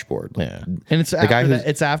and washboard. Yeah. And it's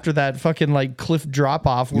after that fucking like cliff drop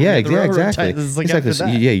off. Yeah, exactly. It's like exactly. after So,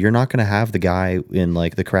 that. yeah, you're not going to have the guy in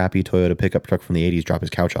like the crappy Toyota pickup truck from the 80s drop his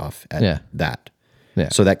couch off at that. Yeah.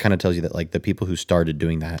 So that kind of tells you that like the people who started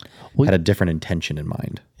doing that had a different intention in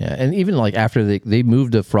mind. Yeah. And even like after they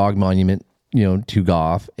moved the Frog Monument, to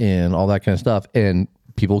Goff and all that kind of stuff, and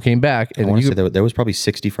people came back, and I want to say there was probably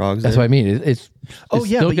 60 frogs. That's there. what I mean. It's still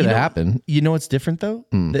going to happen. You know what's different though?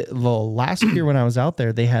 The last year when I was out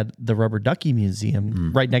there, they had the Rubber Ducky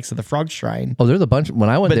Museum right next to the Frog Shrine. Oh, there's a bunch. When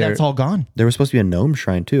I went But there, that's all gone. There was supposed to be a gnome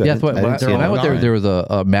shrine too. yeah, when I went there, there was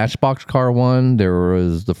a Matchbox car one. There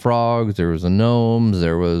was the frogs. There was the gnomes.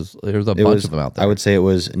 There was a bunch of them out there. I would say it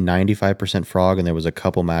was 95% frog, and there was a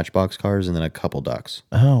couple Matchbox cars, and then a couple ducks.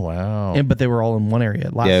 Oh wow! But they were all in one area.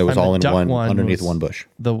 Last Yeah, it was time all the in duck one underneath was one bush.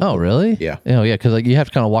 Oh really? Yeah. Oh yeah, because like you have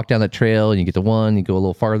to kind of walk down that trail, and you get to one, you go a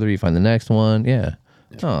little farther, you find the next one. Yeah.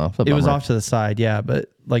 Oh, that's a It was bummer. off to the side, yeah,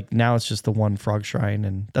 but like now it's just the one Frog Shrine,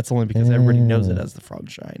 and that's only because everybody knows it as the Frog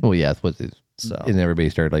Shrine. Well, yeah, that's what it is. And everybody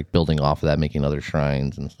started like building off of that, making other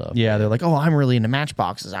shrines and stuff. Yeah, they're like, oh, I'm really into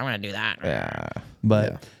matchboxes. I'm going to do that. Yeah.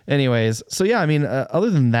 But anyways, so yeah, I mean,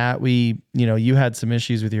 other than that, you had some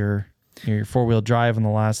issues with your 4-wheel drive on the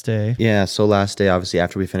last day. Yeah, so last day, obviously,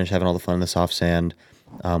 after we finished having all the fun in the soft sand,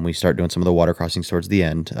 we start doing some of the water crossings towards the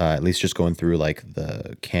end, at least just going through like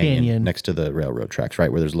the canyon next to the railroad tracks,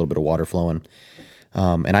 right, where there's a little bit of water flowing.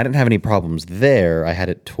 And I didn't have any problems there. I had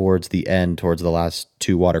it towards the end, towards the last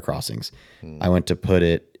 2 water crossings. I went to put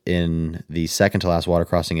it in the second to last water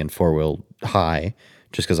crossing in 4-wheel high,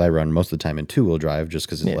 just because I run most of the time in 2-wheel drive, just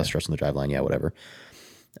because it's less stress on the drive line. Yeah, whatever.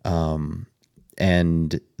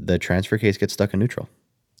 And the transfer case gets stuck in neutral.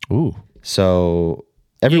 Ooh. So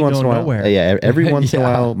every once in a while, every once in a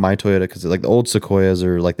while, my Toyota, because like the old Sequoias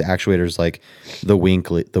or like the actuators, like the weak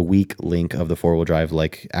link of the 4-wheel drive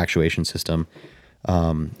like actuation system.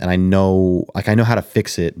 And I know how to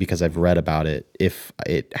fix it because I've read about it if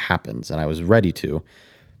it happens, and I was ready to,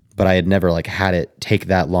 but I had never like had it take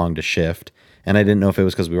that long to shift. And I didn't know if it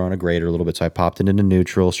was because we were on a grader a little bit, so I popped it into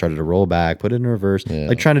neutral, started to roll back, put it in reverse,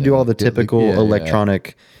 like trying to do all the typical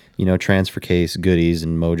electronic, transfer case goodies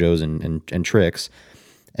and mojos and tricks.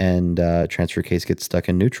 And transfer case gets stuck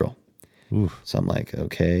in neutral. Oof. So I'm like,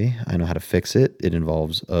 okay, I know how to fix it. It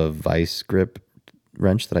involves a vice grip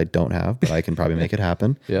wrench that I don't have, but I can probably make it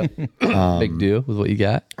happen. Yeah. Big deal with what you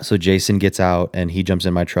got. So Jason gets out and he jumps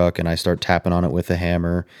in my truck and I start tapping on it with a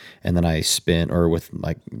hammer, and then I spin, or with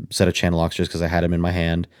like set of channel locks just because I had him in my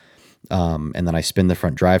hand. And then I spin the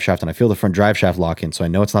front drive shaft and I feel the front drive shaft lock in. So I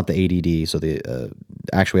know it's not the ADD. So the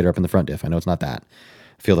actuator up in the front diff, I know it's not that.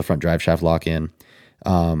 I feel the front drive shaft lock in.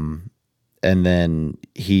 And then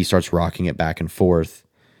he starts rocking it back and forth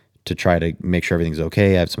to try to make sure everything's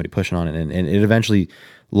okay. I have somebody pushing on it, and it eventually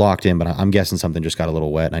locked in, but I'm guessing something just got a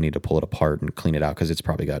little wet and I need to pull it apart and clean it out because it's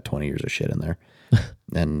probably got 20 years of shit in there.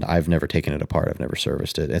 And I've never taken it apart. I've never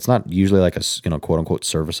serviced it. It's not usually like a quote unquote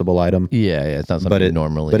serviceable item. Yeah, it's not something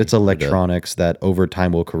normally. But it's electronics that over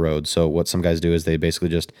time will corrode. So what some guys do is they basically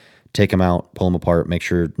just take them out, pull them apart, make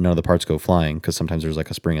sure none of the parts go flying, because sometimes there's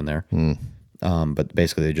like a spring in there. But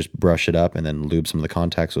basically they just brush it up and then lube some of the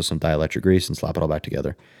contacts with some dielectric grease and slap it all back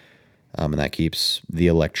together. And that keeps the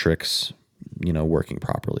electrics, working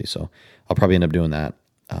properly. So I'll probably end up doing that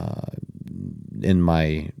in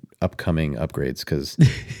my upcoming upgrades, because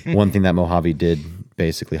one thing that Mojave did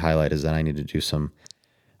basically highlight is that I need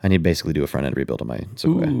to basically do a front end rebuild on my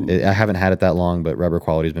Sequoia. I haven't had it that long, but rubber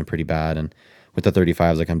quality has been pretty bad. And with the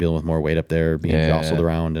 35s, like I'm dealing with more weight up there, being jostled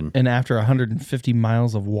around. And after 150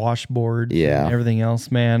 miles of washboard and everything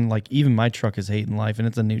else, man, like even my truck is hating life, and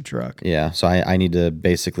it's a new truck. Yeah, so I need to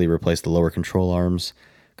basically replace the lower control arms,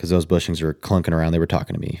 because those bushings are clunking around. They were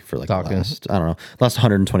talking to me for like the last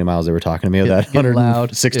 120 miles. They were talking to me with that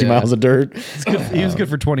 160 miles of dirt. He was good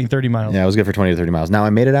for 20, 30 miles. Yeah, I was good for 20 to 30 miles. Now I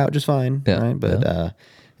made it out just fine, right? But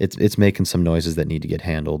it's making some noises that need to get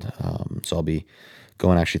handled. So I'll be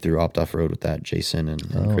going actually through Opt-Off Road with that, Jason and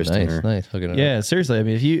Kristen. Nice. Yeah, seriously. I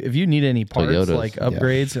mean, if you need any parts, Toyotas. like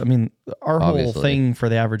upgrades, I mean, our whole thing for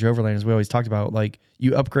the average Overlanders, we always talked about, like,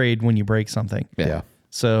 you upgrade when you break something. Yeah.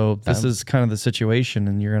 So this is kind of the situation,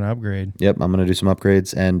 and you're going to upgrade. Yep, I'm going to do some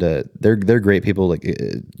upgrades, and they're great people. Like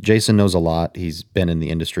Jason knows a lot. He's been in the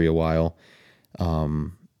industry a while.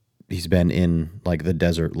 He's been in like the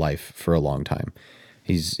desert life for a long time.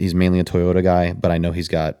 He's mainly a Toyota guy, but I know he's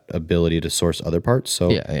got ability to source other parts. So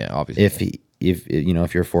yeah, obviously.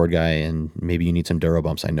 If you're a Ford guy and maybe you need some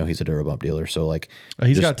Durabumps, I know he's a Durabump dealer. So like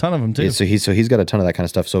he's got a ton of them too. So he's got a ton of that kind of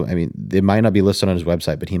stuff. So I mean, it might not be listed on his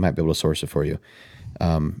website, but he might be able to source it for you.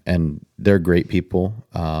 And they're great people.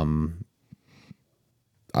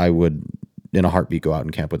 I would in a heartbeat go out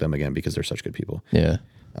and camp with them again because they're such good people. Yeah.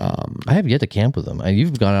 I have yet to camp with them.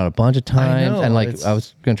 You've gone out a bunch of times, know, and I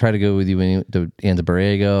was going to try to go with you to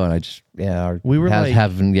Borrego, and I just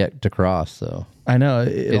haven't yet to cross. So I know. Are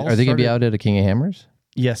they going to be out at a King of Hammers?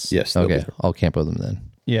 Yes. Yes. Okay, I'll camp with them then.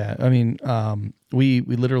 Yeah, I mean, we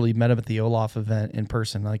literally met up at the Olaf event in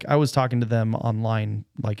person. Like I was talking to them online,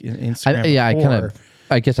 like in Instagram.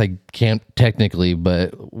 I guess I can't technically,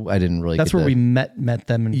 but I didn't really. That's where we met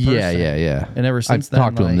them in person. Yeah. And ever since I've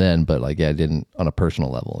talked to them then, but I didn't on a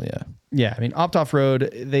personal level. Yeah. Yeah, I mean, Off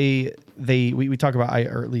Road, we talk about,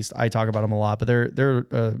 or at least I talk about them a lot, but they're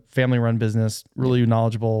a family run business, really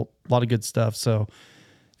knowledgeable, a lot of good stuff. So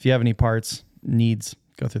if you have any parts needs,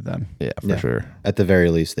 go through them. Yeah, for sure. At the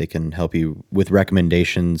very least, they can help you with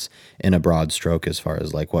recommendations in a broad stroke as far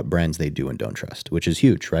as like what brands they do and don't trust, which is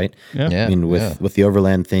huge, right? Yeah. I mean, with the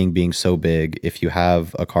Overland thing being so big, if you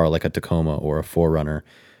have a car like a Tacoma or a 4Runner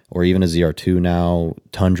or even a ZR2 now,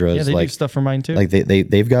 Tundras, yeah, they do stuff for mine too. Like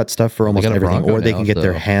they've got stuff for almost everything, or they can get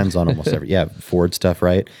their so. hands on almost every. Yeah, Ford stuff,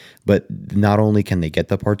 right? But not only can they get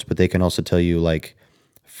the parts, but they can also tell you like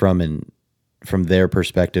from their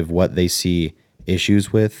perspective what they see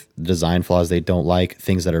issues with, design flaws they don't like,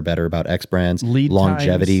 things that are better about X brands,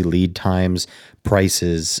 longevity, lead times,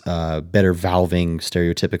 prices, better valving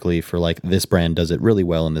stereotypically for like this brand does it really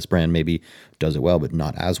well and this brand maybe does it well but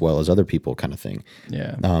not as well as other people kind of thing.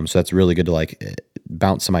 Yeah. So that's really good to like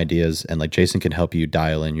bounce some ideas, and like Jason can help you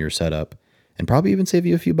dial in your setup and probably even save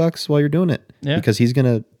you a few bucks while you're doing it. Yeah. Because he's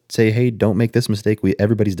gonna say, hey, don't make this mistake.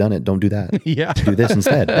 Everybody's done it. Don't do that. Yeah. Do this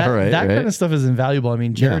instead. That kind of stuff is invaluable. I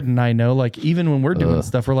mean, Jared and I know, like, even when we're doing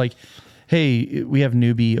stuff, we're like, hey, we have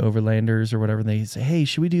newbie Overlanders or whatever. And they say, hey,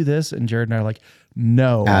 should we do this? And Jared and I are like,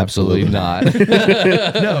 no. Absolutely not.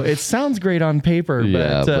 No, it sounds great on paper,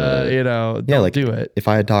 but don't do it. If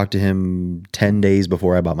I had talked to him 10 days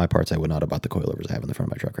before I bought my parts, I would not have bought the coilovers I have in the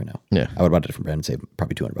front of my truck right now. Yeah. I would have bought a different brand and saved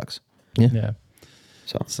probably $200. Yeah.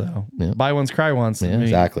 So buy once, cry once. Yeah,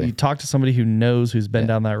 exactly. You talk to somebody who knows, who's been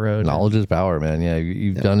down that road. Knowledge is power, man. Yeah,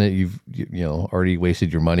 you've done it. You've already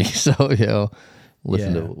wasted your money. So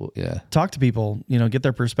listen to talk to people. Get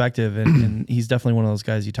their perspective, and he's definitely one of those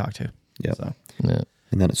guys you talk to. Yeah. So. Yeah.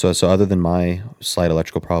 And then so other than my slight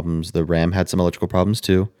electrical problems, the Ram had some electrical problems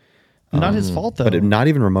too. Not his fault though. But not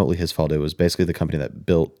even remotely his fault. It was basically the company that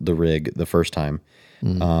built the rig the first time.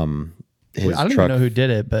 I don't even know who did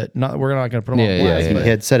it, but we're not going to put him on blast. He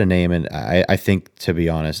had said a name, and I think, to be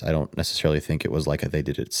honest, I don't necessarily think it was like they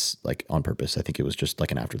did it like on purpose. I think it was just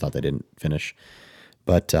like an afterthought they didn't finish.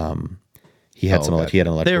 But he had he had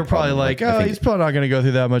an electrical. They were probably problem. he's probably not going to go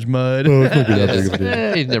through that much mud.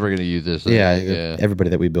 He's never going to use this.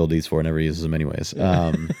 Everybody that we build these for never uses them anyways.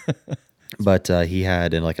 But he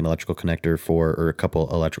had an electrical connector or a couple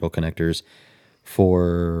electrical connectors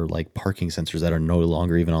for like parking sensors that are no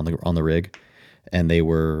longer even on the rig, and they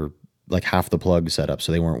were like half the plug set up,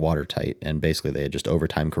 so they weren't watertight, and basically they had just over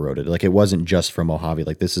time corroded. Like it wasn't just from Mojave,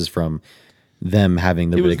 like this is from them having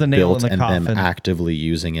the rig built and them actively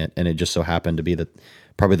using it, and it just so happened to be that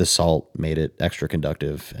probably the salt made it extra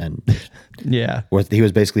conductive, and he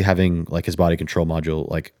was basically having like his body control module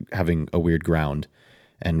like having a weird ground,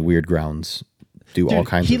 and weird grounds do all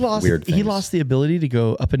kinds of weird things. He lost the ability to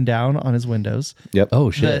go up and down on his windows. Yep.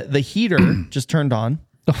 Oh shit. The heater just turned on.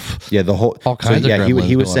 Yeah, the whole all kinds of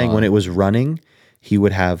he was saying when it was running, he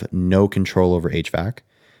would have no control over HVAC,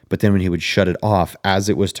 but then when he would shut it off as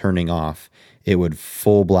it was turning off, it would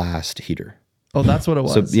full blast heater. Oh, that's what it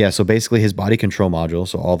was. So basically his body control module,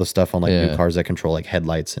 so all the stuff on like new cars that control like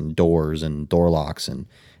headlights and doors and door locks and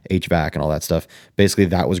HVAC and all that stuff, basically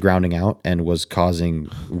that was grounding out and was causing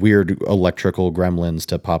weird electrical gremlins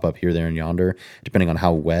to pop up here, there, and yonder, depending on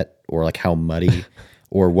how wet or like how muddy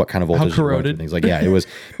or what kind of voltage. How corroded. Things like, it was,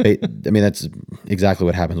 I mean, that's exactly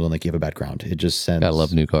what happens when like you have a bad ground. It just sends I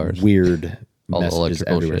love new cars. Weird all messages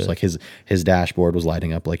everywhere. It's like his dashboard was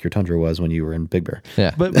lighting up like your Tundra was when you were in Big Bear.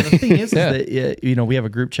 Yeah. But the thing is that we have a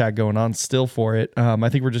group chat going on still for it. I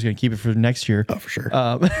think we're just going to keep it for next year. Oh, for sure.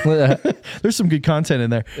 There's some good content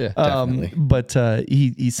in there. Yeah, definitely. But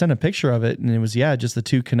he sent a picture of it, and it was just the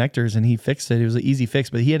two connectors, and he fixed it. It was an easy fix,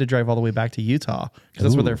 but he had to drive all the way back to Utah because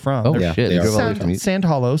that's where they're from. Oh shit! They are Sand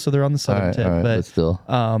Hollow, so they're on the southern tip. But still,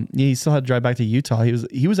 he still had to drive back to Utah.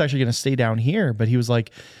 He was actually going to stay down here, but he was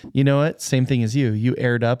like, you know what? Same thing as you. You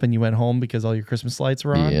aired up and you went home because all your Christmas lights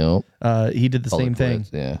were on. Yep. He did the same thing.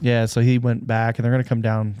 Yeah. So he went back, and they're going to come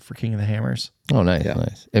down for King of the Hammers. Oh, nice,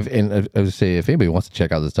 nice. I would say if anybody wants to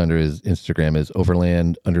check out this Tundra, his Instagram is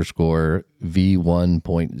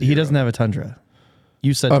overland_v1.0. He doesn't have a Tundra.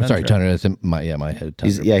 You said Oh, I'm Tundra. sorry, Tundra. That's in my head.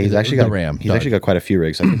 Tundra. He's actually got the Ram. He's actually got quite a few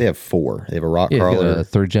rigs. I think they have 4. They have a rock Yeah, crawler, a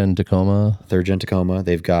third gen Tacoma.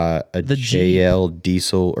 They've got a The JL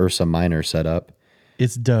diesel Ursa Minor setup,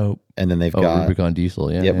 It's dope. and then they've got Rubicon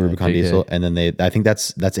diesel. Yeah, Rubicon JK. diesel, and then I think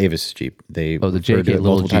that's Avis Jeep. They The refer to JK it little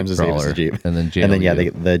multiple times Jeep as Avis crawler. Jeep, And then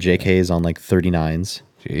the JK is on like 39s,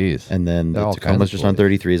 Jeez. and then They're the all kinds Tacoma's of just on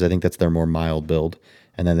toys. 33s. I think that's their more mild build,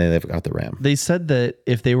 and then they've got the Ram. They said that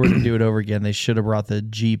if they were to do it over again, they should have brought the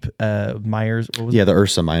Jeep Myers. What was Yeah, it? the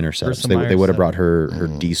Ursa Minor setup. Ursa So they Minor would have setup. brought her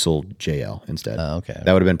diesel JL instead. Oh, okay.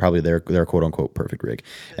 That would have been probably their quote unquote perfect rig.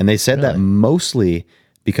 And they said that mostly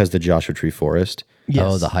because the Joshua Tree Forest, Yes.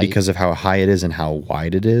 Oh, the height. because of how high it is and how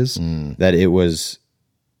wide it is, that it was.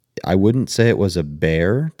 I wouldn't say it was a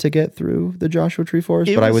bear to get through the Joshua Tree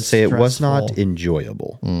Forest, It but I was would say it was not stressful.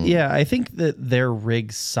 enjoyable. Yeah, I think that their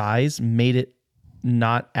rig size made it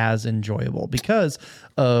not as enjoyable because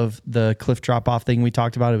of the cliff drop off thing we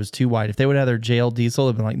talked about. It was too wide. If they would have their JL diesel,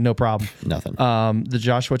 it'd been like no problem. Nothing. The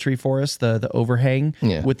Joshua Tree Forest, the overhang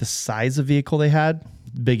Yeah. with the size of vehicle they had,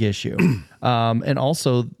 big issue. And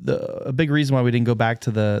also a big reason why we didn't go back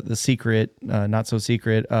to the secret, not so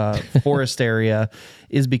secret forest area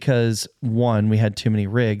is because one, we had too many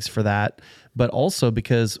rigs for that, but also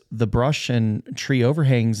because the brush and tree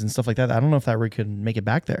overhangs and stuff like that, I don't know if that rig could make it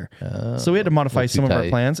back there. So we had to modify some of our tight.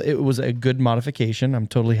 plans. It was a good modification. I'm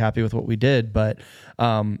totally happy with what we did, but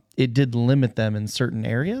it did limit them in certain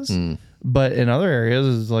areas. But in other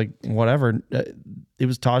areas, it's like whatever. It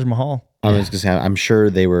was Taj Mahal. I was gonna say, I'm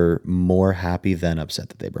sure they were more happy than upset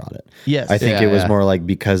that they brought it. Yes. I think Yeah, it was yeah. more like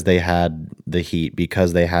because they had the heat,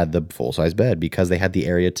 because they had the full size bed, because they had the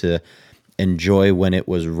area to enjoy when it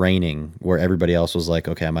was raining, where everybody else was like,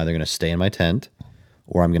 okay, I'm either gonna stay in my tent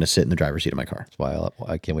or I'm gonna sit in the driver's seat of my car. That's why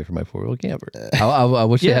I can't wait for my 4-wheel camper. I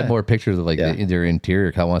wish they Yeah. had more pictures of Yeah. their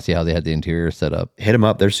interior. I want to see how they had the interior set up. Hit them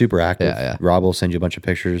up; they're super active. Yeah. Rob will send you a bunch of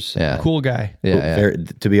pictures. Yeah. Cool guy. Yeah.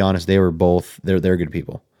 To be honest, they were both. They're good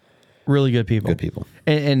people. Really good people. Good people.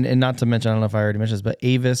 And not to mention, I don't know if I already mentioned this, but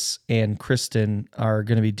Avis and Kristen are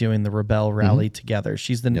going to be doing the Rebel Rally together.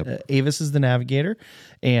 She's the Avis is the navigator,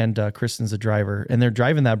 and Kristen's the driver, and they're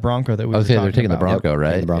driving that Bronco that we I were was saying talking they're taking the about. Bronco, right?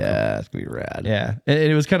 taking the Bronco. Yeah, it's gonna be rad. Yeah, and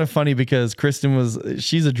it was kind of funny because Kristen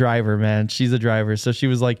she's a driver, man. She's a driver, so she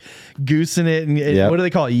was like goosing it, and Yep. what do they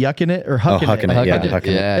call it? Yucking it or hucking hucking it? it, yeah, Hucking it. hucking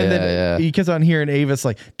it. Yeah, And then yeah. he kept on hearing Avis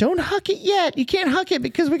like, "Don't huck it yet. You can't huck it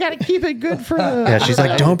because we got to keep it good for the." Yeah, she's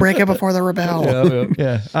like, don't break it before the rebel.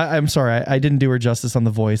 Yeah, I'm sorry. I didn't do her justice on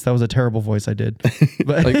the voice. That was a terrible voice I did.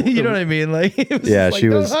 But you know what I mean? Like, it was Yeah, like, she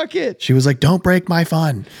 "Don't was. huck it." She was like, don't break my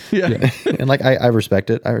fun. Yeah, And like, I respect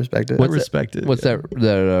it. I respect it. I respect it. What's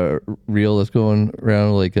that reel that's going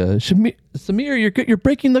around like Samir, you're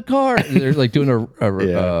breaking the car. They're like doing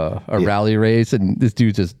a rally race, and this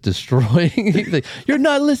dude's just destroying. He's like, you're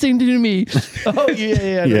not listening to me. Oh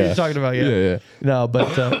yeah. I know what you're talking about. Yeah. No,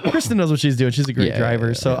 but Kristen knows what she's doing. She's a great Yeah, driver.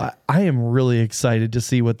 yeah, So I am really excited to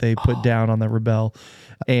see what they put down on the Rebel.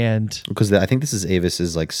 And Because I think this is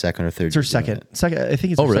Avis's like second or third. it's her year doing second. it. I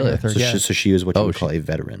think it's her second really? or third. So, Yeah. she was what you would call a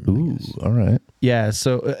veteran. I Ooh, guess. all right. Yeah,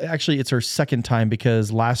 so actually it's her second time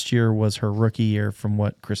because last year was her rookie year from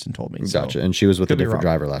what Kristen told me. So, Gotcha. And she was with a could be different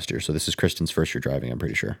wrong. driver last year. So this is Kristen's first year driving, I'm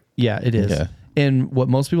pretty sure. Yeah, it is. Okay. And what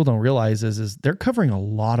most people don't realize is they're covering a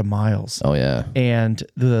lot of miles. Oh yeah. And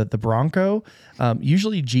the Bronco,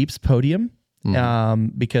 usually Jeep's podium,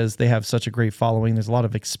 because they have such a great following. There's a lot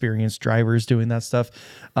of experienced drivers doing that stuff.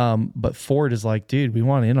 But Ford is like, dude, we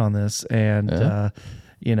want in on this. And,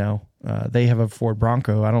 they have a Ford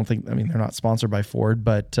Bronco. They're not sponsored by Ford,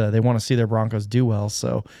 but they want to see their Broncos do well.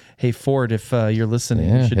 So, hey, Ford, if you're listening,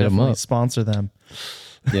 Yeah, you should hit 'em definitely up. sponsor them.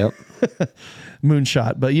 Yep.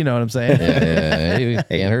 Moonshot, but you know what I'm saying. Yeah. Hey,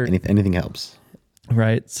 Can't hurt. anything helps.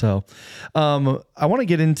 Right. So I want to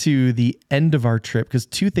get into the end of our trip because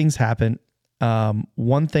two things happened.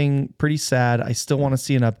 One thing pretty sad. I still want to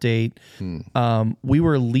see an update. We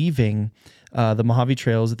were leaving the Mojave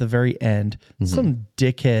Trails at the very end. Some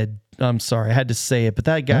dickhead, I'm sorry, I had to say it, but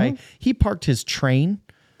that guy, he parked his train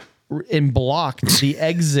and blocked the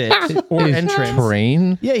exit or His entrance.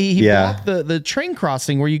 train. Yeah, he Yeah. blocked the train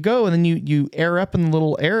crossing where you go, and then you air up in the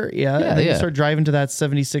little area, and then you start driving to that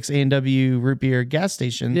 76 A&W root beer gas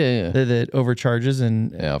station that overcharges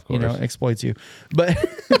and of course. exploits you. But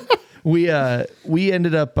we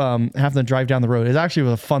ended up having to drive down the road. It actually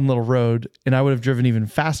was a fun little road, and I would have driven even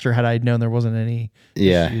faster had I known there wasn't any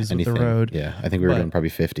issues with the road. Yeah, I think we were doing probably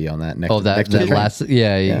 50 on that. Next, Oh, that next to the train. last.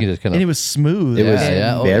 Yeah, you can just kind And of. it was smooth. It was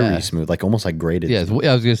Yeah. very smooth, like almost like graded. Yeah,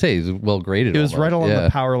 I was gonna say it's well graded. It was almost. right along Yeah. the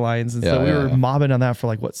power lines, and so we were yeah. mobbing on that for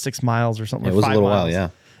like 6 miles or something. It or was a 5 little miles. while, yeah.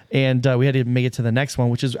 And we had to make it to the next one,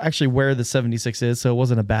 which is actually where the 76 is. So it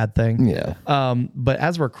wasn't a bad thing. Yeah. But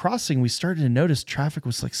as we're crossing, we started to notice traffic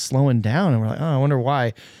was like slowing down. And we're like, oh, I wonder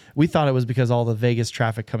why. We thought it was because all the Vegas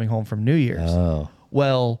traffic coming home from New Year's. Oh.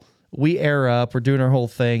 Well, we air up, we're doing our whole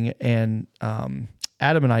thing. And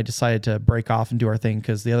Adam and I decided to break off and do our thing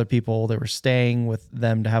because the other people, they were staying with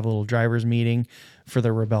them to have a little driver's meeting for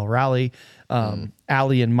their Rebel Rally.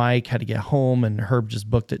 Allie and Mike had to get home, and Herb just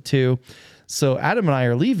booked it too. So Adam and I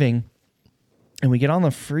are leaving, and we get on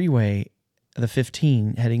the freeway, the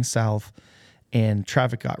 15, heading south, and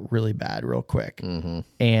traffic got really bad real quick.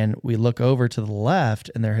 And we look over to the left,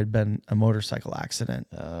 and there had been a motorcycle accident.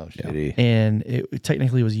 Oh, shitty. And it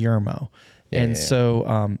technically was Yermo.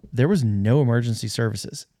 So there was no emergency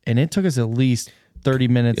services. And it took us at least 30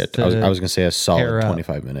 minutes. Yeah, I was going to say a pair solid up.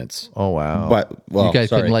 25 minutes. Oh, wow. But well, you guys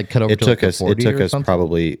sorry. couldn't like cut over it to took like us. the It 40 took or us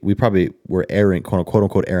something? we probably were airing quote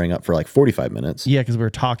unquote airing up for like 45 minutes. Yeah, because we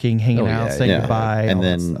were talking, hanging out, yeah, saying Yeah. goodbye. And all that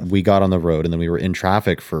then stuff. we got on the road, and then we were in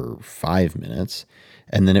traffic for 5 minutes,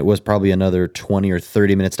 and then it was probably another 20 or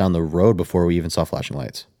 30 minutes down the road before we even saw flashing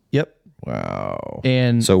lights. Yep. Wow.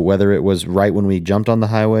 And So whether it was right when we jumped on the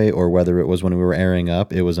highway or whether it was when we were airing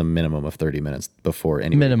up, it was a minimum of 30 minutes before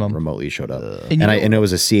anyone remotely showed up. And And it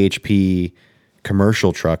was a CHP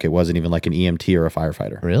commercial truck. It wasn't even like an EMT or a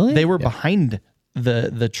firefighter. Really? they were behind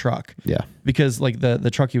the truck. Yeah. Because like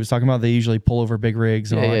the truck he was talking about, they usually pull over big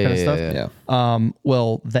rigs and all that kind of stuff. Yeah.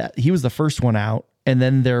 Well, that he was the first one out, and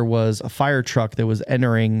then there was a fire truck that was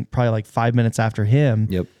entering probably like 5 minutes after him.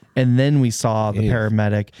 Yep. And then we saw the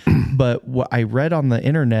paramedic. But what I read on the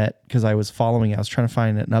internet, because I was following, I was trying to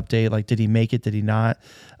find an update. Like, did he make it? Did he not?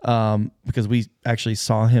 Because we actually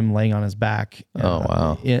saw him laying on his back. Oh,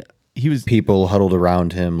 wow. He was People huddled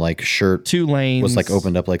around him, like shirt 2 lanes. was like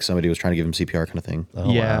opened up like somebody was trying to give him CPR kind of thing.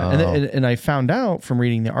 Yeah, wow. and I found out from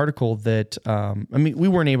reading the article that I mean, we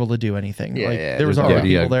weren't able to do anything. Yeah, like yeah, there was there's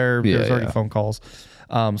already already people a- there. yeah, There was already yeah. phone calls.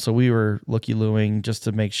 So we were looky-looing just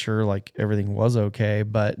to make sure like everything was okay.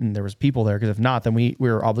 But and there was people there, because if not, then we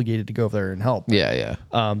were obligated to go over there and help. Yeah.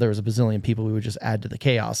 There was a bazillion people. We would just add to the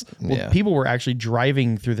chaos. Well, Yeah. people were actually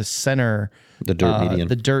driving through the center, The dirt median.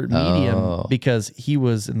 the dirt medium, because he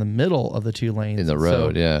was in the middle of the 2 lanes In the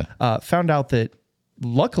road, So, yeah. found out that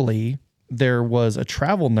luckily there was a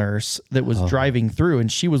travel nurse that was driving through, and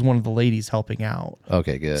she was one of the ladies helping out.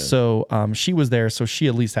 Okay, good. So she was there, so she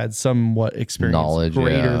at least had somewhat experience, Knowledge,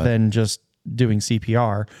 greater yeah. than just doing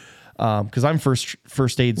CPR. Because I'm first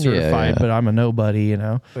aid certified, yeah. but I'm a nobody. You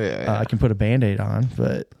know, Yeah. I can put a Band-Aid on,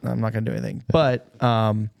 but I'm not gonna do anything. But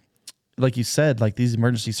like you said, like these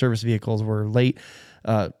emergency service vehicles were late,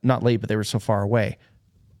 not late, but they were so far away.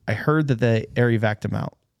 I heard that they air evac'd them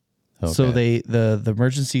out. So Okay. the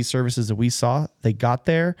emergency services that we saw, they got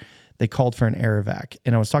there, they called for an air evac.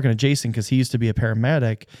 And I was talking to Jason because he used to be a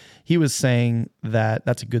paramedic. He was saying that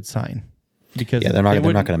that's a good sign, because Yeah, they're not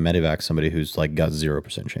wouldn't- going to medevac somebody who's like got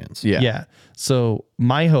 0% chance. Yeah. So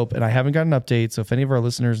my hope, and I haven't got an update. So if any of our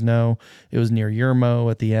listeners know, it was near Yermo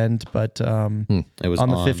at the end, but It was on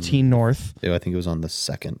the 15 North. I think it was on the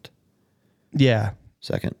second. Yeah.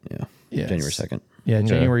 Yeah. January 2nd. Yeah,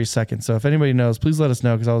 January 2nd. So if anybody knows, please let us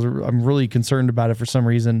know, because I'm really concerned about it for some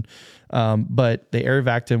reason. But they air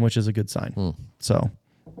evac'd him, which is a good sign. So,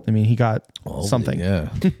 I mean, he got something. Yeah.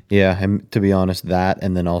 Yeah, and to be honest, that,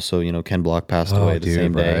 and then also, Ken Block passed away the dude,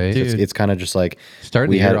 same day. right? So Dude. it's kind of just like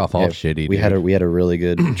Started the year off all shitty, We dude. had a really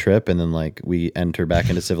good trip, and then like we enter back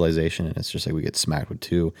into civilization, and it's just like we get smacked with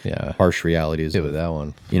 2 harsh realities Hit of with that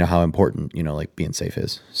one. how important like being safe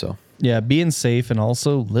is. So Yeah, being safe and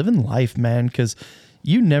also living life, man, because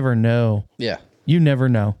you never know. Yeah. You never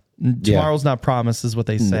know. Tomorrow's not promised, is what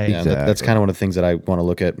they say. yeah, that's kind of one of the things that I want to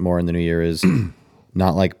look at more in the new year is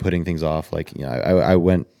not like putting things off. Like I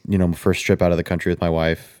went my first trip out of the country with my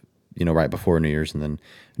wife, right before New Year's, and then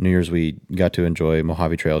New Year's we got to enjoy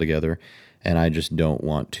Mojave Trail together. And I just don't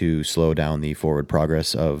want to slow down the forward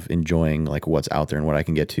progress of enjoying like what's out there and what I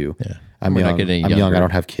can get to. Yeah. I'm We're not young. getting I'm young. younger. I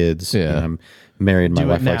don't have kids. Yeah. I'm married. My Do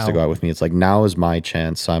it wife likes to now. go out with me. It's like now is my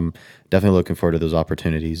chance. I'm definitely looking forward to those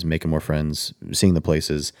opportunities, making more friends, seeing the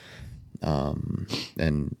places,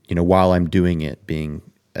 and while I'm doing it, being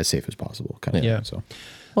as safe as possible. Kind of. Yeah. So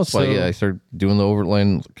Well, it's like, So- I started doing the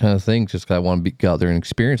overland kind of thing just because I want to go out there and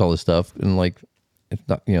experience all this stuff. And like, it's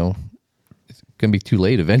not, it's going to be too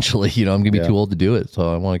late eventually. I'm going to be Yeah. too old to do it.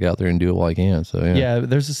 So I want to get out there and do it while I can. So, yeah. Yeah,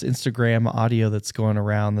 there's this Instagram audio that's going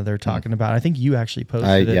around that they're talking about. I think you actually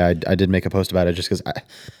posted it. I did make a post about it just because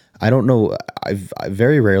I don't know. I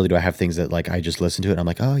very rarely do I have things that like I just listen to it and I'm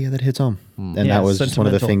like, oh yeah, that hits home. And Yeah, that was just one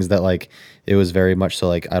of the sentimental. things that like it was very much so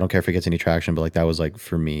like I don't care if it gets any traction, but like that was like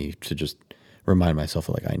for me to just remind myself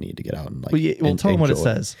that, like, I need to get out and like. Well, tell them what it enjoy.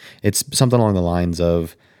 says. It's something along the lines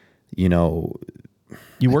of, you know,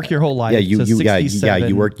 You work your whole life. yeah, to 67.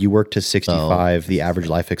 you work to 65. The average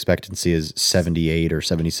life expectancy is 78 or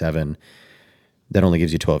 77. That only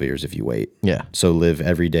gives you 12 years if you wait. Yeah. So live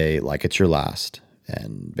every day like it's your last,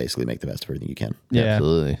 and basically make the best of everything you can. Yeah.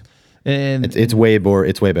 Absolutely. And It's way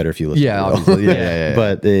better if you listen. Yeah, to it, obviously. Yeah.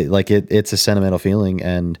 But it's a sentimental feeling,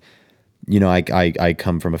 and you know, I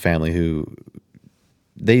come from a family who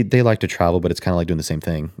they like to travel, but it's kind of like doing the same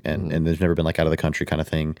thing, and there's never been like out of the country kind of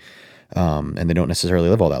thing. And they don't necessarily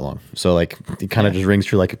live all that long. So like it kind of just rings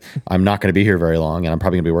true. Like I'm not going to be here very long, and I'm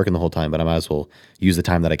probably going to be working the whole time, but I might as well use the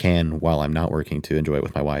time that I can while I'm not working to enjoy it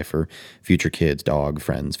with my wife or future kids, dog,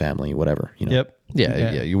 friends, family, whatever, you know? Yep.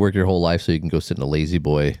 Yeah. You work your whole life so you can go sit in a lazy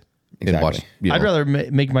boy and watch. Exactly. You know, I'd rather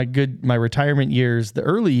make my retirement years the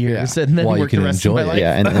early years and then While you work the can rest of enjoy my it. life.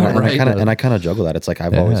 Yeah. And I kind of juggle that. It's like,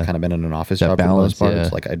 I've always kind of been in an office job balance, for the most part. yeah.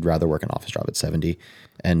 It's like, I'd rather work an office job at 70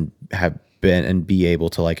 and have been and be able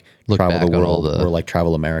to like Look travel back the on all world the- or like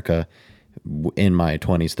travel America in my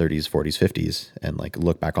 20s, 30s, 40s, 50s, and like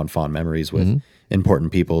look back on fond memories with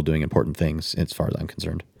important people doing important things as far as I'm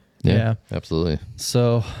concerned. Yeah. Absolutely.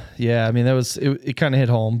 So yeah, I mean, that was it kind of hit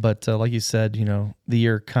home, but like you said, you know, the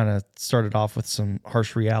year kind of started off with some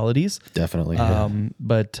harsh realities. Definitely.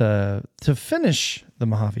 But to finish the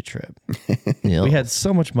Mojave trip, Yeah. we had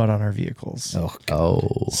so much mud on our vehicles.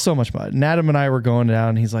 Oh. So much mud. And Adam and I were going down,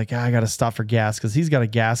 and he's like, I got to stop for gas because he's got a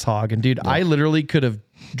gas hog. And dude, I literally could have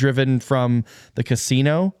driven from the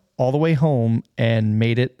casino all the way home and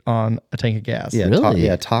made it on a tank of gas. Yeah,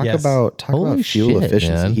 Really? talk Yes. about Holy fuel shit,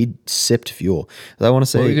 efficiency. man. He sipped fuel. I want to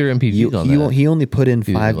say What were your MPGs on that? he only put in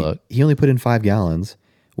didn't five. look. He only put in 5 gallons.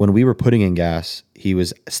 When we were putting in gas, he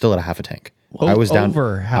was still at a half a tank. I was down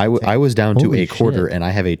over half a tank. I was down to Holy a quarter, shit. and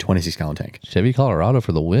I have a 26-gallon tank. Chevy Colorado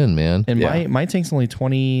for the win, man. And Yeah. my tank's only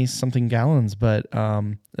 20 something gallons, but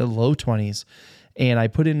low 20s. And I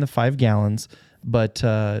put in the 5 gallons. But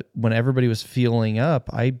when everybody was fueling up,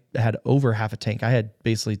 I had over half a tank. I had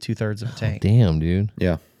basically 2/3 of a tank. Damn, dude.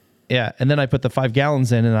 Yeah, Yeah. And then I put the 5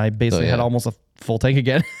 gallons in, and I basically had almost a full tank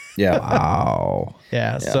again. yeah. Wow.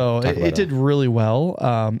 Yeah. So talk about it did really well.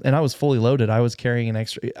 And I was fully loaded. I was carrying an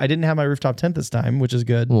extra. I didn't have my rooftop tent this time, which is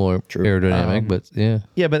good. More aerodynamic, but yeah.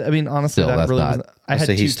 Yeah. But I mean, honestly, Still, that that's really not- wasn't. I had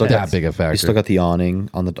So two he's still tents. That big a factor. He's still got the awning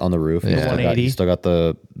on the roof. Yeah. He's still got, 180. he's still got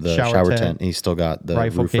the Shower shower tent. tent. And he's still got the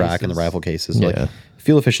Rifle roof rack and the cases. rifle cases. Yeah. Like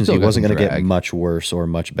fuel efficiency Still got wasn't some going to get drag. much worse or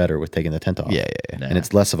much better with taking the tent off. Yeah. And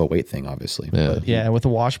it's less of a weight thing, obviously. Yeah. But Yeah. And with the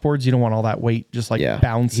washboards, you don't want all that weight just like yeah,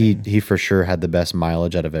 bouncing. He for sure had the best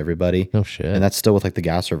mileage out of everybody. No shit. And that's still with like the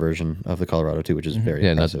gasser version of the Colorado too, which is very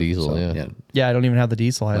Yeah, not impressive. diesel, So, yeah. Yeah, I don't even have the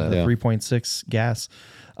diesel. I have the Yeah. 3.6 gas.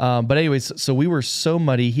 But anyways, so we were so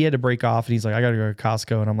muddy. He had to break off, and he's like, I got to go to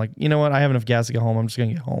Costco. And I'm like, you know what? I have enough gas to get home. I'm just going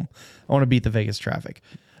to get home. I want to beat the Vegas traffic,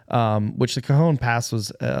 which the Cajon Pass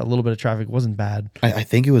was a little bit of traffic. Wasn't bad. I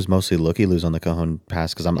think it was mostly looky-loos on the Cajon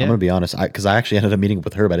Pass because I'm going to be honest, because I actually ended up meeting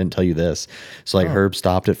with Herb. I didn't tell you this. So like Herb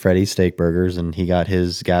stopped at Freddy's Steak Burgers and he got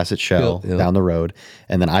his gas at Shell Yeah. down the road.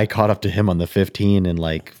 And then I caught up to him on the 15 in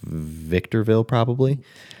like Victorville probably.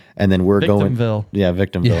 And then we're going. Victimville. Yeah,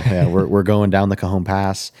 Victimville. Yeah, we're going down the Cajon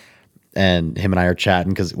Pass. And him and I are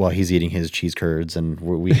chatting because he's eating his cheese curds and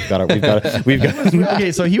we've got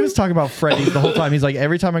Okay, so he was talking about Freddy's the whole time. He's like,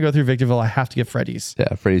 every time I go through Victorville, I have to get Freddy's.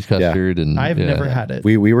 Yeah, Freddy's custard and I've yeah. never had it.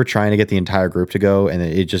 we were trying to get the entire group to go and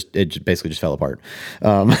it just basically just fell apart.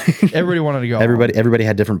 Everybody wanted to go. Everybody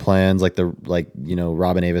had different plans. Like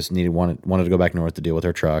Rob and Avis wanted to go back north to deal with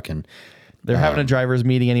her truck, and They're having a driver's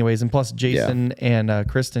meeting anyways. And plus Jason and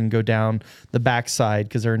Kristen go down the backside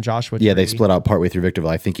because they're in Joshua Tree. yeah, they split out partway through Victorville.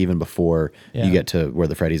 I think even before Yeah. you get to where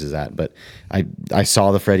the Freddy's is at. But I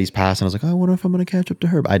saw the Freddy's pass and I was like, I wonder if I'm going to catch up to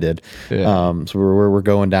her. But I did. Yeah. So we're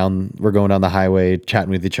going down the highway, chatting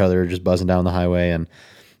with each other, just buzzing down the highway, and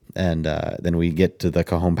then we get to the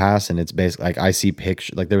Cajon Pass, and it's basically like I see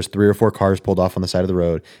pictures. Like there was 3 or 4 cars pulled off on the side of the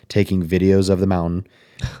road taking videos of the mountain.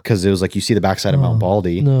 Because it was like you see the backside of Mount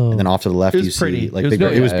Baldy, and then off to the left was you pretty. see like It was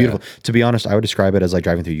it was yeah, beautiful. To be honest, I would describe it as like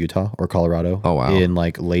driving through Utah or Colorado. Oh, wow. In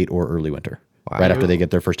like late or early winter, right after they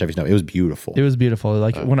get their first heavy snow. It was beautiful. It was beautiful.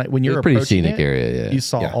 Like when you're It's a pretty approaching scenic it, area, yeah. You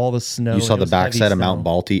saw Yeah. all the snow. You saw and it the was heavy backside of snow.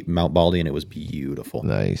 Mount Baldy, and it was beautiful.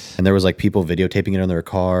 Nice. And there was like people videotaping it on their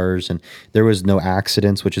cars, and there was no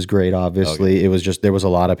accidents, which is great. Obviously, it was just there was a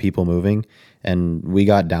lot of people moving, and we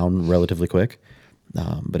got down relatively quick.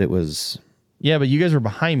 But it was. Yeah, but you guys were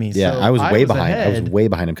behind me. Yeah, so I was way behind. I was ahead. way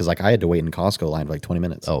behind him because like I had to wait in Costco line for like 20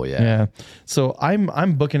 minutes. Oh yeah. Yeah. So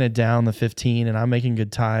I'm booking it down the 15 and I'm making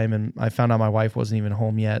good time. And I found out my wife wasn't even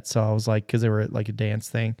home yet. So I was like, because they were at like a dance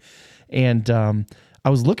thing. And I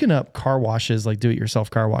was looking up car washes, like do-it-yourself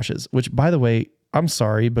car washes, which, by the way, I'm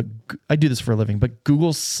sorry, but I do this for a living, but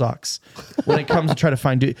Google sucks when it comes to try to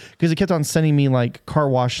find because it kept on sending me like car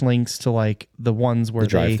wash links to like the ones where the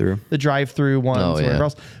drive-through ones, or whatever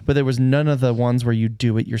else, but there was none of the ones where you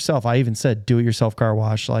do it yourself. I even said do it yourself car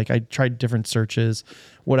wash. Like I tried different searches,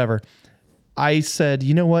 whatever. I said,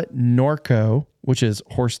 you know what? Norco, which is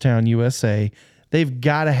Horsetown, USA, they've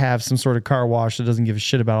got to have some sort of car wash that doesn't give a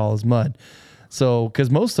shit about all his mud. So, because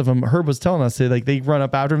most of them, Herb was telling us, they run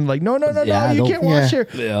up after him like, no, you can't wash here.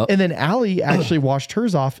 Yeah. And then Allie actually washed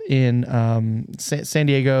hers off in San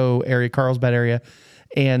Diego area, Carlsbad area,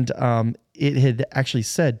 and it had actually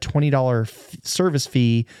said $20 service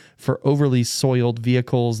fee for overly soiled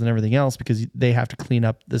vehicles and everything else because they have to clean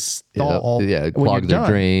up the stall. Yeah, clog the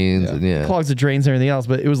drains. And clogs the drains and everything else.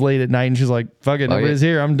 But it was late at night and she's like, fuck it, nobody's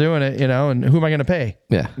here. I'm doing it, and who am I going to pay?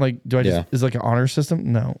 Yeah. Like, do I just, is it like an honor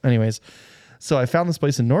system? No. Anyways. So I found this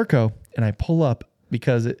place in Norco and I pull up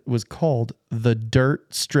because it was called the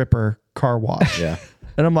Dirt Stripper Car Wash. Yeah.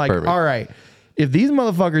 And I'm like, all right, if these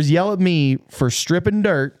motherfuckers yell at me for stripping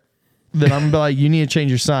dirt, then I'm gonna be like, you need to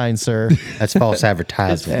change your sign, sir. That's false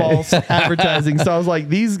advertising. It's false advertising. So I was like,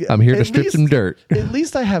 I'm here to strip some dirt. At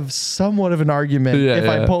least I have somewhat of an argument if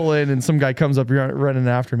I pull in and some guy comes up running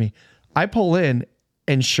after me. I pull in.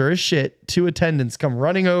 And sure as shit, 2 attendants come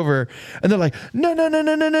running over and they're like, no. And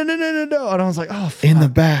I was like, oh, fuck. In the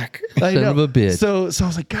back. I Son of a bitch. So I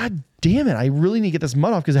was like, God damn it. I really need to get this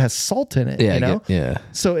mud off because it has salt in it. Yeah.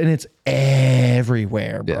 So, and it's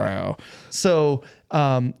everywhere, bro. Yeah. So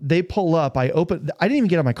they pull up. I didn't even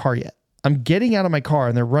get out of my car yet. I'm getting out of my car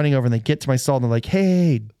and they're running over and they get to my stall and they're like,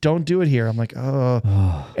 hey, don't do it here. I'm like,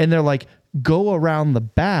 oh. And they're like, go around the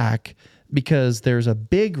back. Because there's a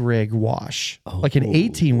big rig wash, like an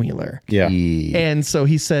 18-wheeler. Yeah. And so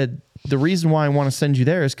he said, the reason why I want to send you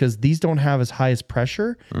there is because these don't have as high as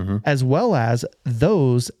pressure, as well as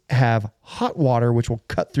those have hot water, which will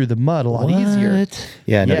cut through the mud a lot easier.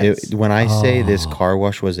 Yeah. No, when I say this car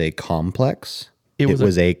wash was a complex, it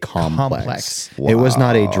was a complex. Wow. It was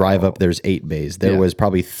not a drive up. There's 8 bays. There was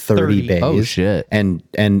probably 30 bays. Oh shit! And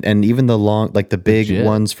even the long, like the big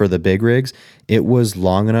ones for the big rigs, it was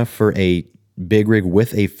long enough for a big rig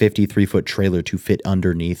with a 53-foot trailer to fit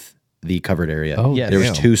underneath the covered area. Oh, yes. There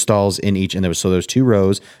was 2 stalls in each, and there was 2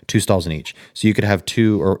 rows, 2 stalls in each. So you could have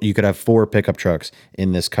 2, or you could have 4 pickup trucks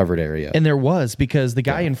in this covered area. And there was, because the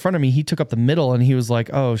guy in front of me, he took up the middle and he was like,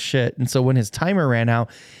 oh shit. And so when his timer ran out,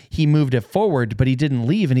 he moved it forward, but he didn't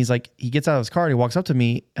leave. And he's like, he gets out of his car and he walks up to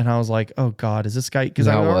me and I was like, oh God, is this guy? Because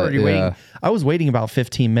I was already waiting. I was waiting about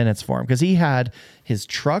 15 minutes for him because he had his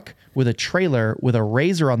truck with a trailer with a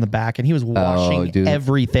razor on the back and he was washing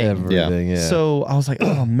everything. So I was like,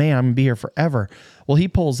 oh man, I'm gonna be here forever. Well, he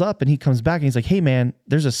pulls up and he comes back and he's like, hey man,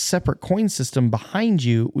 there's a separate coin system behind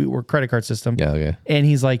you. We were credit card system. And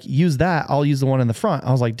he's like, use that. I'll use the one in the front.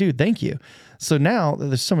 I was like, dude, thank you. So now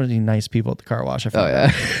there's so many nice people at the car wash.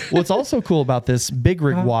 What's also cool about this big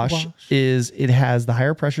rig wash is it has the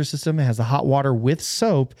higher pressure system. It has the hot water with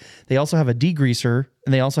soap. They also have a degreaser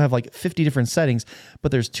and they also have like 50 different settings,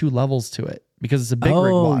 but there's 2 levels to it because it's a big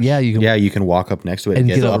rig wash. You can walk up next to it and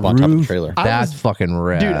get up on top of the trailer. That's fucking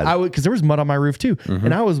rad. Dude, because there was mud on my roof too.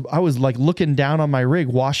 And I was like looking down on my rig,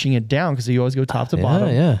 washing it down because you always go top to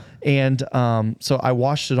bottom. And so I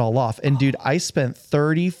washed it all off. And dude, I spent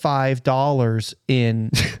 $35 in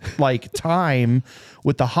like time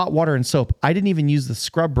with the hot water and soap. I didn't even use the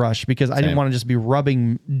scrub brush because I didn't want to just be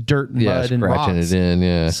rubbing dirt and mud and rocks. It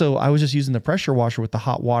in, So I was just using the pressure washer with the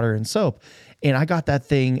hot water and soap. And I got that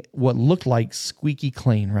thing what looked like squeaky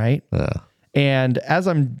clean, right? And as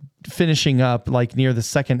I'm finishing up, like near the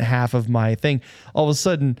second half of my thing, all of a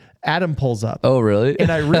sudden Adam pulls up. Oh, really?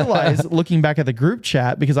 And I realized looking back at the group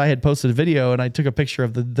chat, because I had posted a video and I took a picture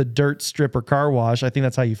of the dirt stripper car wash. I think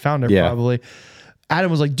that's how you found it probably. Adam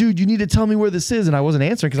was like, dude, you need to tell me where this is. And I wasn't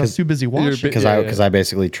answering because I was too busy washing. Because I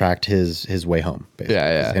basically tracked his way home. Basically.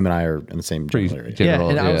 Him and I are in the same general area.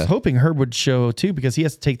 And I was hoping Herb would show too because he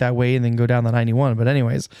has to take that way and then go down the 91. But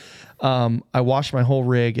anyways, I washed my whole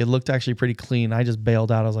rig. It looked actually pretty clean. I just bailed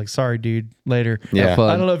out. I was like, sorry, dude, later. I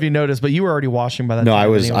don't know if you noticed, but you were already washing by that time.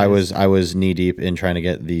 No, I was knee deep in trying to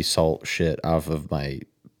get the salt shit off of my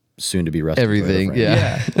soon to be rusted everything.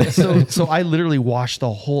 So I literally washed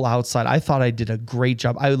the whole outside. I thought I did a great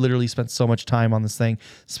job. I literally spent so much time on this thing,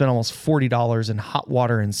 spent almost $40 in hot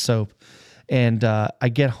water and soap. And I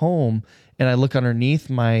get home and I look underneath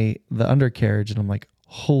the undercarriage and I'm like,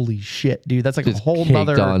 holy shit, dude, that's like just a whole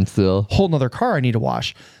nother car I need to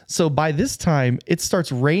wash. So by this time it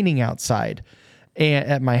starts raining outside. and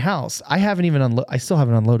at my house. I haven't even I still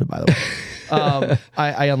haven't unloaded, by the way.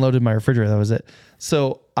 I unloaded my refrigerator. That was it.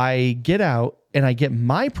 So I get out and I get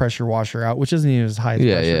my pressure washer out, which isn't even as high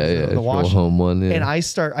as the washer. Home one. Yeah. And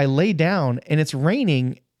I lay down and it's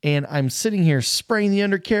raining and I'm sitting here spraying the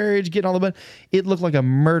undercarriage, getting all the mud. It looked like a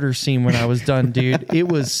murder scene when I was done, dude. It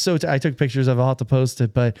was so, I took pictures of it. I'll have to post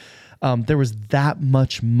it, but there was that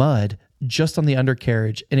much mud just on the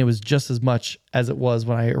undercarriage, and it was just as much as it was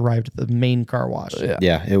when I arrived at the main car wash.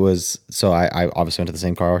 Yeah, it was. So I obviously went to the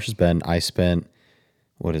same car wash as Ben. I spent,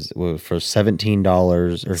 for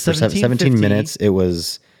 $17 or for 17 minutes, it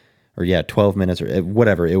was, or 12 minutes or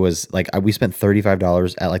whatever. It was like, we spent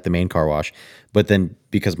 $35 at like the main car wash. But then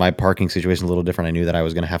because my parking situation is a little different, I knew that I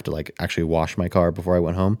was going to have to like actually wash my car before I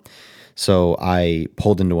went home. So I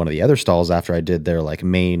pulled into one of the other stalls after I did their like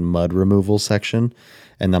main mud removal section.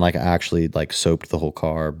 And then like I actually like soaped the whole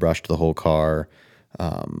car, brushed the whole car,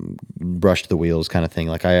 brushed the wheels kind of thing.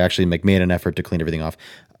 Like I actually made an effort to clean everything off.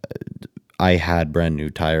 I had brand new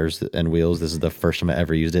tires and wheels. This is the first time I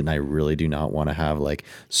ever used it, and I really do not want to have like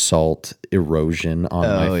salt erosion on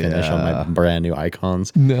my finish on my brand new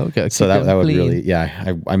Icons. No, okay. So that would really,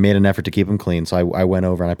 I made an effort to keep them clean. So I went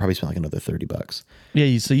over and I probably spent like another $30.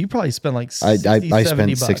 Yeah, so you probably spent like 60, I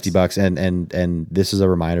spent $70. $60, and this is a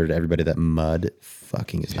reminder to everybody that mud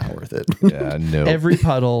fucking is not worth it. Yeah, no. Every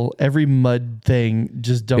puddle, every mud thing,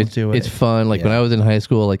 just don't do it. It's fun. Like when I was in high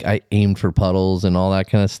school, like I aimed for puddles and all that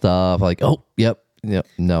kind of stuff. Like, no.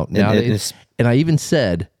 Nowadays, and I even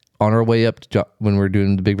said on our way up to when we were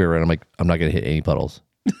doing the Big Bear run, I'm like, I'm not going to hit any puddles.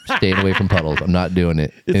 Staying away from puddles. I'm not doing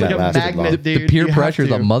it. It's like a magnet, dude. The peer pressure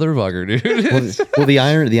is a motherfucker, dude. Well, the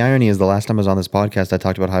irony is the last time I was on this podcast, I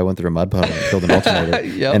talked about how I went through a mud puddle and killed an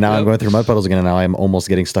alternator. And now I'm going through mud puddles again, and now I'm almost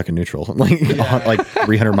getting stuck in neutral, like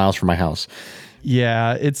 300 miles from my house.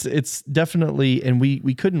 Yeah, it's definitely, and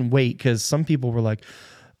we couldn't wait because some people were like,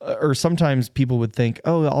 or sometimes people would think,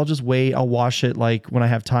 oh, I'll just wait. I'll wash it like when I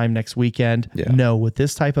have time next weekend. Yeah. No, with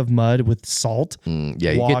this type of mud, with salt,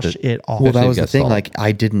 wash it off. Well, that was the thing. Salt. Like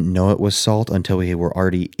I didn't know it was salt until we were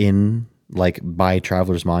already in like by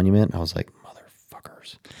Traveler's Monument. I was like,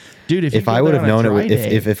 motherfuckers. Dude, if I would have known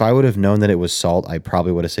if I would have known that it was salt, I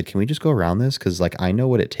probably would have said, can we just go around this? Because like I know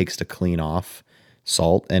what it takes to clean off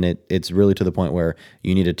salt. And it's really to the point where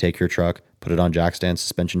you need to take your truck, put it on jack stand,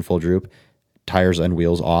 suspension full droop, tires and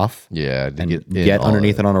wheels off. Yeah. Get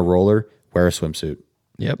underneath it on a roller, wear a swimsuit.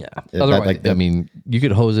 Yep. Yeah. Otherwise, I mean, you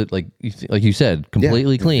could hose it like you said,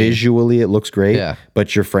 completely clean. Visually, it looks great. Yeah.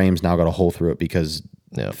 But your frame's now got a hole through it because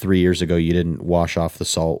 3 years ago you didn't wash off the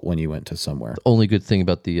salt when you went to somewhere. The only good thing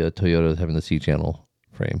about the Toyota having the C-channel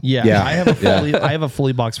frame. Yeah. I have a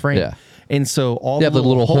fully boxed frame. Yeah. And so all the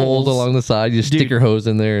little holes along the side, you stick your hose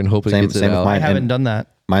in there and hope it gets it out. I haven't done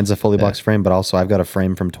that. Mine's a fully boxed frame, but also I've got a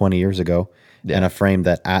frame from 20 years ago. Yeah. And a frame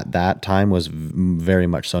that at that time was very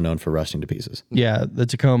much so known for rusting to pieces. Yeah, the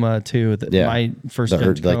Tacoma too. My first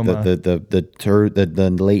Tacoma. Like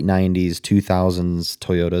the late 90s, 2000s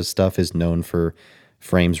Toyota stuff is known for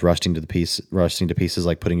frames rusting to pieces,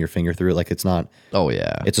 like putting your finger through it. Like it's not. Oh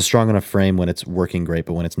yeah, it's a strong enough frame when it's working great,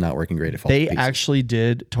 but when it's not working great, it falls to pieces.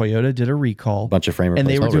 Toyota did a recall, bunch of frame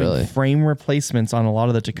replacements, and they were doing frame replacements on a lot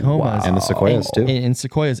of the Tacomas and the Sequoias too. And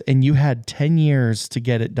Sequoias, and you had 10 years to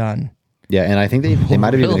get it done. Yeah, and I think they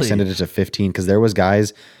might have even extended it to 15 because there was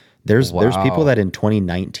guys. There's people that in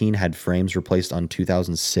 2019 had frames replaced on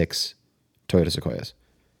 2006 Toyota Sequoias.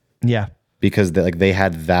 Yeah, because they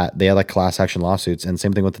had like class action lawsuits, and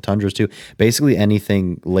same thing with the Tundras too. Basically,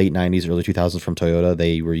 anything late 90s, early 2000s from Toyota,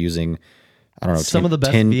 they were using. I don't know, some of the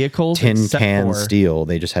best vehicles, tin can steel.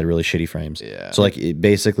 They just had really shitty frames. Yeah. So like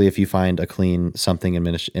basically, if you find a clean something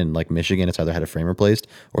in like Michigan, it's either had a frame replaced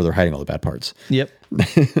or they're hiding all the bad parts. Yep.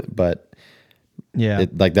 But. Yeah,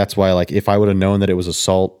 that's why like if I would have known that it was a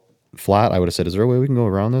salt flat, I would have said, "Is there a way we can go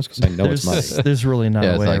around this?" Because I know it's muddy. There's really not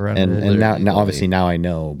a way around it. And now obviously now I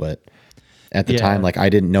know, but at the time, like I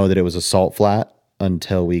didn't know that it was a salt flat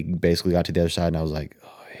until we basically got to the other side, and I was like,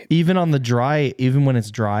 even on the dry, even when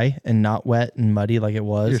it's dry and not wet and muddy like it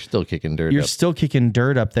was, you're still kicking dirt. You're still kicking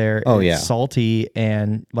dirt up there. Oh yeah, salty.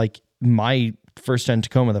 And like my first gen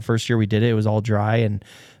Tacoma, the first year we did it, it was all dry, and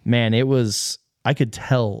man, it was. I could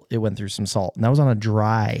tell it went through some salt, and that was on a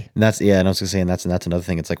dry. And that's and I was gonna say, and that's another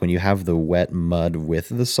thing. It's like when you have the wet mud with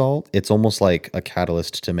the salt, it's almost like a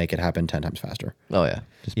catalyst to make it happen 10 times faster. Oh yeah,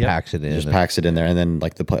 packs it in. Packs it in there, and then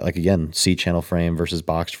like again, C-channel frame versus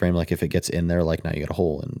boxed frame. Like if it gets in there, like now you got a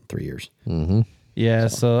hole in 3 years. Mm-hmm. Yeah,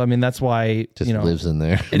 so I mean that's why just lives in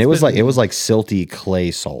there, and it was like silty clay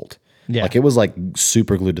salt. Yeah. Like it was like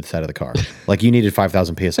super glued to the side of the car. Like you needed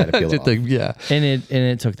 5,000 PSI to peel it off. Yeah. And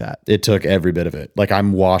it took that. It took every bit of it. Like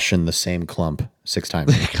I'm washing the same clump 6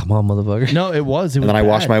 times. Come on, motherfucker. No, it was. And then I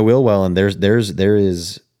washed my wheel well, and there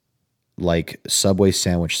is like Subway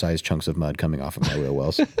sandwich sized chunks of mud coming off of my wheel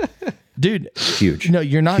wells. Dude, Huge. no,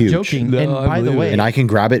 you're not Huge. joking. No, And I by the believe way, it. And I can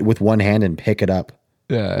grab it with one hand and pick it up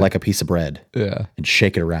Yeah. like a piece of bread Yeah. and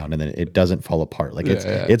shake it around, and then it doesn't fall apart. Like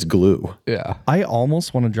Yeah. it's glue Yeah. I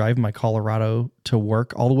almost want to drive my Colorado to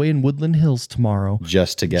work all the way in Woodland Hills tomorrow.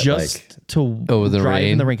 just to get To Oh, the drive in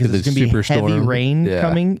rain? the rain, because 'Cause it's going it's to be super heavy storm? rain Yeah.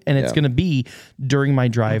 coming, and it's Yeah. going to be during my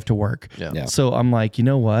drive to work. Yeah. So I'm like, you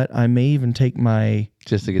know what? I may even take my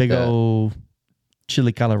Just to get big that. old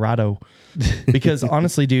chili Colorado, because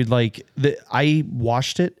honestly, dude, like I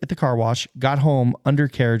washed it at the car wash, got home,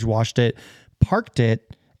 undercarriage washed it, parked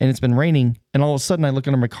it, and it's been raining, and all of a sudden I look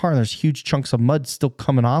under my car and there's huge chunks of mud still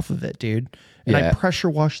coming off of it, dude. And I Yeah. pressure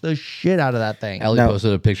washed the shit out of that thing. Allie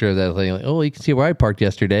posted a picture of that thing. Like, oh, you can see where I parked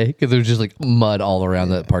yesterday, because there was just like mud all around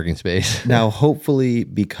that parking space. Now, hopefully,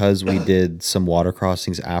 because we did some water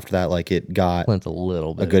crossings after that, like it got Went a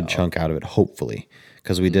little bit. a good out. chunk out of it, hopefully.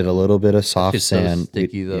 Because we did a little bit of soft It's so sand.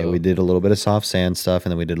 sticky, though. we did a little bit of soft sand stuff,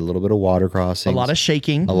 and then we did a little bit of water crossings. A lot of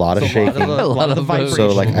shaking. A lot of shaking. A lot of the of vibration. So,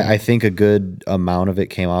 like, I think a good amount of it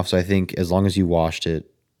came off. So, I think as long as you washed it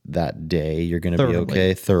that day, you're going to be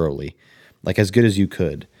okay thoroughly. Like, as good as you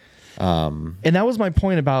could. And that was my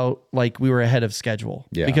point about like we were ahead of schedule.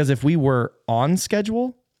 Yeah. Because if we were on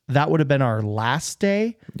schedule, that would have been our last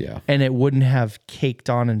day. Yeah. And it wouldn't have caked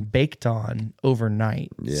on and baked on overnight.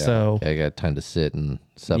 Yeah. So I got time to sit and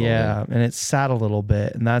settle. yeah, and it sat a little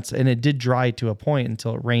bit, and it did dry to a point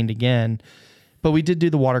until it rained again. But we did do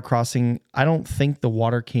the water crossing. I don't think the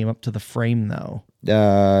water came up to the frame though.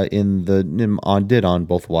 On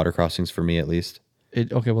both water crossings for me, at least.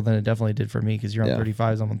 Okay, well then it definitely did for me, because you're on Yeah.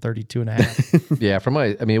 35s, I'm on 32 and a half. Yeah, from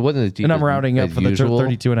my, I mean, it wasn't as deep. And I'm as- rounding up as for the usual.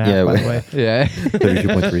 32 and a half, Yeah, by the way. Yeah.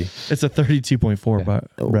 32.3. It's a 32.4,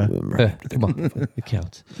 but bruh. Come on, it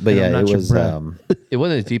counts. But And yeah, I'm not it your was. bruh. It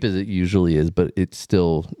wasn't as deep as it usually is, but it's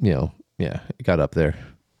still, it got up there.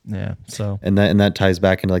 Yeah, so And that ties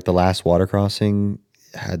back into like the last water crossing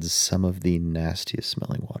had some of the nastiest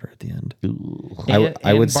smelling water at the end.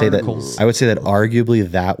 I would say that barnacles.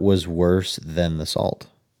 arguably that was worse than the salt.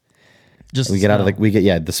 just We get out of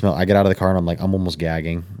the smell. I get out of the car and I'm almost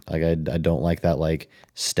gagging. Like I don't like that like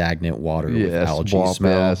stagnant water with algae swamp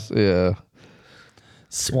smell. ass. Yeah.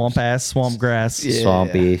 swamp ass, swamp grass.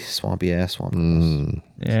 Swampy ass swamp.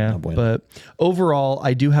 Yeah, No bueno. but overall,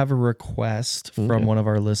 I do have a request from one of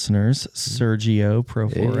our listeners, Sergio,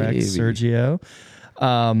 Pro4X Hey. Sergio.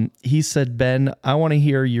 He said, Ben, I want to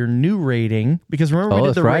hear your new rating, because remember we Oh, did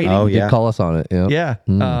that's the right. rating. Oh, You did yeah. call us on it. Yeah.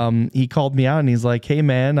 Yeah. He called me out and he's like, hey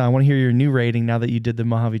man, I want to hear your new rating now that you did the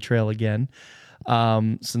Mojave Trail again,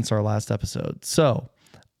 since our last episode. So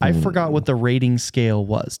I forgot what the rating scale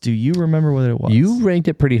was. Do you remember what it was? You ranked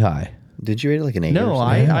it pretty high. Did you rate it like an 8? No, or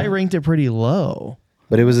something? I ranked it pretty low.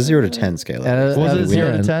 But it was a 0 to 10 scale. Uh, Was Out it of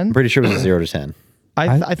 0 to 10? 10? I'm pretty sure it was a 0 to 10.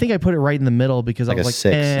 I think I put it right in the middle, because Like I was a like,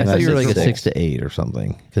 6. eh. And I thought you were That's like a a 6 to 8 or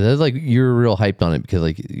something. Because that's like, you were real hyped on it because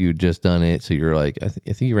like you just done it. So you're like, I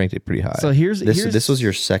think you ranked it pretty high. So here's This was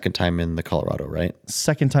your second time in the Colorado, right?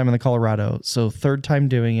 second time in the Colorado. So third time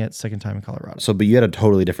doing it, second time in Colorado. So, but you had a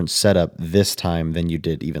totally different setup this time than you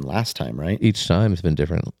did even last time, right? Each time it's been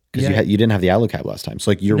different. Because you didn't have the alu cab last time.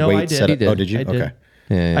 So like your No, I weight did. setup. He did. Oh, did you? I did. Okay.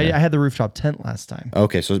 Yeah. I had the rooftop tent last time.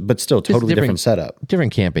 Okay. So, but still totally different setup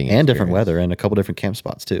Different camping. and different experience. weather and a couple different camp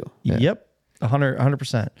spots too. Yep.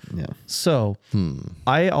 100%. Yeah. So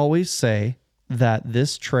I always say that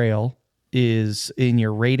this trail is, in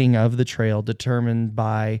your rating of the trail, determined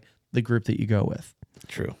by the group that you go with.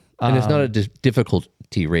 True. And it's not a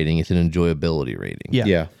difficulty rating, it's an enjoyability rating. Yeah.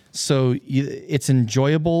 Yeah. So it's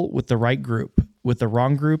enjoyable with the right group. With the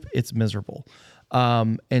wrong group, it's miserable.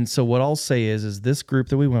 And so what I'll say is this group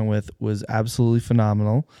that we went with was absolutely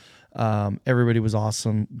phenomenal. Everybody was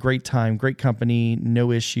awesome. Great time, great company,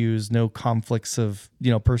 no issues, no conflicts of,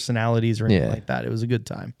 personalities or anything Yeah. like that. It was a good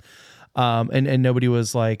time. And nobody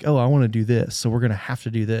was like, oh, I want to do this, so we're going to have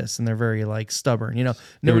to do this. And they're very like stubborn, nobody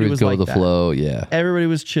Everybody was go like with the that. flow. Yeah. Everybody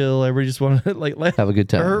was chill. Everybody just wanted to like Have a good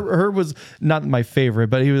time. Herb was not my favorite,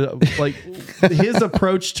 but he was like, his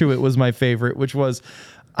approach to it was my favorite, which was,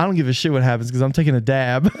 I don't give a shit what happens because I'm taking a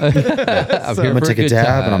dab. I'm here I'm for gonna a take a good dab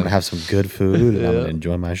time. and I'm gonna have some good food and I'm gonna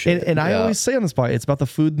enjoy my shit. And I Yeah. always say on this podcast, it's about the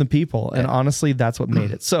food and the people. And honestly, that's what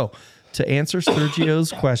made it. So to answer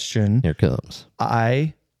Sergio's question, Here it comes.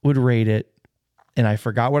 I would rate it, and I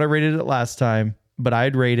forgot what I rated it last time, but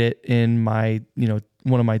I'd rate it in my,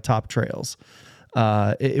 one of my top trails.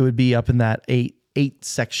 It would be up in that eight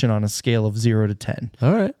section on a scale of 0 to 10.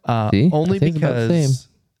 All right. See? Only I think it's about the same. because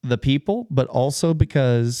the people, but also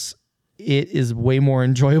because it is way more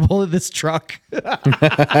enjoyable than this truck.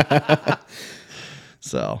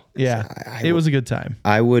 So yeah, it was a good time.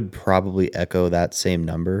 I would probably echo that same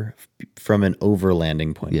number from an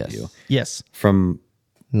overlanding point of view. Yes. From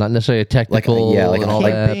not necessarily a technical like and all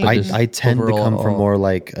that, but just I tend to come from overall more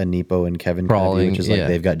like a Nepo and Kevin kind of view, crawling, which is like yeah.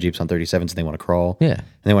 they've got Jeeps on 37s and they want to crawl. Yeah. And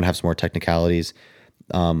they want to have some more technicalities.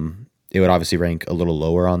 It would obviously rank a little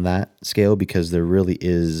lower on that scale because there really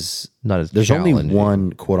is Not as there's only challenging.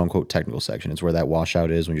 one quote unquote technical section. It's where that washout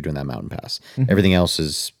is when you're doing that mountain pass. Mm-hmm. Everything else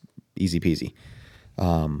is easy peasy.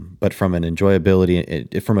 But from an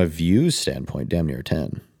enjoyability, from a views standpoint, damn near a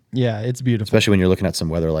 10. Yeah, it's beautiful. Especially when you're looking at some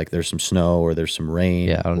weather, like there's some snow or there's some rain.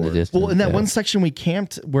 Yeah, out in the distance. Well, in that yeah. one section we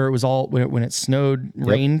camped where it was all when it snowed,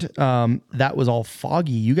 rained, that was all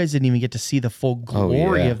foggy. You guys didn't even get to see the full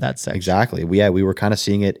glory of that section. Exactly. We were kind of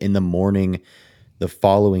seeing it in the morning, the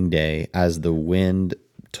following day, as the wind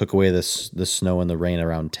took away the snow and the rain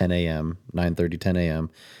around 10 a.m., 9:30, 10 a.m.,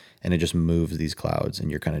 and it just moves these clouds,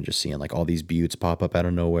 and you're kind of just seeing like all these buttes pop up out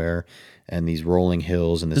of nowhere, and these rolling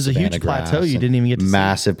hills and this There's a huge savanna grass plateau you and didn't even get to see.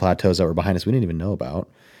 massive plateaus that were behind us we didn't even know about,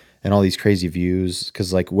 and all these crazy views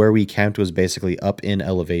because like where we camped was basically up in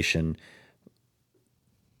elevation.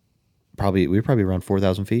 We were probably around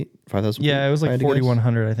 4,000 feet, 5,000 feet. Yeah, it was like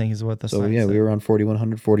 4,100, I think is what the So sign yeah, said. we were around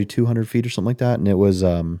 4,100, 4,200 feet or something like that, and it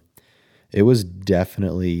was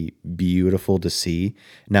definitely beautiful to see.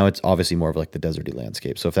 Now it's obviously more of like the deserty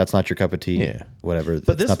landscape. So if that's not your cup of tea, whatever, But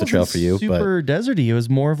that's this not the trail for you. super deserty. It was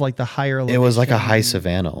more of like the higher But elevation. it was like a high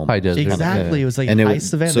savanna. Almost. High desert. Exactly. It was like And high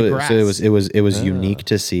savanna grass. So it was unique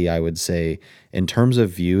to see. I would say in terms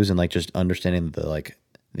of views and like just understanding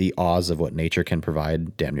the awes of what nature can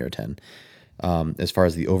provide. Damn near a 10. As far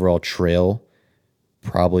as the overall trail,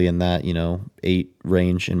 probably in that 8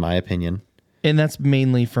 range in my opinion. And that's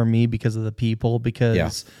mainly for me because of the people,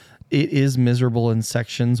 because it is miserable in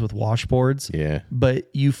sections with washboards. Yeah. But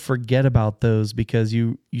you forget about those because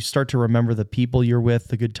you start to remember the people you're with,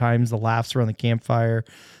 the good times, the laughs around the campfire,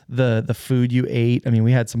 the food you ate. I mean,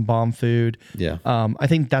 we had some bomb food. Yeah. I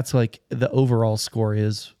think that's like the overall score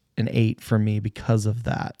is an 8 for me because of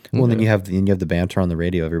that. Well, then you have the banter on the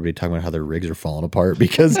radio. Everybody talking about how their rigs are falling apart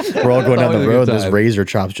because we're all going down the Always a road. good And there's time. razor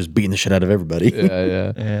chops just beating the shit out of everybody.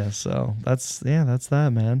 Yeah. Yeah, so that's that,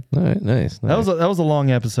 man. All right, nice. That was a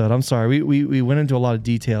long episode. I'm sorry. We went into a lot of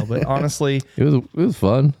detail, but honestly, It was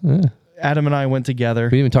fun. Yeah. Adam and I went together. We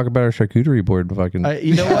didn't even talk about our charcuterie board. Fucking.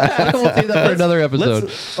 You know what? we'll save that for another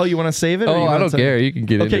episode. You want to save it? Or Oh, you I want don't to- care. You can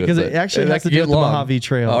get into Okay, it. because but it actually that has to could do get with the long. Mojave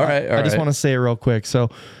Trail. All right. I just want to say it real quick. So,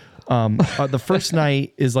 the first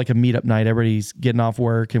night is like a meetup night. Everybody's getting off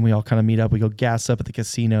work, and we all kind of meet up. We go gas up at the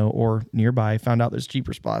casino or nearby. Found out there's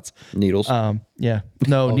cheaper spots. Needles. Yeah.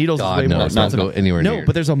 No, Needles God, is way no, more don't expensive. go anywhere No, near.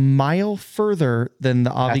 but there's a mile further than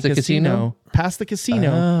the Avi Past the casino, casino? past the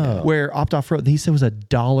casino, where Opt Off Road. He said it was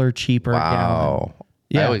 $1 cheaper. a gallon. Wow.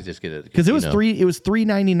 Yeah. I always just get it Because it was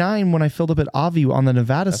 $3.99 when I filled up at Avi on the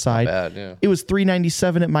Nevada side. bad, yeah. It was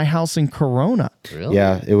 $3.97 at my house in Corona. Really?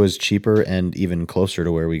 Yeah, it was cheaper and even closer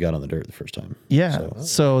to where we got on the dirt the first time. Yeah.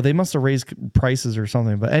 So they must have raised prices or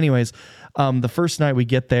something. But anyways, the first night we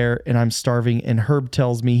get there and I'm starving, and Herb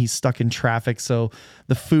tells me he's stuck in traffic. So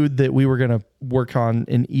the food that we were going to work on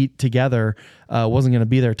and eat together wasn't going to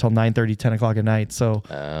be there till 9:30, 10 o'clock at night. So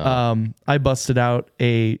I busted out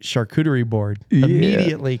a charcuterie board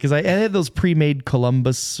immediately because I had those pre-made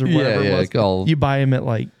Columbus or whatever it was. like all- You buy them at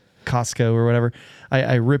like Costco or whatever.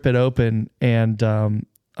 I rip it open and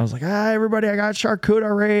I was like, everybody, I got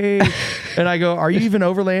charcuterie. And I go, are you even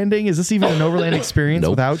overlanding? Is this even an overland experience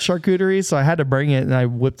Nope. without charcuterie? So I had to bring it and I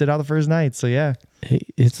whipped it out the first night. So yeah. Hey,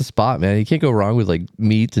 it's a spot, man. You can't go wrong with like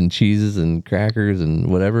meats and cheeses and crackers and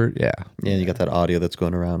whatever. Yeah. Yeah, you got that audio that's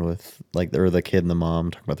going around with like the kid and the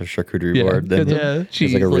mom talking about their charcuterie Yeah, board. Then get the Yeah. there's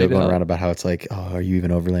cheese like a reel laid going out. around about how it's like, oh, are you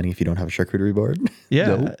even overlanding if you don't have a charcuterie board?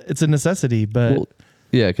 Yeah. Nope. It's a necessity, but Well,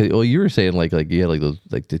 yeah, cause you were saying like you had like those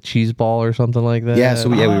like the cheese ball or something like that. Yeah, so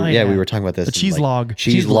we yeah. were talking about this. The and, cheese like, log.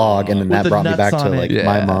 cheese log, and then With that the brought me nuts back to on it. like Yeah.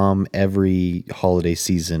 my mom every holiday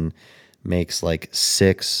season makes like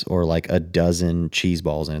 6 or like a dozen cheese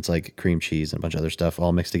balls, and it's like cream cheese and a bunch of other stuff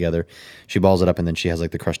all mixed together. She balls it up, and then she has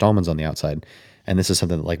like the crushed almonds on the outside. And this is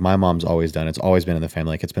something that like my mom's always done. It's always been in the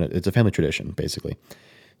family. Like it's a family tradition basically.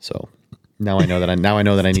 So now I know that I need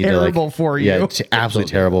to Terrible like for yeah, you. absolutely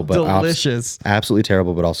terrible, but delicious. absolutely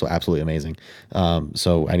terrible, but also absolutely amazing.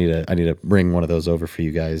 So I need to bring one of those over for you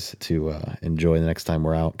guys to enjoy the next time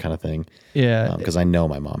we're out, kind of thing. Yeah. because I know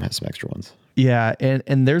my mom has some extra ones. Yeah,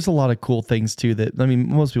 and there's a lot of cool things too that, I mean,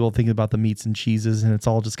 most people think about the meats and cheeses and it's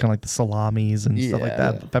all just kind of like the salamis and stuff like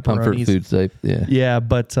that, pepperonis. Comfort food type. Yeah. Yeah,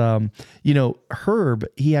 but Herb,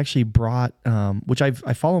 he actually brought which I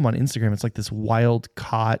follow him on Instagram. It's like this wild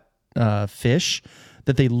caught fish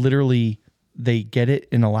that they get it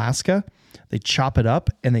in Alaska. They chop it up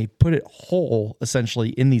and they put it whole essentially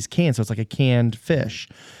in these cans. So it's like a canned fish.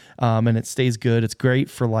 And it stays good. It's great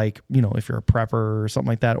for like, if you're a prepper or something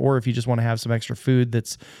like that, or if you just want to have some extra food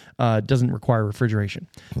that's doesn't require refrigeration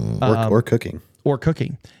Or cooking. or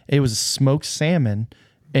cooking. It was smoked salmon,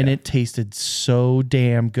 and it tasted so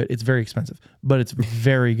damn good. It's very expensive, but it's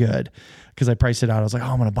very good because I priced it out. I was like,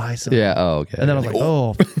 I'm gonna buy some. Yeah. Oh, okay. And then I was like,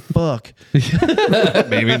 oh fuck.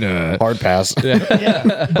 maybe not. Hard pass.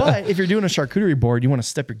 Yeah. But if you're doing a charcuterie board, you want to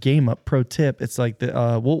step your game up. Pro tip: it's like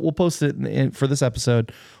we'll post it for this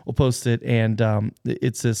episode. We'll post it, and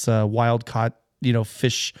it's this wild caught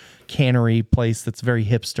fish cannery place that's very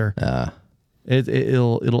hipster.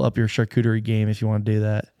 It'll up your charcuterie game if you want to do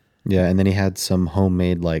that. Yeah, and then he had some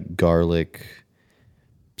homemade like garlic,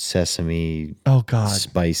 sesame,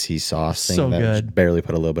 spicy sauce thing So that good. barely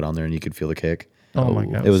put a little bit on there, and you could feel the kick. Oh my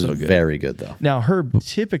god, It was so good. very good though. Now, Herb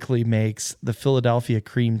typically makes the Philadelphia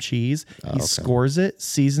cream cheese. He scores it,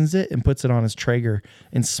 seasons it, and puts it on his Traeger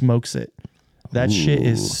and smokes it. That shit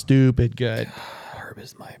is stupid good. Herb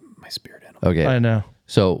is my spirit animal. Okay. I know.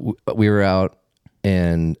 So we were out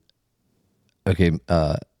and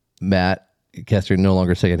Matt Kester, no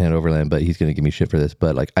longer secondhand Overland, but he's going to give me shit for this.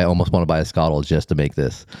 But like, I almost want to buy a Scottle just to make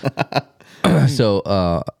this.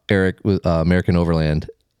 So Eric with American Overland,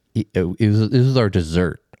 it was our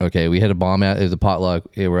dessert. Okay, we had a bomb out. It was a potluck.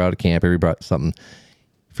 We're out of camp. Everybody brought something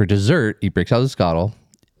for dessert. He breaks out the Scottle,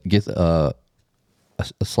 gets a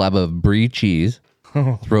slab of brie cheese,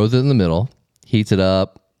 throws it in the middle, heats it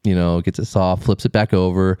up. Gets it soft, flips it back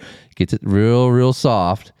over, gets it real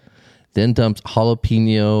soft. Then dumps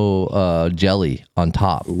jalapeno jelly on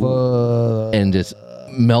top and just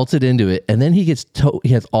melts it into it. And then he gets he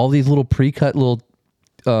has all these little pre-cut little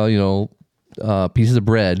pieces of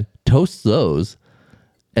bread, toasts those,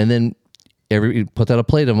 and then he puts out a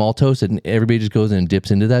plate of them all toasted, and everybody just goes in and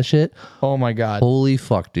dips into that shit. Oh my god! Holy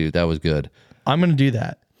fuck, dude, that was good. I'm gonna do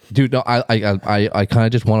that. Dude, no, I kind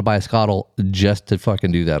of just want to buy a Scottle just to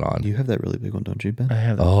fucking do that on. You have that really big one, don't you, Ben? I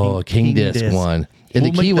have the King disc one. And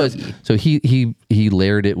the key was, so he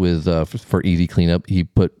layered it with for easy cleanup. He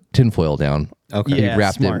put tinfoil down. Okay. Yeah, He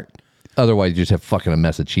wrapped smart. it. Otherwise, you just have fucking a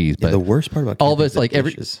mess of cheese. But The worst part about all of camping us, is the like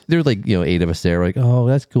dishes. there's like 8 of us there. Like, oh,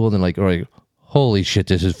 that's cool. And then like, holy shit,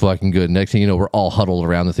 this is fucking good. Next thing you know, we're all huddled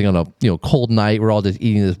around this thing on a cold night. We're all just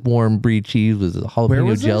eating this warm brie cheese with Where jalapeno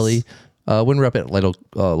was jelly. this? When we're up at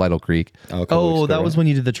Lytle Creek. Oh, that was when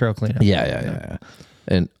you did the trail cleanup. Yeah.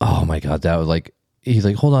 And oh my god, that was like, he's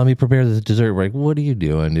like, hold on, let me prepare this dessert. We're like, what are you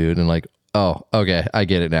doing, dude? And like, oh, okay, I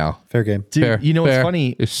get it now. Fair game. Dude, Fair, you know what's fair.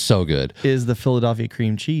 funny It's so good. is the Philadelphia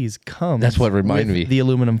cream cheese comes. That's what reminded with me. the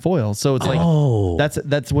aluminum foil. So it's like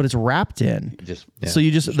that's what it's wrapped in. Just So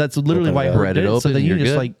you just that's literally Open why it I up. bread it. Bread it So open, then you you're can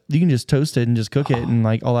just good. like you can just toast it and just cook it and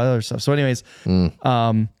like all that other stuff. So anyways,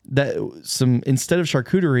 instead of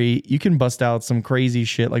charcuterie, you can bust out some crazy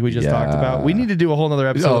shit like we just talked about. We need to do a whole nother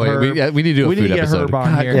episode. Oh, of wait, Herb. we need to do a we food need to get episode. Herb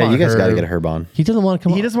on God, here. Yeah, Come you guys on, got to Herb. get a Herb on. he doesn't want to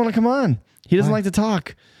come. He doesn't want to come on. He doesn't like to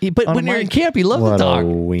talk. But on when you're mic. in camp, he loves What to a talk.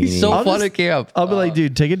 weenie. He's so I'll fun just- at camp. I'll be like,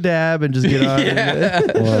 dude, take a dab and just get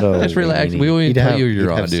on. Just relax. We won't even tell you you're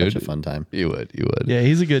you'd on, have dude. Such a fun time. You would. Yeah,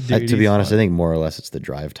 he's a good dude. To be He's honest, fun. I think more or less it's the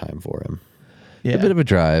drive time for him. yeah. A bit of a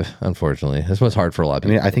drive, unfortunately. That's what's hard for a lot of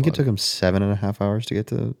I people. mean, I think it took him 7.5 hours to get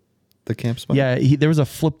to the camp spot. Yeah, there was a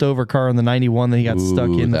flipped over car on the 91 that he got stuck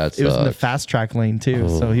Ooh, in. that It was in the sucks. fast track lane too.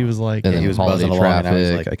 So he was like, And then he was holiday buzzing along and I was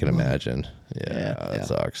traffic. like, I can imagine. Yeah, that Yeah.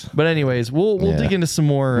 sucks. but anyways, we'll Yeah. dig into some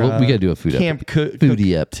more. We gotta do a food camp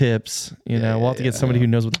foodie ep. tips. We'll have to get somebody who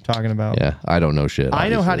knows what they're talking about. Yeah, I don't know shit. I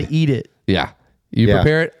know how to obviously. eat it. Yeah, you Yeah.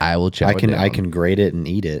 prepare it. I will check. I can grade it and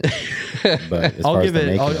eat it. But as I'll far give as the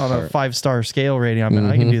it making on a part- 5-star scale rating. I mean,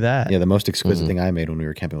 I can do that. Yeah, the most exquisite thing I made when we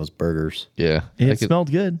were camping was burgers. Yeah, It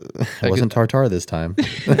smelled good. It wasn't tartare this time.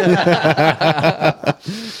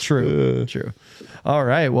 True. All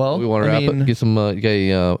right. Well, We want to wrap up. Get some.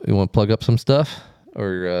 You want to plug up some stuff,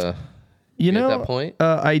 or You know, at that point?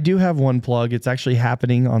 I do have one plug. It's actually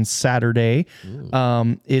happening on Saturday.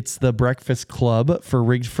 It's the Breakfast Club for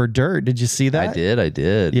Rigged for Dirt. Did you see that? I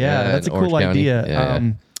did. Yeah, that's a in Orange cool County. idea. Yeah,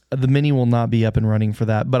 The mini will not be up and running for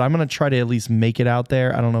that, but I'm going to try to at least make it out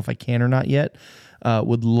there. I don't know if I can or not yet.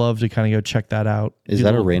 Would love to kind of go check that out. Is Do that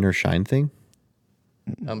a little- rain or shine thing?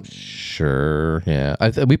 I'm sure. Yeah,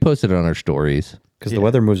 we posted it on our stories. Because the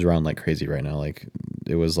weather moves around like crazy right now. Like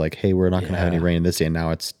it was like, hey, we're not going to have any rain this day, and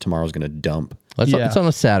now tomorrow's going to dump. It's on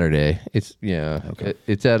a Saturday. It's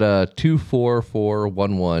it's at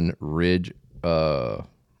 24411 Ridge Route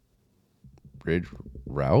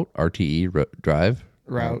Drive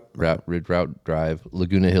Ridge Route Drive,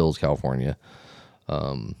 Laguna Hills, California.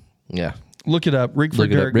 Look it up. Rig for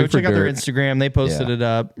Dirt. Go check out their Instagram. They posted it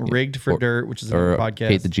up. Rigged for Dirt, which is a podcast.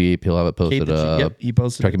 Kate the Jeep. He'll have it posted up. Yep, he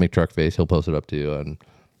posted Trucky McTruckface. He'll post it up too. And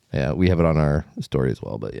we have it on our story as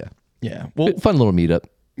well. But yeah. Well, fun little meetup.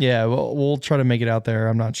 Yeah, we'll try to make it out there.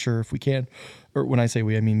 I'm not sure if we can, or when I say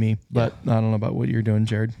we, I mean me. But I don't know about what you're doing,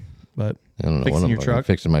 Jared. But I don't know. Fixing your truck.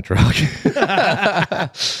 Fixing my truck.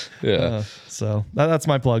 So that's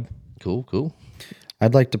my plug. Cool.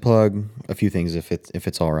 I'd like to plug a few things if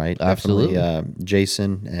it's all right. Absolutely. Definitely,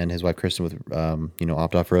 Jason and his wife Kristen with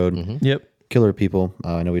Opt Off Road. Mm-hmm. Yep. Killer people.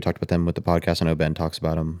 I know we talked about them with the podcast. I know Ben talks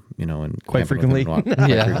about them, and Quite frequently.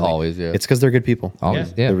 Always. Yeah. It's because they're good people.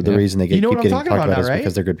 Always. The reason they keep getting talked about is right?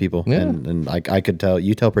 because they're good people. Yeah. And I could tell,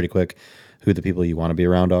 you tell pretty quick who the people you want to be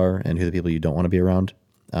around are and who the people you don't want to be around.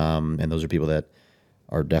 And those are people that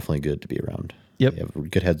are definitely good to be around. Yep. They have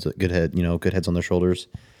good heads on their shoulders.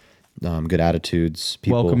 Good attitudes,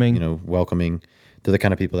 people, welcoming. They're the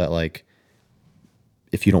kind of people that like,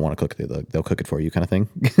 if you don't want to cook, they'll cook it for you, kind of thing.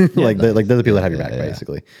 They're the people that have your back,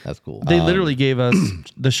 basically. That's cool. They literally gave us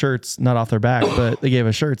the shirts, not off their back, but they gave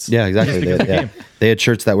us shirts. Yeah, exactly. They had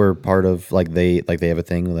shirts that were part of they have a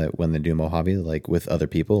thing that when they do Mojave, like with other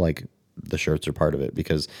people, like the shirts are part of it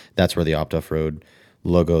because that's where the Opt Off Road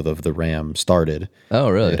logo of the Ram started. Oh,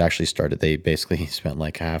 really? It actually started. They basically spent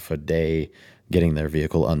like half a day getting their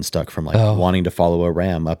vehicle unstuck from wanting to follow a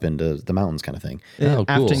Ram up into the mountains, kind of thing. Oh,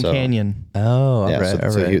 cool. Afton Canyon. Oh, all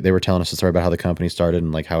right. They were telling us a story about how the company started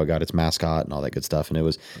and like how it got its mascot and all that good stuff, and it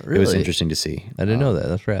was interesting to see. I didn't know that.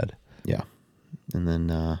 That's rad. Yeah, and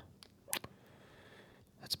then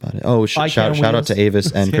that's about it. Oh, shout out to Avis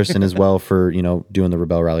and Kristen as well for doing the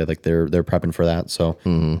Rebel Rally. Like they're prepping for that. So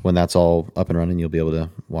when that's all up and running, you'll be able to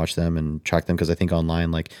watch them and track them because I think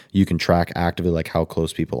online like you can track actively like how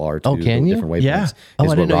close people are to can you? different waypoints. Yeah. I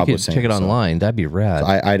didn't know you could check it online. That'd be rad. So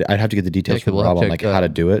I'd have to get the details from Rob on like how to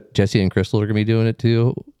do it. Jesse and Crystal are gonna be doing it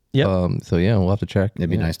too. Yep. So we'll have to check. It'd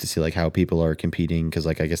be nice to see like how people are competing because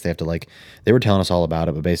like I guess they have to they were telling us all about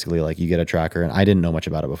it, but basically like you get a tracker and I didn't know much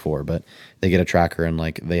about it before, but they get a tracker and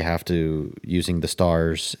like they have to using the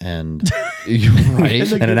stars and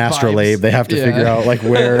right and an astrolabe they have to figure out like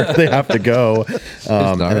where they have to go,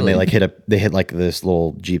 and then they hit like this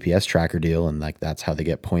little GPS tracker deal and like that's how they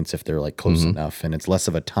get points if they're like close enough, and it's less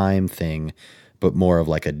of a time thing but more of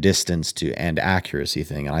like a distance to and accuracy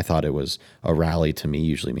thing. And I thought it was a rally to me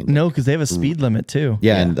usually means no, because they have a speed limit too.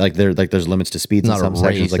 Yeah, and like there's limits to speeds in some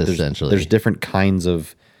sections. Like there's different kinds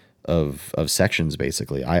of sections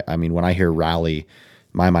basically. I mean when I hear rally,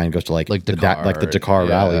 my mind goes to like Dakar, the Dakar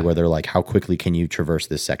rally where they're like how quickly can you traverse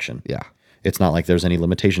this section? Yeah. It's not like there's any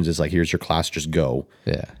limitations. It's like here's your class, just go.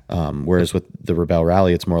 Yeah. Whereas with the Rebel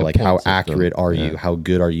Rally, it's more like how accurate are you? How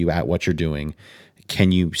good are you at what you're doing?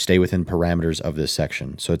 Can you stay within parameters of this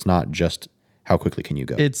section? So it's not just how quickly can you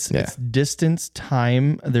go. It's distance,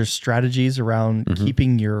 time. There's strategies around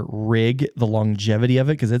keeping your rig, the longevity of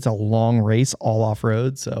it, because it's a long race all off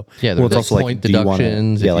road. So it's also like do you want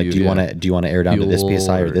to air down to this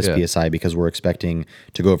PSI or this PSI because we're expecting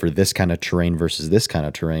to go over this kind of terrain versus this kind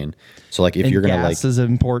of terrain. So like if you're gonna gas is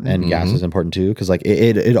important and gas is important too because like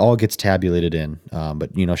it all gets tabulated in.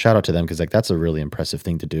 But shout out to them because like that's a really impressive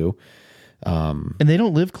thing to do. And they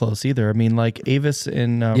don't live close either. I mean, like Avis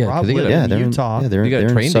and Rob live in Utah. They're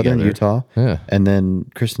in southern Utah. Yeah. And then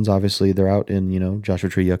Kristen's obviously they're out in, Joshua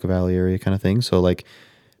Tree, Yucca Valley area kind of thing. So like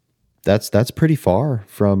that's pretty far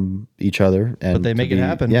from each other. And but they make it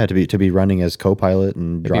happen. Yeah, to be running as co-pilot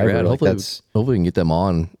and driver. Like hopefully we can get them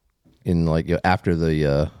on in like after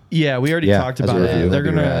the we already talked about it. They're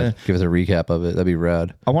gonna give us a recap of it. That'd be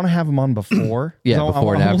rad. I want to have them on before.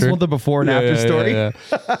 Before and I after. want the before and after story.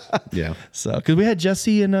 Yeah. So because we had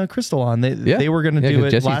Jesse and Crystal on, they were gonna do it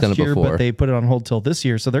Jesse's last year, but they put it on hold till this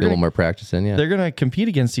year. So they're a little more practice in. They're gonna compete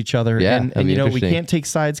against each other. And we can't take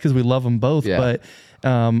sides because we love them both. Yeah. But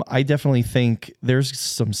I definitely think there's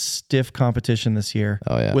some stiff competition this year.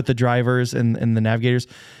 With the drivers and the navigators.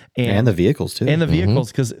 And the vehicles too. And the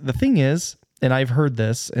vehicles, because the thing is, and I've heard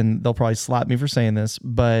this, and they'll probably slap me for saying this,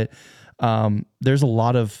 but there's a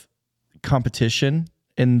lot of competition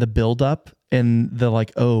in the buildup, and the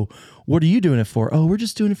like, oh, what are you doing it for? Oh, we're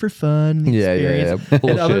just doing it for fun. Yeah.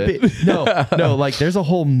 And other no, like there's a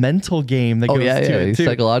whole mental game that goes to it too.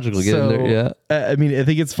 Psychological getting there. Yeah. I mean, I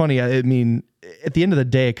think it's funny. I mean, at the end of the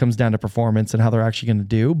day, it comes down to performance and how they're actually going to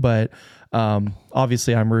do, but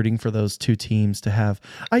Obviously, I'm rooting for those two teams to have.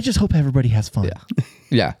 I just hope everybody has fun.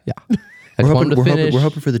 Yeah. I just want them to finish. We're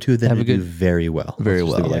hoping for the two of them have to a good- do very well. Very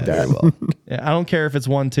Let's well. just leave it Very like that. well. Yeah, I don't care if it's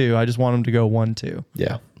 1-2. I just want them to go 1-2.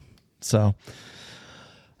 Yeah. So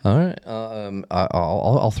All right.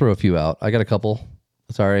 I'll throw a few out. I got a couple.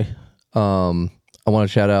 Sorry. I want to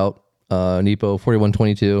shout out Nepo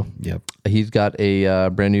 4122. Yep. He's got a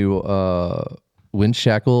brand new wind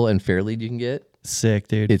shackle and fair lead you can get. sick,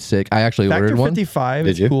 dude. It's sick. I actually Factor ordered one. 55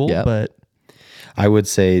 Did is you? cool, Yeah. but I would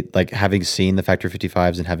say, like, having seen the Factor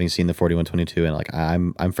 55s and having seen the 4122, and like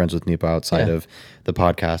I'm friends with Nepo outside of the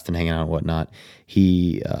podcast and hanging out and whatnot.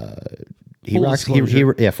 He Full racks,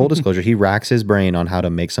 disclosure. full disclosure. He racks his brain on how to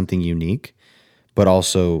make something unique, but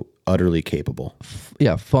also utterly capable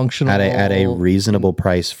Yeah, functional. at a reasonable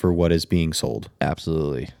price for what is being sold,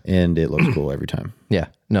 Absolutely. and it looks cool every time. Yeah.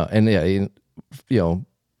 No, and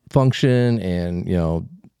function and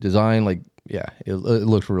design, like it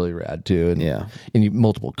looks really rad too. And Yeah. and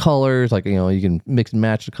multiple colors, like you can mix and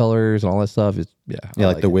match the colors and all that stuff. It's I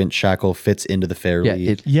Like the winch shackle fits into the fair yeah, lead.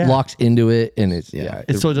 it Yeah. locks into it, and it's so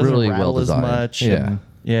it doesn't really rattle as designed. much. Yeah. and-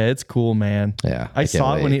 yeah, it's cool, man. Yeah, I I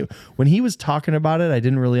saw can't it when he was talking about it. I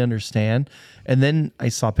didn't really understand, and then I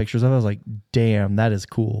saw pictures of it. I was like, "Damn, that is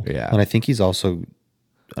cool." Yeah. And I think he's also,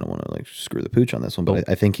 I don't want to like screw the pooch on this one, but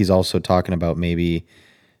I think he's also talking about maybe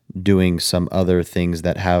doing some other things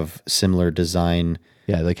that have similar design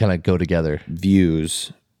Yeah, they kind of go together.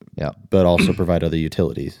 views, Yeah. but also provide other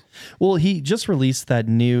utilities. Well, he just released that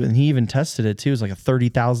new, and he even tested it too. It's like a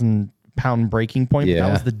 30,000-pound breaking point. But Yeah.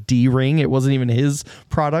 that was the D ring. It wasn't even his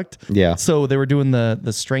product. Yeah. So they were doing the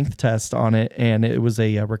strength test on it, and it was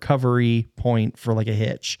a recovery point for like a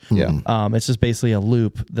hitch. Yeah. It's just basically a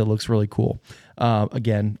loop that looks really cool.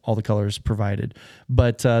 Again, all the colors provided,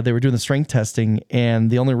 but they were doing the strength testing, and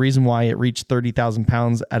the only reason why it reached 30,000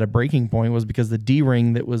 pounds at a breaking point was because the D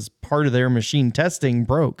ring that was part of their machine testing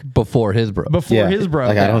broke Before his bro. before his broke.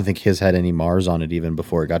 Like I don't think his had any Mars on it even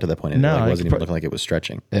before it got to that point. No, It it wasn't could even looking like it was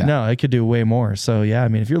stretching. Yeah. No, it could do way more. So yeah, I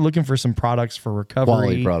mean, if you're looking for some products for recovery,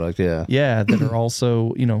 Quality product. Yeah. yeah, that are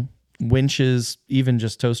also winches, even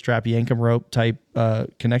just toe strap, yankum rope type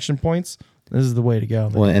connection points. This is the way to go.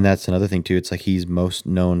 Well, and that's another thing too. It's like he's most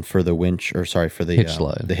known for the winch, or sorry, for the Hitch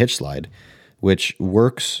slide. the hitch slide, which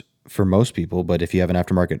works for most people. But if you have an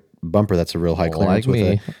aftermarket bumper, that's a real high clearance Like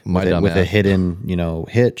me, my with a dumbass. hidden,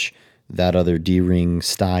 hitch. That other D-ring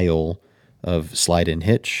style of slide-in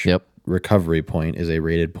hitch Yep. recovery point is a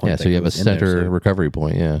rated point. Yeah. that So you have a goes in there, center so- recovery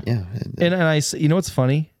point. Yeah. yeah, and what's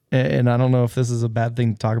funny, and I don't know if this is a bad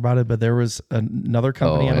thing to talk about it, but there was another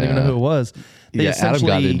company, I don't even know who it was. They Yeah. Adam got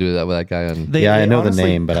essentially- into that with that guy on. They, Yeah, I they know the honestly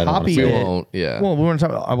name, but I don't wanna copied say we it. it. won't. Yeah. Well, we want to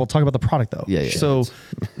talk. I will talk about the product though. Yeah, yeah. So It's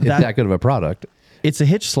that good of a product. it's a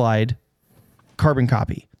hitch slide carbon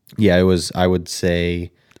copy. yeah. It was. I would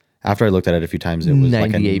say. After I looked at it a few times, it was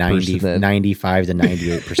like a 98%. 95 to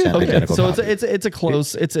 98% identical. So copy. it's a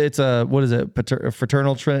close. It's a what is it? A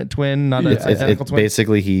fraternal twin, not an identical It's twin.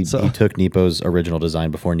 basically he So- took Nepo's original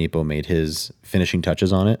design before Nepo made his finishing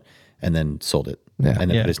touches on it, and then sold it, Yeah.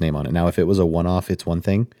 and then Yeah. put his name on it. Now, if it was a one-off, it's one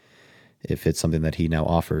thing. If it's something that he now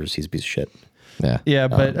offers, he's a piece of shit. Yeah. Yeah,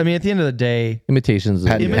 but I mean, at the end of the day, Imitations.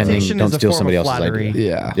 Patent Imitation pending. Don't is a steal form somebody of else's flattery.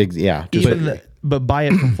 idea. Yeah. Yeah. Just but buy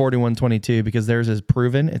it from 4122 because theirs is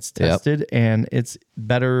proven, it's tested, and it's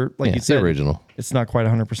better. Like Yeah, you it's the said, original. It's not quite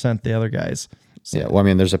 100% the other guys. So, yeah. Well, I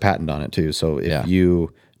mean, there's a patent on it too. So if Yeah.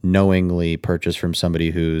 you knowingly purchase from somebody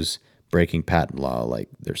who's breaking patent law, like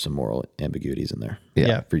there's some moral ambiguities in there.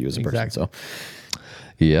 Yeah, For you as a person. exactly. So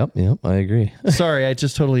Yep. I agree. Sorry, I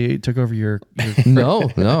just totally took over your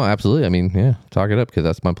no, absolutely. I mean, yeah, talk it up because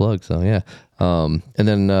that's my plug. So yeah. And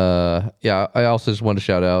then I also just wanted to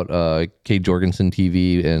shout out Kate Jorgensen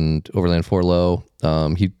TV and Overland 4 Low.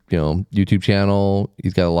 He YouTube channel.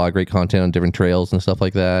 He's got a lot of great content on different trails and stuff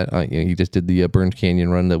like that. He just did the Burned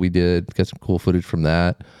Canyon run that we did. Got some cool footage from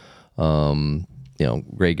that.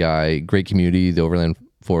 Great guy, great community. The Overland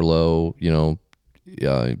 4 Low.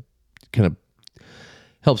 Kind of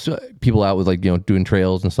helps people out with doing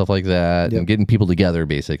trails and stuff like that, and getting people together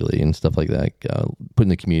basically and stuff like that, putting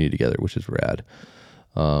the community together, which is rad.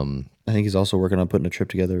 I think he's also working on putting a trip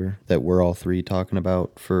together that we're all three talking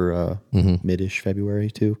about for mid-ish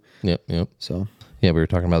February too. Yep. So Yeah, we were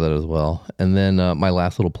talking about that as well. And then my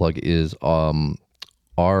last little plug is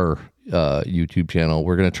our YouTube channel.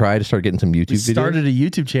 We're gonna try to start getting some YouTube videos. started a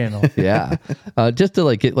YouTube channel. Yeah, just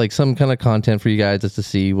to get some kind of content for you guys, just to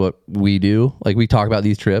see what we do. Like we talk about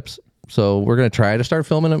these trips, so we're gonna try to start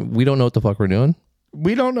filming them. We don't know what the fuck we're doing.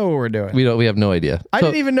 We don't know what we're doing. We have no idea. I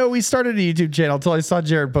didn't even know we started a YouTube channel until I saw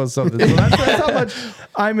Jared post something. So that's how much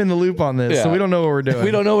I'm in the loop on this. Yeah. So we don't know what we're doing. We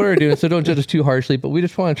don't know what we're doing, so don't judge us too harshly. But we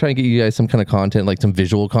just want to try and get you guys some kind of content, like some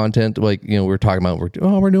visual content. Like, we're talking about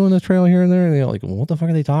we're doing this trail here and there, and like, well, what the fuck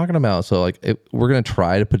are they talking about? So like, we're gonna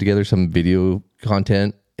try to put together some video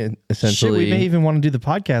content. And essentially, Shit, we may even want to do the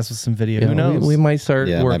podcast with some video. Who knows? We might start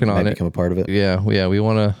working on it. Become a part of it. Yeah, we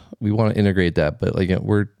want to integrate that, but like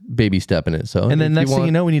we're baby stepping it. So and then next thing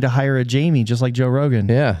you know, we need to hire a Jamie, just like Joe Rogan.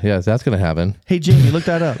 Yeah, that's gonna happen. Hey Jamie, look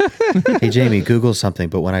that up. Hey Jamie, Google something,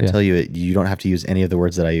 but when I tell you it, you don't have to use any of the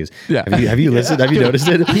words that I use. Yeah. Have you listened? Have you noticed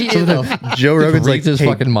it? Joe Rogan's like, his hey,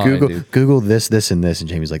 fucking mind, Google this, and this, and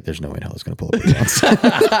Jamie's like, there's no way in hell it's gonna pull up results.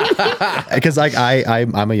 Because like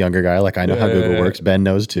I'm a younger guy, like I know how Google works. Ben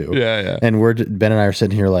knows too. Yeah. And Ben and I are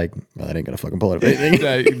sitting here like, well, that ain't gonna fucking pull it up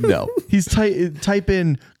anything. No. He's type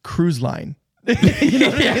in cruise line. And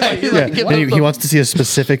he wants to see a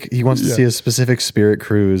specific. He wants to see a specific Spirit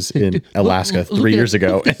cruise in Alaska 3 years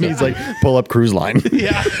ago, and he's like, "Pull up cruise line."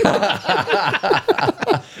 Yeah,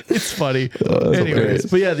 it's funny. Anyways,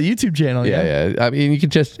 but yeah, the YouTube channel. Yeah. I mean, you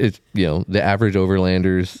can just the average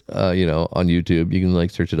Overlanders. On YouTube, you can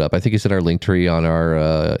like search it up. I think it's in our link tree on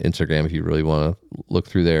our Instagram if you really want to look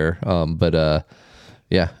through there.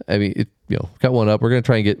 Yeah, I mean, got one up. We're gonna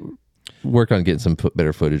try and work on getting some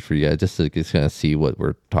better footage for you guys, just to kind of see what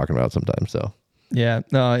we're talking about sometimes. So yeah,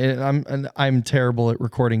 no, I'm terrible at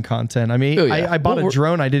recording content. I mean, I bought a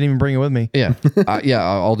drone. I didn't even bring it with me. Yeah,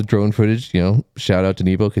 all the drone footage. Shout out to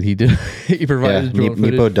Nepo because he provided drone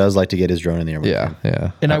footage. Nepo does like to get his drone in the air.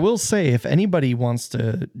 Yeah. And I will say, if anybody wants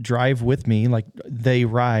to drive with me, like they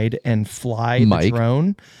ride and fly the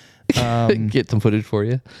drone, get some footage for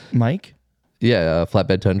you, Mike. Yeah,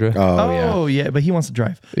 flatbed Tundra. Oh yeah, but he wants to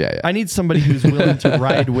drive. Yeah. I need somebody who's willing to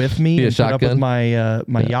ride with me and put up with my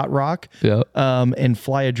yacht rock. Yeah. And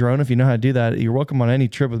fly a drone. If you know how to do that, you're welcome on any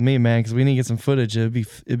trip with me, man. Because we need to get some footage. It'd be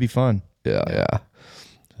fun. Yeah.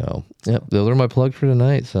 So those are my plugs for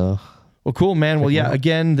tonight. So. Well, cool, man. Well, yeah.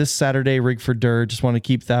 Again, this Saturday, Rig for Dirt. Just want to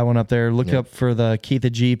keep that one up there. Look up for the Keith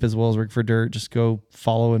the Jeep as well as Rig for Dirt. Just go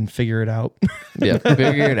follow and figure it out. Yeah,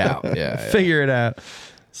 figure it out. Yeah. Figure it out.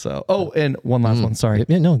 So, and one last one. Sorry.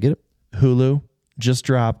 Yeah, no, get it. Hulu just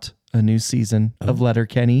dropped a new season of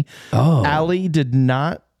Letterkenny. Oh. Allie did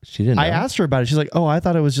not. She didn't know. I asked her about it. She's like, "Oh, I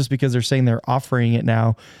thought it was just because they're saying they're offering it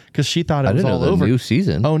now," because she thought it was all over. New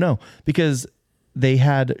season. Oh no, because they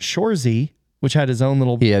had Shorzy, which had his own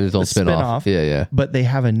little spin-off. Yeah. But they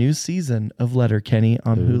have a new season of Letterkenny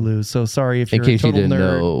on Hulu. So sorry if you're in case a total you didn't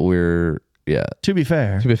nerd. know, we're To be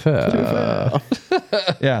fair.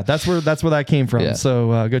 Yeah, that's where that came from. Yeah.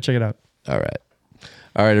 So go check it out. All right,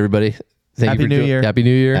 everybody. Happy New Year. Happy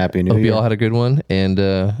New Year. Happy New Hope Year. you all had a good one, and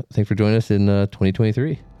thanks for joining us in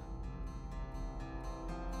 2023.